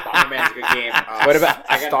 Bomberman's a good game. Uh, What about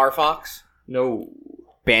Star Fox? No.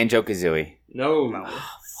 Banjo Kazooie? No.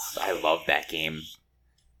 I love that game.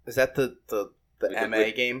 Is that the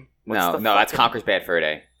MA game? No, the that's fucking- Conker's Bad Fur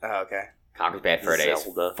Day. Oh, okay. Conker's Bad Fur Day is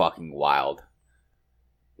Zelda. fucking wild.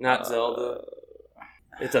 Not Zelda.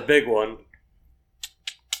 It's a big one.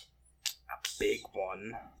 Big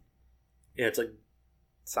one. Yeah, it's like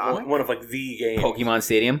Sonic? one of like the games. Pokemon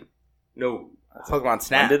Stadium? No. Pokemon When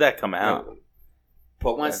Snap. did that come out? No.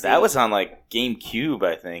 Pokemon Stadium? That was on like GameCube,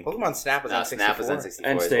 I think. Pokemon Snap was No, on 64. Snap was on 64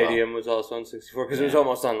 And as Stadium was also on 64 because it was Yeah.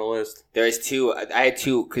 almost on the list. There's two. I had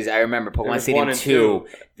two because I remember There Pokemon was Stadium one and 2.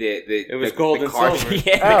 It was gold and card- silver.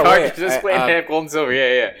 Yeah, Oh, the cartridge wait, was playing half gold and silver.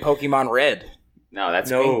 Yeah, yeah. Pokemon Red. No, that's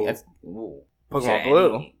No. green. That's ooh. Pokemon Is that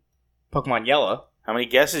Blue. any- Pokemon Yellow. How many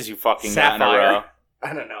guesses you fucking got in a Sapphire. row?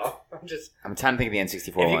 I don't know. I'm trying to think of the N64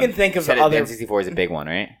 If you one. can think of Said the other- the N64 is a big one,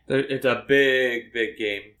 right? It's a big, big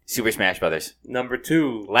game. Super Smash Brothers. Number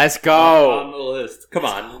 2 Let's on go. the list. Come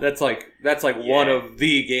on, that's like one of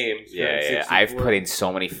the games. Yeah, from yeah. 64. I've put in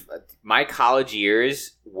so many. My college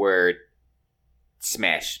years were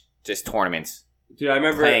Smash, just tournaments, Dude, I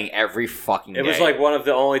remember playing every fucking day. it was like one of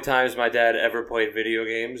the only times my dad ever played video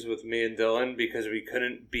games with me and Dylan because we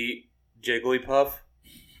couldn't beat Jigglypuff.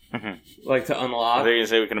 Like to I unlock. thought you were gonna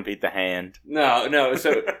say we couldn't beat the hand. No.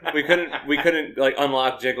 So we couldn't like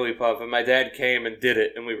unlock Jigglypuff, and my dad came and did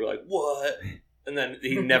it, and we were like, "What?" And then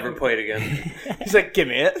he never played again. He's like, give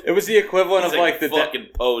me it. It was the equivalent He's of like the fucking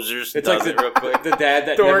posers. It's like does it real quick. the dad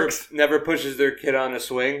that never, Dorks. never pushes their kid on a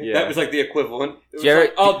swing. Yeah. That was like the equivalent. It was Did you ever-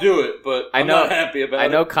 like, I'll do it, but I I'm know- not happy about I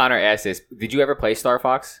know it. Connor asked this. Did you ever play Star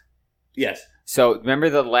Fox? Yes. So remember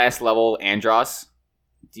the last level, Andros?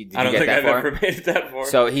 Did I you don't get think that I've far? ever made it that far.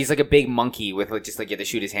 So he's like a big monkey with like just like you have to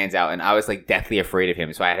shoot his hands out, and I was like deathly afraid of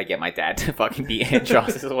him, so I had to get my dad to fucking beat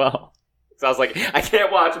Andros as well. So I was like, I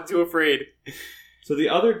can't watch. I'm too afraid. So the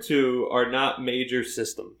other two are not major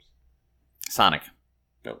systems. Sonic.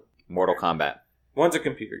 No. Mortal Kombat. One's a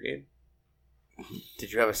computer game.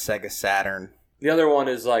 Did you have a Sega Saturn? The other one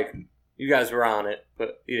is like, you guys were on it,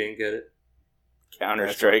 but you didn't get it. Counter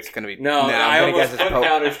It's Strike. gonna be No, Nah, I I'm gonna almost guess it's put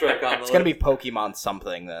Counter-Strike on the It's gonna list. be Pokemon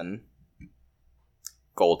something then.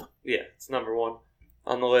 Gold. Yeah, it's number 1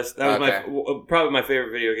 on the list. That was probably my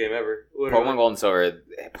favorite video game ever. Literally. Pokemon Gold and Silver,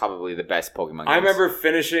 probably the best Pokemon games. I remember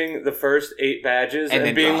finishing the first 8 badges And and,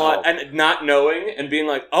 then- being like, and not knowing and being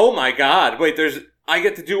like, oh my god, wait, I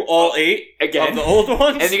get to do all 8 Again? of the old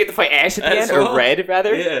ones. And you get to fight Ash at the As end, or well. Red,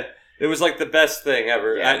 rather? Yeah, it was like the best thing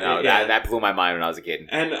ever. Yeah, that blew my mind when I was a kid.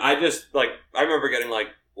 And I just like I remember getting like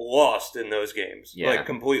lost in those games, Yeah. like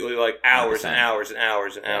completely like hours and 100%. hours and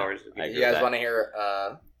hours and hours. I agree You guys with want to hear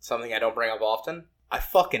something I don't bring up often? I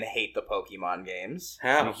fucking hate the Pokemon games.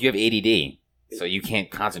 How? that. You have ADD, so you can't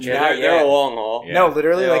concentrate. Yeah, they're yeah. a long haul. Yeah. No,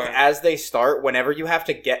 literally, They like are. as they start, whenever you have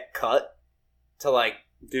to get cut to like,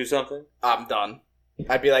 Do something. I'm done.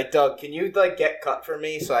 I'd be like, Doug, can you like get cut for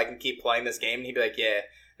me so I can keep playing this game? And he'd be like, yeah.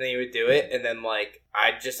 And then he would do it, and then like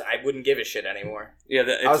I wouldn't give a shit anymore. Yeah,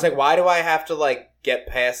 I was like, why do I have to like get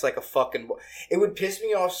past like a fucking? It would piss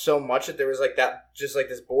me off so much that there was like that, just like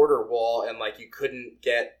this border wall, and like you couldn't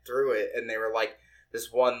get through it, and they were like this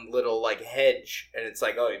one little like hedge, and it's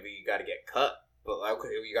like, oh, you got to get cut. But okay,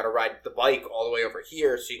 you got to ride the bike all the way over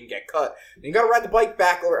here so you can get cut. And you got to ride the bike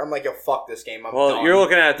back over. I'm like, yo, fuck this game. I'm well, done. you're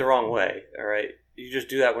looking at it the wrong way. All right, you just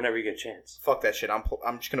do that whenever you get a chance. Fuck that shit. I'm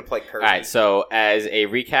just gonna play Kirby. All right, so as a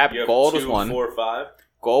recap, You have Gold 2, was 1. 4, 5.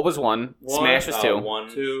 Gold was 1. One, Smash was 2. 1,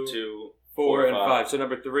 2, 2, 4 and 5. So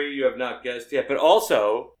number 3 you have not guessed yet. But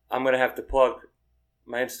also, I'm gonna have to plug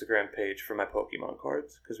my Instagram page for my Pokemon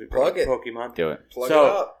cards because we Plug it. Pokemon. Do it. Plug So-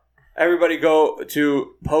 it up. Everybody go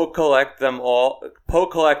to Pokecollect them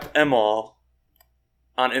all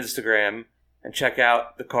on Instagram and check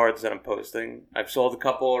out the cards that I'm posting. I've sold a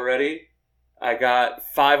couple already. I got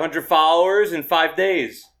 500 followers in 5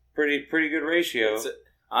 days. Pretty good ratio.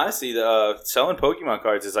 Honestly, the selling Pokemon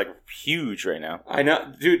cards is like huge right now. I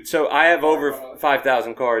know, dude. So I have over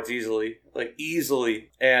 5,000 cards easily,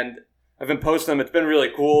 and I've been posting them. It's been really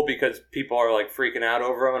cool because people are like freaking out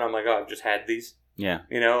over them, and I'm like, oh, I've just had these. Yeah.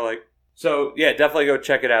 So yeah, definitely go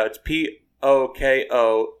check it out. It's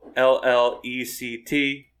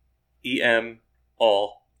POKOLLECTEM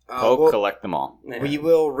all. Collect them all. Yeah. We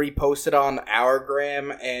will repost it on our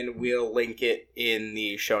gram, and we'll link it in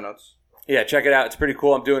the show notes. Yeah, check it out. It's pretty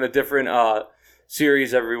cool. I'm doing a different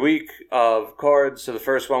series every week of cards. So the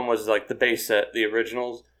first one was like the base set, the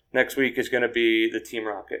originals. Next week is going to be the Team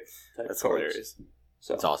Rocket. That's cards. hilarious.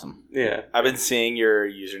 So That's awesome. yeah, I've been seeing your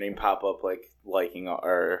username pop up liking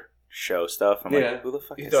our show stuff. I'm Yeah. like, who the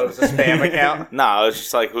fuck You is thought it this? was a spam account? No, I was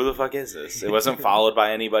just like, who the fuck is this? It wasn't followed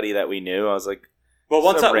by anybody that we knew. I was like, well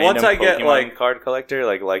once I get Pokemon like card collector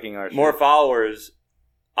liking our more shit. followers,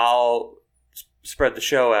 I'll spread the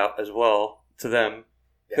show out as well to them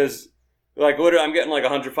because. Like, literally, I'm getting like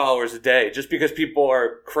 100 followers a day just because people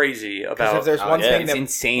are crazy Because about if there's one thing It's that...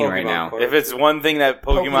 insane right Pokemon now. cards. If it's one thing that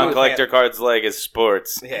Pokemon collector cards like is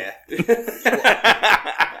sports. Yeah.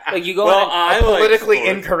 Like you go Well, on, I A politically like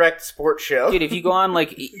sports. incorrect sports show. dude. If you go on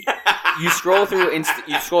like you scroll through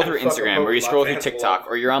Instagram or you scroll through TikTok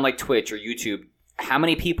or you're on like Twitch or YouTube, how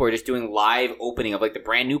many people are just doing live opening of like the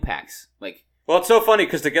brand new packs? Like, Well, it's so funny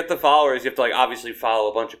because to get the followers, you have to like obviously follow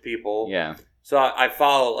a bunch of people. yeah, So I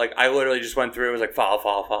follow, like, I literally just went through, it was like,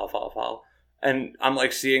 follow. And I'm,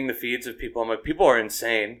 like, seeing the feeds of people. I'm like, people are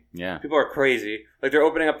insane. yeah. People are crazy. Like, they're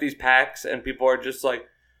opening up these packs, and people are just like,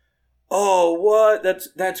 oh, what?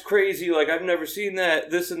 That's crazy. Like, I've never seen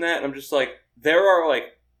that, this and that. And I'm just like, there are, like,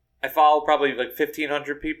 I follow probably, like,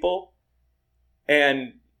 1,500 people,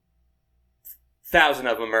 and 1,000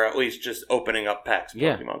 of them are at least just opening up packs of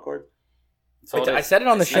Yeah. Pokemon cards. I said it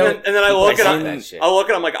on the show. And then I look People at see him. that shit. I look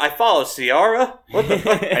at him like, I follow Ciara? What the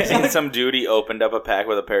fuck? I seen some dude, he opened up a pack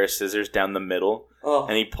with a pair of scissors down the middle, Oh.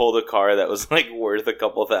 and he pulled a card that was like worth a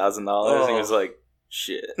couple $1,000. He was like,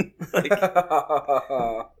 shit. like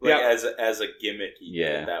Yeah. as a gimmick, he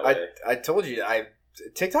did it that I way. I told you,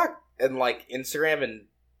 TikTok and like Instagram and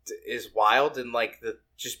is wild, and like the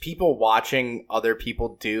just people watching other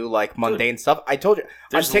people do like mundane stuff. I told you,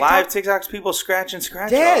 There's on TikTok, live TikToks, people scratch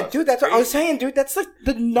scratch. yeah, offs. dude, that's what I was saying, dude. That's like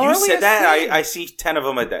the gnarliest You said that. thing. I see 10 of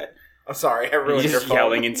them a day. I'm sorry, I You're ruined your just phone.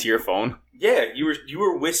 yelling into your phone. Yeah, you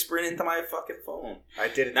were whispering into my fucking phone. I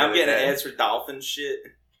did it. Now I'm the other getting day. ads for dolphin shit.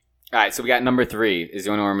 All right, so we got number 3. Is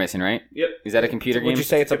the only one we're missing, right? Yep. Is that a computer game? Would you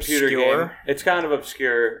say it's Computer obscure? game. It's kind of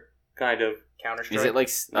obscure, kind of. Counter Strike. Is it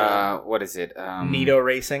like what is it? Nito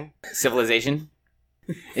Racing? Civilization?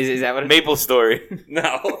 Is that what? Maple Story.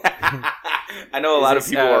 No. I know a lot of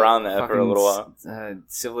people were on that for a little while.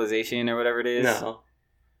 Civilization or whatever it is. No.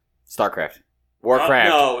 StarCraft. Warcraft.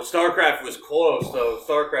 No, StarCraft was close, though.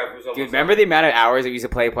 StarCraft was almost... Dude, remember the amount of hours we used to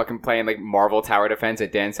playing like Marvel Tower Defense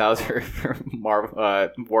at Dan's house for Marvel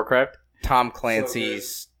Warcraft? Tom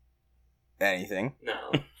Clancy's anything.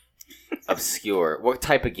 No. Obscure. What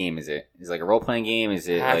type of game is it? Is it like a role playing game? Is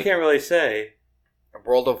it I like can't really say.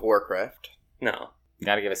 World of Warcraft. No. you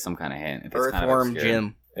gotta give us some kind of hint. If it's kind of Earthworm obscure.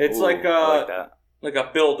 Jim. It's Ooh, like I like that.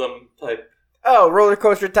 a build 'em type Oh, Roller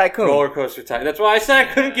Coaster Tycoon. roller coaster type. That's why I said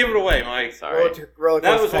I couldn't give it away, Mike. Sorry. Roller That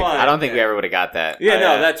Coaster was Tycoon. why. I don't think we ever would have got that. Yeah,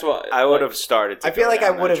 no, that's why. I would have started to I feel go like I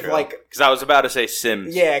down would that have trail. like Because I was about to say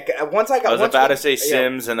Sims. yeah. Once I got I was once about we- to say yeah,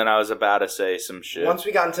 Sims, and then I was about to say some shit. Once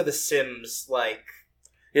we got into the Sims, like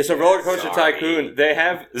Yeah, so Roller Coaster Sorry. Tycoon, they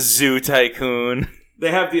have Zoo Tycoon.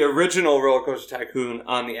 the original Roller Coaster Tycoon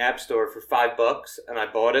on the App Store for $5, and I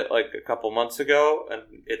bought it like a couple months ago, and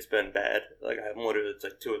it's been bad. Like I'm literally, it's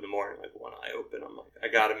like 2 a.m, like one eye open. I'm like, I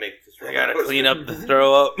gotta make this. I roller gotta coaster. clean up the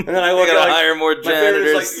throw up. And then I look I gotta at, like, hire more My favorite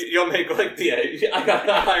janitors. is like you'll make like I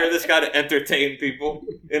gotta hire this guy to entertain people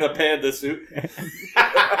in a panda suit.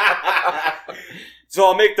 So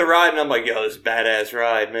I'll make the ride, and I'm like, yo, this is a badass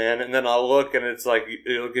ride, man. And then I'll look, and it's like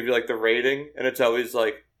it'll give you like the rating, and it's always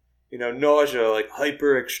like, nausea, like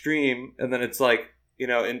hyper extreme, and then it's like,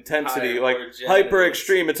 intensity, Hire like more janitors. hyper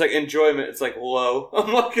extreme. It's like enjoyment. It's like low.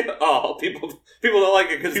 I'm like, oh, people don't like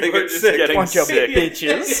it because they People are get just sick. getting bunch of sick.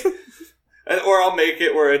 bitches. Or I'll make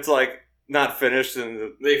it where it's like not finished,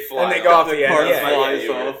 and They fly. And they go off the part end. Yeah, flies yeah,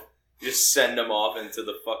 off. Just send them off into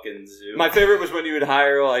the fucking zoo. My favorite was when you would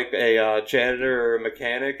hire like a janitor or a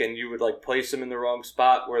mechanic, and you would like place him in the wrong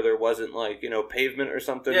spot where there wasn't like pavement or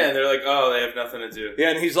something. Yeah, and they're like, oh, they have nothing to do. Yeah,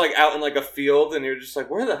 and he's like out in like a field, and you're just like,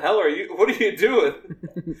 where the hell are you? What are you doing?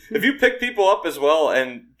 If you pick people up as well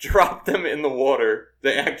and drop them in the water,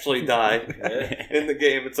 they actually die Yeah. in the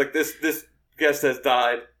game. It's like this guest has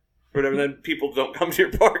died, or whatever. Then people don't come to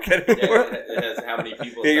your park anymore. Yeah, it has how many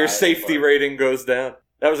people. Yeah, your died safety before. rating goes down.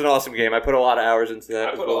 That was an awesome game. I put a lot of hours into that.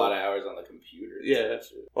 I put a lot of hours on the computer. Yeah,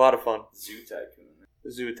 a lot of fun. Zoo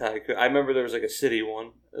Tycoon. I remember there was like a city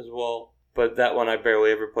one as well, but that one I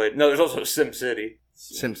barely ever played. No, there's also Sim City.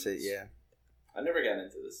 SimCity, yeah. I never got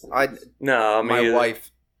into this. My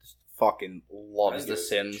wife fucking loves The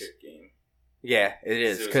Sims. Game. Yeah, it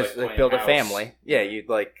is So it was because like they playing build a house. family. Yeah, you'd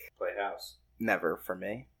like Play house. never for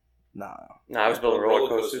me. No, I was building roller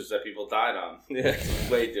coasters. that people died on. Yeah. It's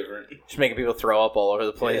way different. just making people throw up all over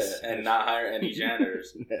the place. Yeah, and not hire any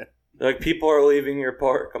janitors. They're like, people are leaving your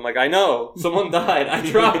park. I'm like, I know. Someone died. I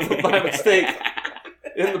dropped them by mistake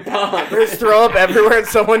in the pond. There's throw up everywhere and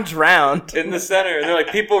someone drowned. In the center. And they're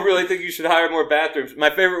like, people really think you should hire more bathrooms. My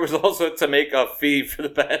favorite was also to make a fee for the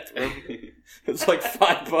bathroom. It's like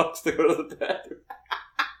 $5 to go to the bathroom.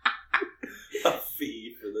 A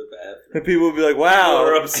fee for the bathroom. And people would be like, wow.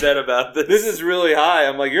 We're upset about this. This is really high.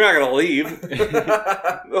 I'm like, you're not going to leave.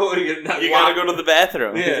 You gotta go to the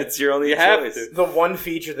bathroom. Yeah. It's your only You have choice. to. The one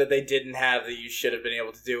feature that they didn't have that you should have been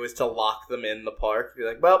able to do is to lock them in the park. Be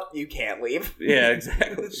like, well, you can't leave. Yeah,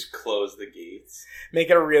 exactly. Just close the gates. Make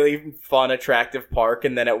it a really fun, attractive park,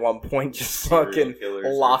 and then at one point just Serial fucking killers.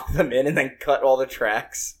 lock them in and then cut all the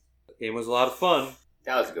tracks. The game was a lot of fun.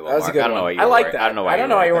 That was a good one. That was a Mark. good I don't know one. why you I were like worried. that. I don't know why I don't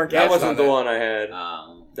know why you weren't That guessed wasn't on the that. one I had.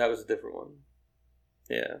 Um, That was a different one.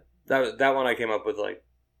 Yeah. That one I came up with like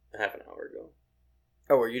half an hour ago.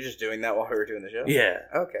 Oh, were you just doing that while we were doing the show? Yeah.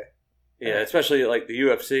 Okay. Yeah, especially like the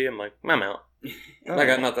UFC. I'm like, I'm out. I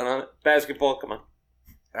got nothing on it. Basketball, come on.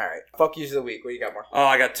 All right. Fuck yous of the week. What you got, Mark? Oh,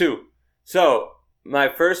 I got two. So, my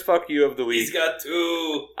first fuck you of the week. He's got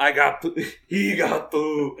two. I got he got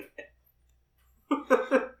two.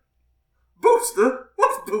 Booster?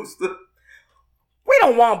 What's Booster? We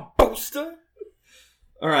don't want Booster.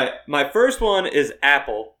 All right, my first one is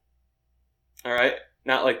Apple. All right,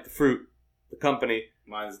 not like the fruit, the company.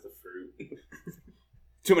 Mine's the fruit.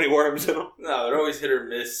 Too many worms in them. No, they're always hit or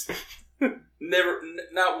miss.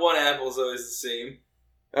 Not one apple's always the same.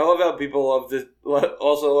 I love how people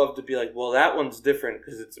also love to be like, well, that one's different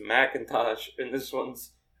because it's a Macintosh, and this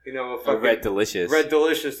one's, a fucking Red Delicious. Red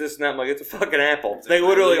Delicious, this and that. I'm like, it's a fucking apple. They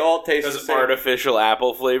literally all taste the Because same. artificial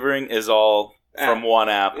apple flavoring is all from one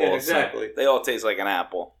apple. Yeah, exactly. So they all taste like an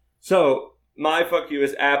apple. So, my fuck you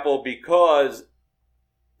is Apple because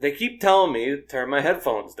they keep telling me to turn my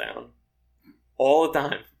headphones down. All the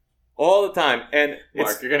time. All the time. And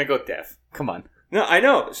Mark, you're going to go deaf. Come on. No, I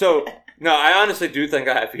know. So, no, I honestly do think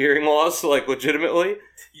I have hearing loss, like, legitimately.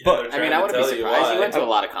 But, I mean, I wouldn't be surprised. You went to a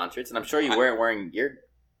lot of concerts, and I'm sure you weren't wearing ear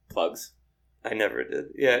plugs. I never did.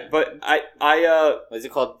 Yeah, but I What is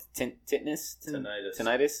it called? Tinnitus?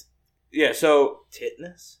 Tinnitus? Yeah, so...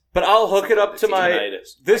 Titness? But I'll hook it up to my...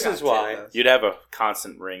 Tinnitus. This is why. Titness. You'd have a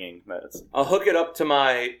constant ringing. I'll hook it up to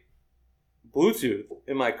my Bluetooth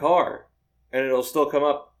in my car, and it'll still come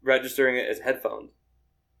up registering it as headphones.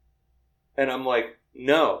 And I'm like,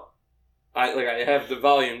 no. I have the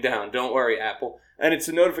volume down. Don't worry, Apple. And it's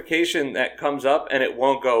a notification that comes up, and it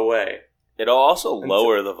won't go away. It'll also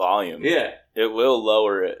lower the volume. Yeah. It will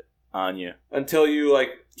lower it on you. Until you, like...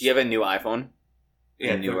 Do you have a new iPhone?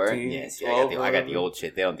 Yeah, newer? 13, Yes, 12, I got the old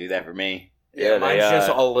shit. They don't do that for me. Yeah, mine's just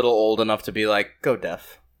a little old enough to be like, go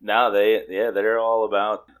deaf. No, they're all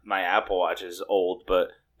about... My Apple Watch is old, but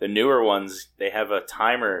the newer ones, they have a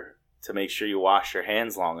timer to make sure you wash your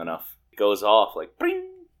hands long enough. It goes off like, bring,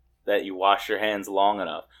 that you wash your hands long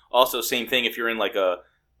enough. Also, same thing if you're in like a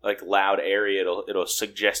loud area, it'll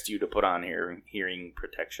suggest you to put on hearing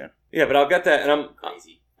protection. Yeah, but I'll get that, and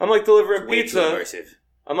Crazy. I'm like delivering Way too pizza. immersive.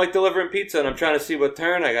 I'm like delivering pizza, and I'm trying to see what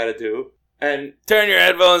turn I gotta do. And Turn your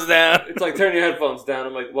headphones down. it's like, turn your headphones down.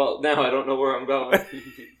 I'm like, well, now I don't know where I'm going.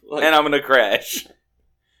 Like, And I'm going to crash.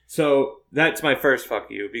 so that's my first fuck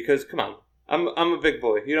you, because come on, I'm a big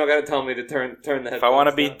boy. You don't gotta tell me to turn the headphones If I want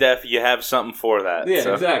to be down. deaf, you have something for that. Yeah,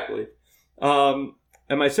 so. exactly.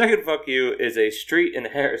 And my second fuck you is a street in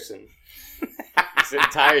Harrison. It's the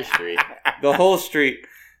entire street. The whole street.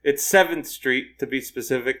 It's 7th Street, to be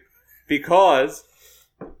specific, because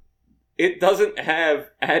it doesn't have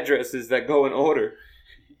addresses that go in order.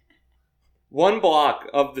 One block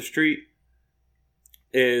of the street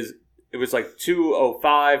it was like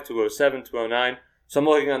 205, 207, 209. So I'm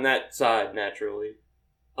looking on that side naturally.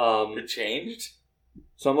 It changed?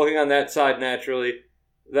 So I'm looking on that side naturally.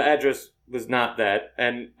 The address was not that,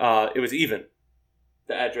 and it was even.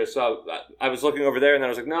 The address. So I was looking over there, and then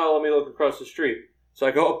I was like, no, let me look across the street. So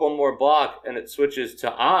I go up one more block, and it switches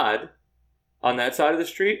to odd on that side of the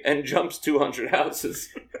street, and jumps 200 houses.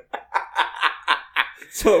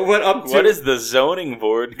 So it went up to... What is the zoning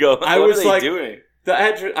board going? I what was are they like- doing? The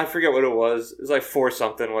address, I forget what it was. It was like 4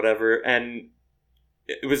 something, whatever. And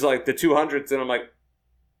it was like the 200s, and I'm like,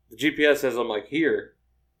 the GPS says I'm like here.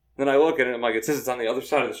 Then I look at it, I'm like, it says it's on the other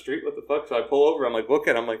side of the street. What the fuck? So I pull over, I'm like, look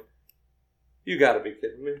at it, I'm like, you gotta be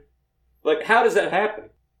kidding me. Like, how does that happen?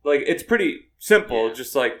 Like, it's pretty simple. Yeah.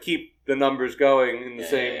 Just like keep the numbers going in the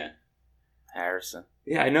same. Yeah. Harrison.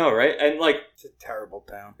 Yeah, I know, right? And like, It's a terrible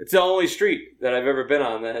town. it's the only street that I've ever been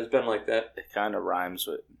on that has been like that. It kind of rhymes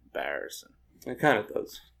with embarrassing. It kind of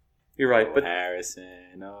does. You're right, Oh, but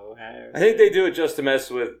Harrison. I think they do it just to mess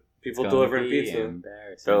with people It's gonna delivering be pizza.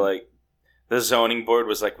 embarrassing. So like, the zoning board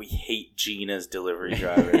was like, we hate Gina's delivery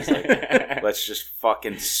drivers. Like, let's just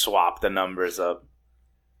fucking swap the numbers up.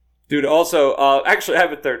 Dude, also, actually, I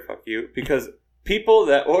have a third fuck you, because people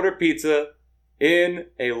that order pizza in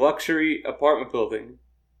a luxury apartment building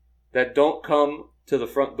that don't come to the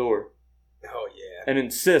front door Oh yeah. and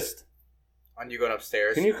insist, On you going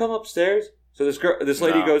upstairs. can you come upstairs? So this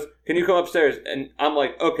lady No. goes, can you come upstairs? And I'm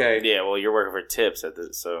like, okay. Yeah, well, you're working for tips at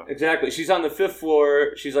this, so Exactly. She's on the 5th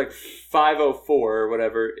floor. She's like 504 or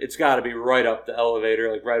whatever. It's got to be right up the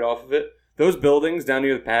elevator, like right off of it. Those buildings down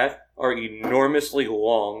near the path are enormously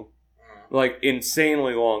long. Like,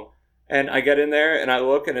 insanely long. And I get in there, and I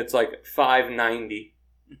look, and it's like 590.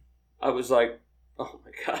 I was like, oh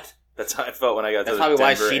my God. that's how I felt when I got to That's the probably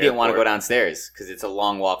why Denver she didn't want to go airport. downstairs, because it's a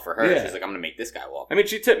long walk for her. Yeah. She's like, I'm going to make this guy walk. I mean,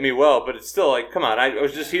 she tipped me well, but it's still like, come on. I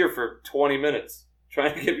was just here for 20 minutes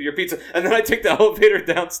trying to get your pizza. And then I take the elevator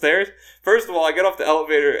downstairs. First of all, I get off the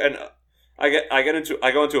elevator, and I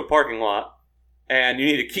go into a parking lot, and you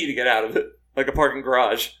need a key to get out of it, like a parking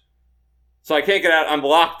garage. So I can't get out. I'm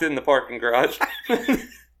locked in the parking garage.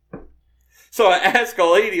 So I ask a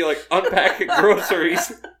lady, like, unpacking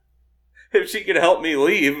groceries, if she could help me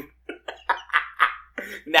leave.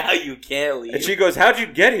 Now you can't leave. And she goes, how'd you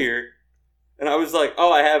get here? And I was like,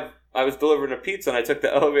 oh, I was delivering a pizza, and I took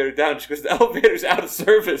the elevator down. She goes, the elevator's out of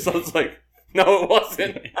service. I was like, no, it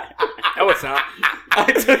wasn't. No, it's not.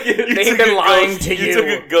 I took it. They've been lying to you. You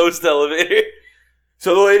took a ghost elevator.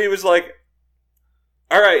 So the lady was like,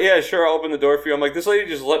 all right, yeah, sure, I'll open the door for you. I'm like, this lady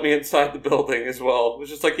just let me inside the building as well. It was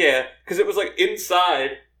just like, yeah, because it was like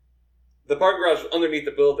inside. The parking garage was underneath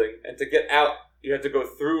the building, and to get out, you had to go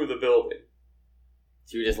through the building.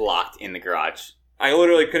 So you were just locked in the garage. I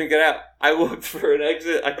literally couldn't get out. I looked for an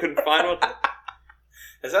exit. I couldn't find one.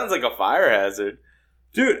 That sounds like a fire hazard.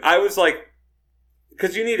 Dude, I was like,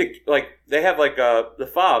 because you need to, like, they have like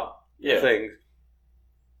the fob things.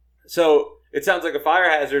 So it sounds like a fire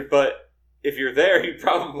hazard, but if you're there, you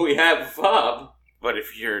probably have a fob. But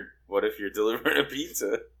what if you're delivering a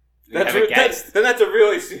pizza? That's have a guest. then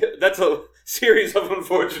that's a series of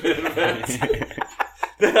unfortunate events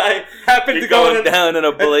that I happened You're to go going in down in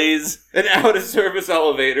a blaze, an out of service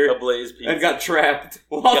elevator a blaze pizza, and got trapped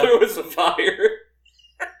while there was a fire.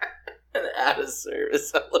 an out of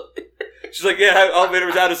service elevator. She's like, yeah, elevator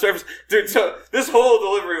was out of service. Dude, so this whole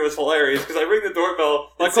delivery was hilarious because I ring the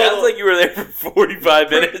doorbell. It sounds like you were there for 45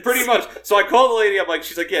 minutes. Pretty much. So I call the lady. I'm like,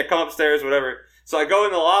 she's like, yeah, come upstairs, whatever. So I go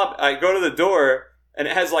in the lobby. I go to the door, and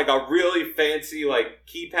it has like a really fancy like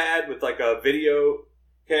keypad with like a video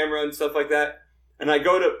camera and stuff like that. And I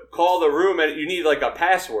go to call the room, and you need like a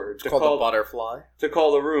password It's called the butterfly. to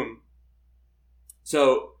call the room.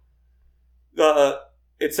 So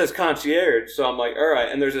it says concierge, so I'm like, all right.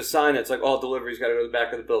 And there's a sign that's like, all deliveries got to go to the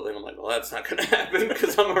back of the building. I'm like, well, that's not going to happen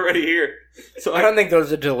because I'm already here. So I don't think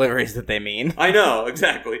those are deliveries that they mean. I know,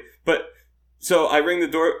 exactly. But so I ring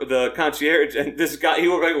the concierge, and this guy, he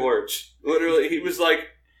looked like Lurch. Literally, he was like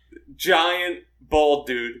giant bald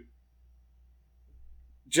dude.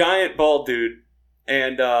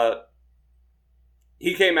 And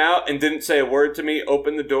he came out and didn't say a word to me,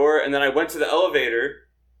 opened the door, and then I went to the elevator,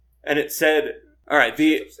 and it said, all right,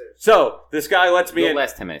 so this guy lets me You'll in.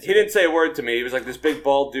 last 10 minutes. He didn't say a word to me. He was like this big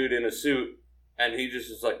bald dude in a suit, and he just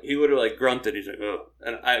was like, he literally like grunted. He's like, oh.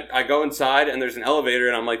 And I go inside, and there's an elevator,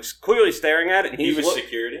 and I'm like clearly staring at it. And He was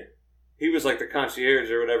security? He was like the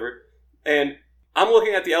concierge or whatever. And I'm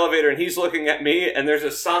looking at the elevator, and he's looking at me, and there's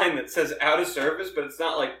a sign that says out of service, but it's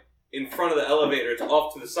not like in front of the elevator. It's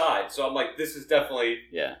off to the side. So I'm like, this is definitely...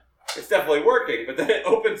 Yeah. It's definitely working, but then it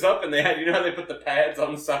opens up and they had, you know how they put the pads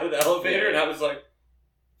on the side of the elevator, and I was like,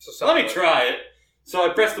 let me try it. So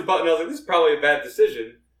I pressed the button, I was like, this is probably a bad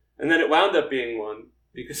decision. And then it wound up being one,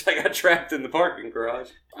 because I got trapped in the parking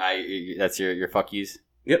garage. That's your fuck yous?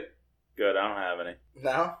 Yep. Good, I don't have any.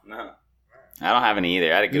 No? No. I don't have any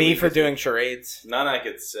either. I had a good Me week for this doing charades. None I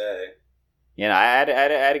could say. You know, I had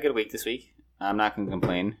a good week this week. I'm not going to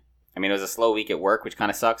complain. I mean, it was a slow week at work, which kind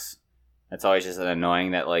of sucks. That's always just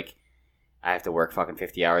annoying that, like, I have to work fucking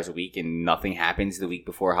 50 hours a week and nothing happens the week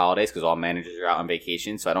before holidays because all managers are out on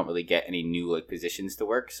vacation, so I don't really get any new, like, positions to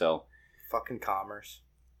work, so... Fucking commerce.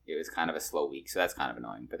 it was kind of a slow week, so that's kind of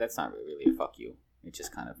annoying. But that's not really a fuck you. It's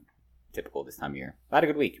just kind of typical this time of year. I had a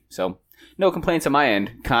good week, so no complaints on my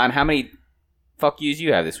end. Con, how many fuck yous do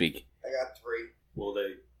you have this week? I got 3. Will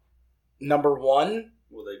they Number 1.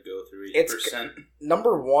 Will they go through 8%?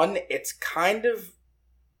 Number 1, it's kind of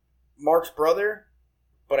Mark's brother,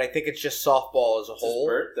 but I think it's just softball as a whole.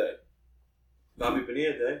 His birthday. Bobby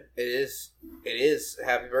Bonilla Day. It is. It is.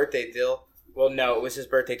 Happy birthday, Dill. Well, no, it was his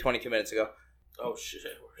birthday 22 minutes ago. Oh, shit.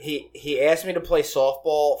 He asked me to play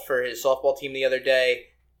softball for his softball team the other day,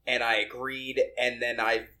 and I agreed, and then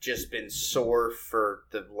I've just been sore for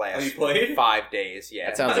the last 5 days. Yeah.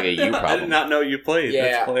 That sounds like a you problem. I did not know you played. Yeah,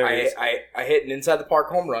 That's hilarious. I hit an inside the park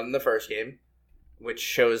home run in the first game, which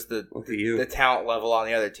shows the talent level on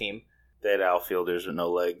the other team. They had outfielders with no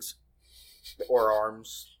legs. Or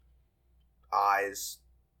arms. Eyes.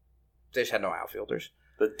 They just had no outfielders.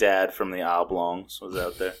 The dad from the Oblongs was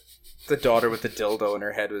out there. The daughter with the dildo in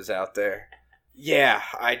her head was out there. Yeah,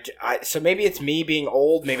 so maybe it's me being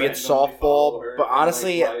old, maybe it's softball, but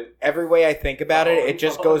honestly, every way I think about it, it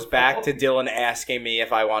just goes back to Dylan asking me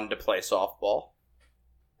if I wanted to play softball.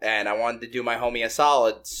 And I wanted to do my homie a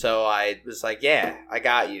solid, so I was like, yeah, I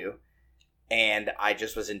got you. And I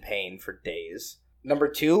just was in pain for days. Number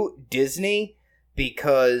 2, Disney,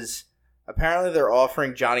 because apparently they're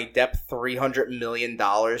offering Johnny Depp $300 million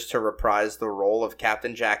to reprise the role of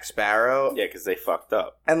Captain Jack Sparrow. Yeah, because they fucked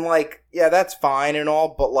up. And, like, yeah, that's fine and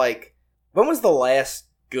all, but, like, when was the last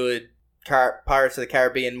good Pirates of the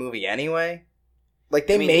Caribbean movie anyway? Like,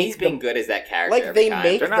 they make he's been good as that character. Like, they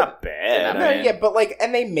make They're not bad. Yeah, but, like,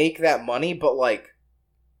 and they make that money, but, like,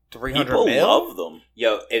 People love them.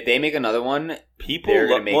 Yo, if they make another one, people they're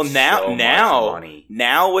love. gonna make Well, so much money.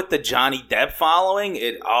 Now with the Johnny Depp following,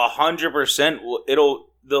 it 100%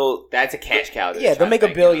 they'll. That's a cash cow. Yeah, they'll make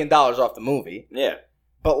 $1 billion off the movie. Yeah,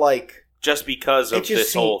 but like just because of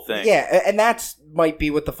this whole thing. Yeah, and that's might be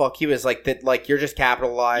what the fuck you is like. That like you're just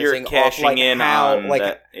capitalizing. You're cashing off, like, in how, on like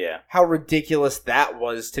that. Yeah, how ridiculous that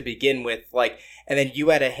was to begin with. Like. And then you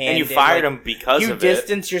had a hand. And you fired him because of it. You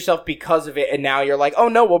distanced yourself because of it, and now you're like, oh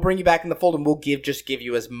no, we'll bring you back in the fold, and we'll give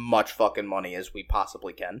you as much fucking money as we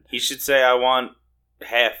possibly can. He should say, I want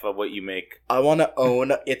half of what you make. I want to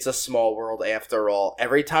own It's a Small World after all.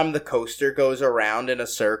 Every time the coaster goes around in a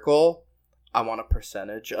circle, I want a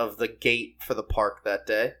percentage of the gate for the park that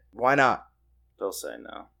day. Why not? They'll say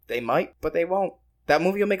no. They might, but they won't. That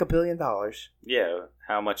movie will make $1 billion. Yeah,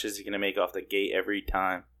 how much is he going to make off the gate every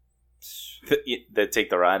time? They take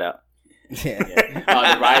the ride out. Yeah. The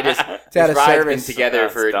ride is it's out of service. Been together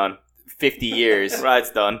for done. 50 years. Ride's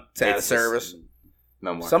done. It's out of service.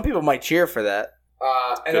 No more. Some people might cheer for that.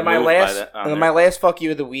 And then my last fuck you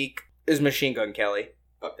of the week is Machine Gun Kelly.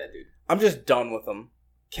 Fuck that dude. I'm just done with him.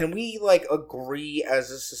 Can we like agree as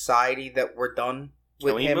a society that we're done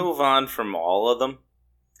with him? Can we move on from all of them?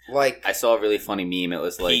 Like I saw a really funny meme. It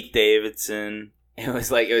was like Pete Davidson. It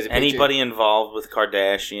was a picture. Anybody involved with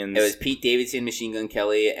Kardashians. It was Pete Davidson, Machine Gun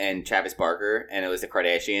Kelly, and Travis Barker, and it was the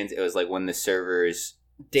Kardashians. It was like when the servers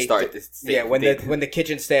when the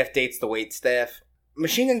kitchen staff dates the wait staff.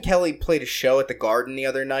 Machine Gun Kelly played a show at the Garden the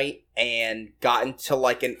other night and got into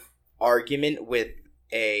like an argument with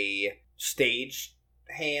a stage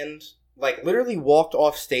hand. Like literally walked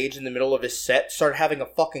off stage in the middle of his set, started having a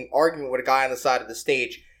fucking argument with a guy on the side of the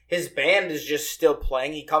stage. His band is just still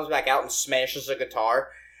playing. He comes back out and smashes a guitar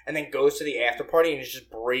and then goes to the after party and is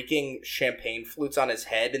just breaking champagne flutes on his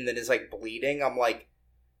head and then is like bleeding. I'm like,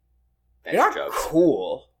 you're not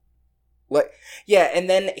cool. Like, yeah, and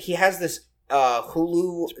then he has this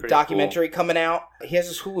Hulu documentary coming out. He has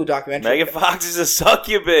this Hulu documentary. Megan Fox is a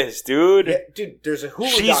succubus, dude. Yeah, dude, there's a Hulu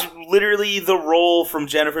She's literally the role from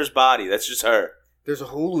Jennifer's Body. That's just her. There's a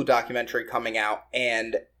Hulu documentary coming out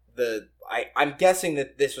and I'm guessing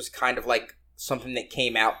that this was kind of like something that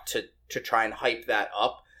came out to try and hype that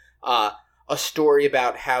up. A story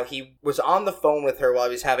about how he was on the phone with her while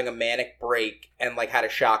he was having a manic break and like had a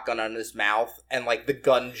shotgun on his mouth and like the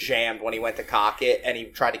gun jammed when he went to cock it and he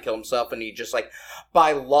tried to kill himself and he just like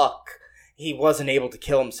by luck he wasn't able to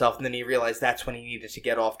kill himself and then he realized that's when he needed to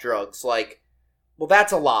get off drugs. Like, well,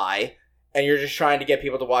 that's a lie and you're just trying to get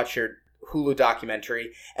people to watch your Hulu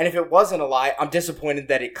documentary, and if it wasn't a lie, I'm disappointed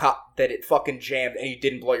that it fucking jammed and you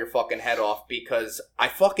didn't blow your fucking head off because I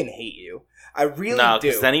fucking hate you. I really do. No,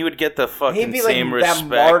 because then he would get the fucking same respect. That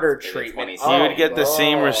martyr treatment. He would get the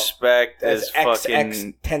same respect as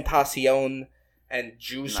fucking Tentacion and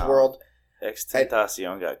Juice WRLD.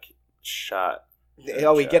 Tentacion got shot.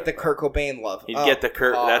 Oh, we get the Kurt Cobain love. He'd get the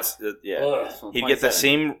Kurt. God. That's the, yeah. Ugh. He'd get the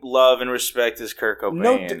same love and respect as Kurt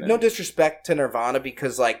Cobain. No disrespect to Nirvana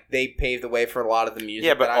because like they paved the way for a lot of the music.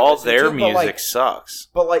 Yeah, but that I all listen their to, music sucks.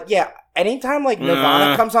 But like, yeah, anytime like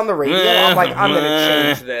Nirvana comes on the radio, I'm like, I'm gonna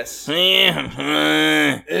change this.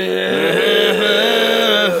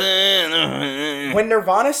 When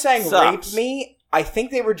Nirvana sang Sucks. "Rape Me," I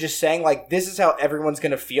think they were just saying like, this is how everyone's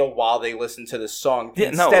gonna feel while they listen to this song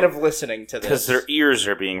instead of listening to this. Because their ears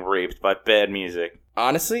are being raped by bad music.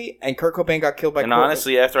 Honestly, and Kurt Cobain got killed by. And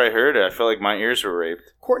honestly, after I heard it, I feel like my ears were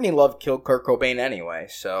raped. Courtney Love killed Kurt Cobain anyway,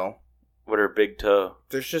 so With her big toe.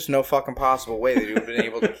 there's just no fucking possible way that he would have been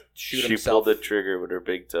able to shoot She himself. pulled the trigger with her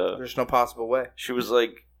big toe. There's no possible way. She was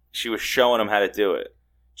showing him how to do it.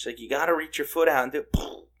 She's like, you gotta reach your foot out and do it.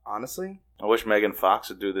 Honestly, I wish Megan Fox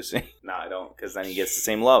would do the same. No, I don't, because then he gets the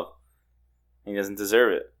same love. He doesn't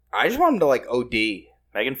deserve it. I just want him to like OD.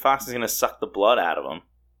 Megan Fox is gonna suck the blood out of him.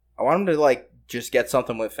 I want him to like just get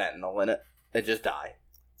something with fentanyl in it and just die.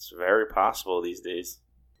 It's very possible these days.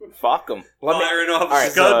 Fuck him. Firing off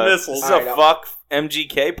Alright, scud missiles. This is Alright, a fuck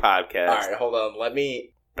MGK podcast. All right, hold on. Let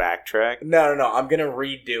me. Backtrack. No. I'm gonna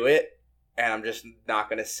redo it, and I'm just not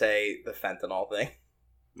gonna say the fentanyl thing.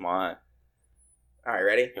 Why? All right,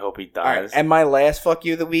 ready? I hope he All right, dies. and my last fuck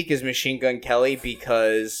you of the week is Machine Gun Kelly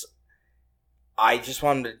because I just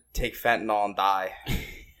want him to take fentanyl and die.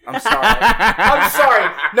 I'm sorry. I'm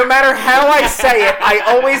sorry. No matter how I say it, I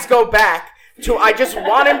always go back to I just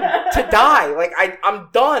want him to die. Like I'm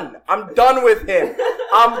done. I'm done with him.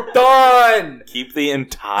 I'm done. Keep the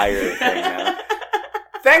entire thing now.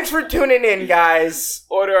 Thanks for tuning in, guys.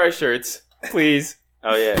 Order our shirts, please.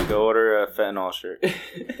 Oh yeah, go order a fentanyl shirt.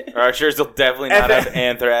 Or our shirts will definitely not have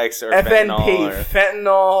anthrax or FNP, fentanyl.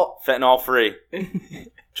 fentanyl. Fentanyl free.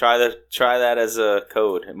 Try that as a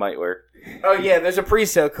code. It might work. Oh yeah, there's a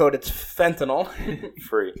pre-sale code. It's fentanyl.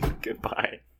 Free. Goodbye.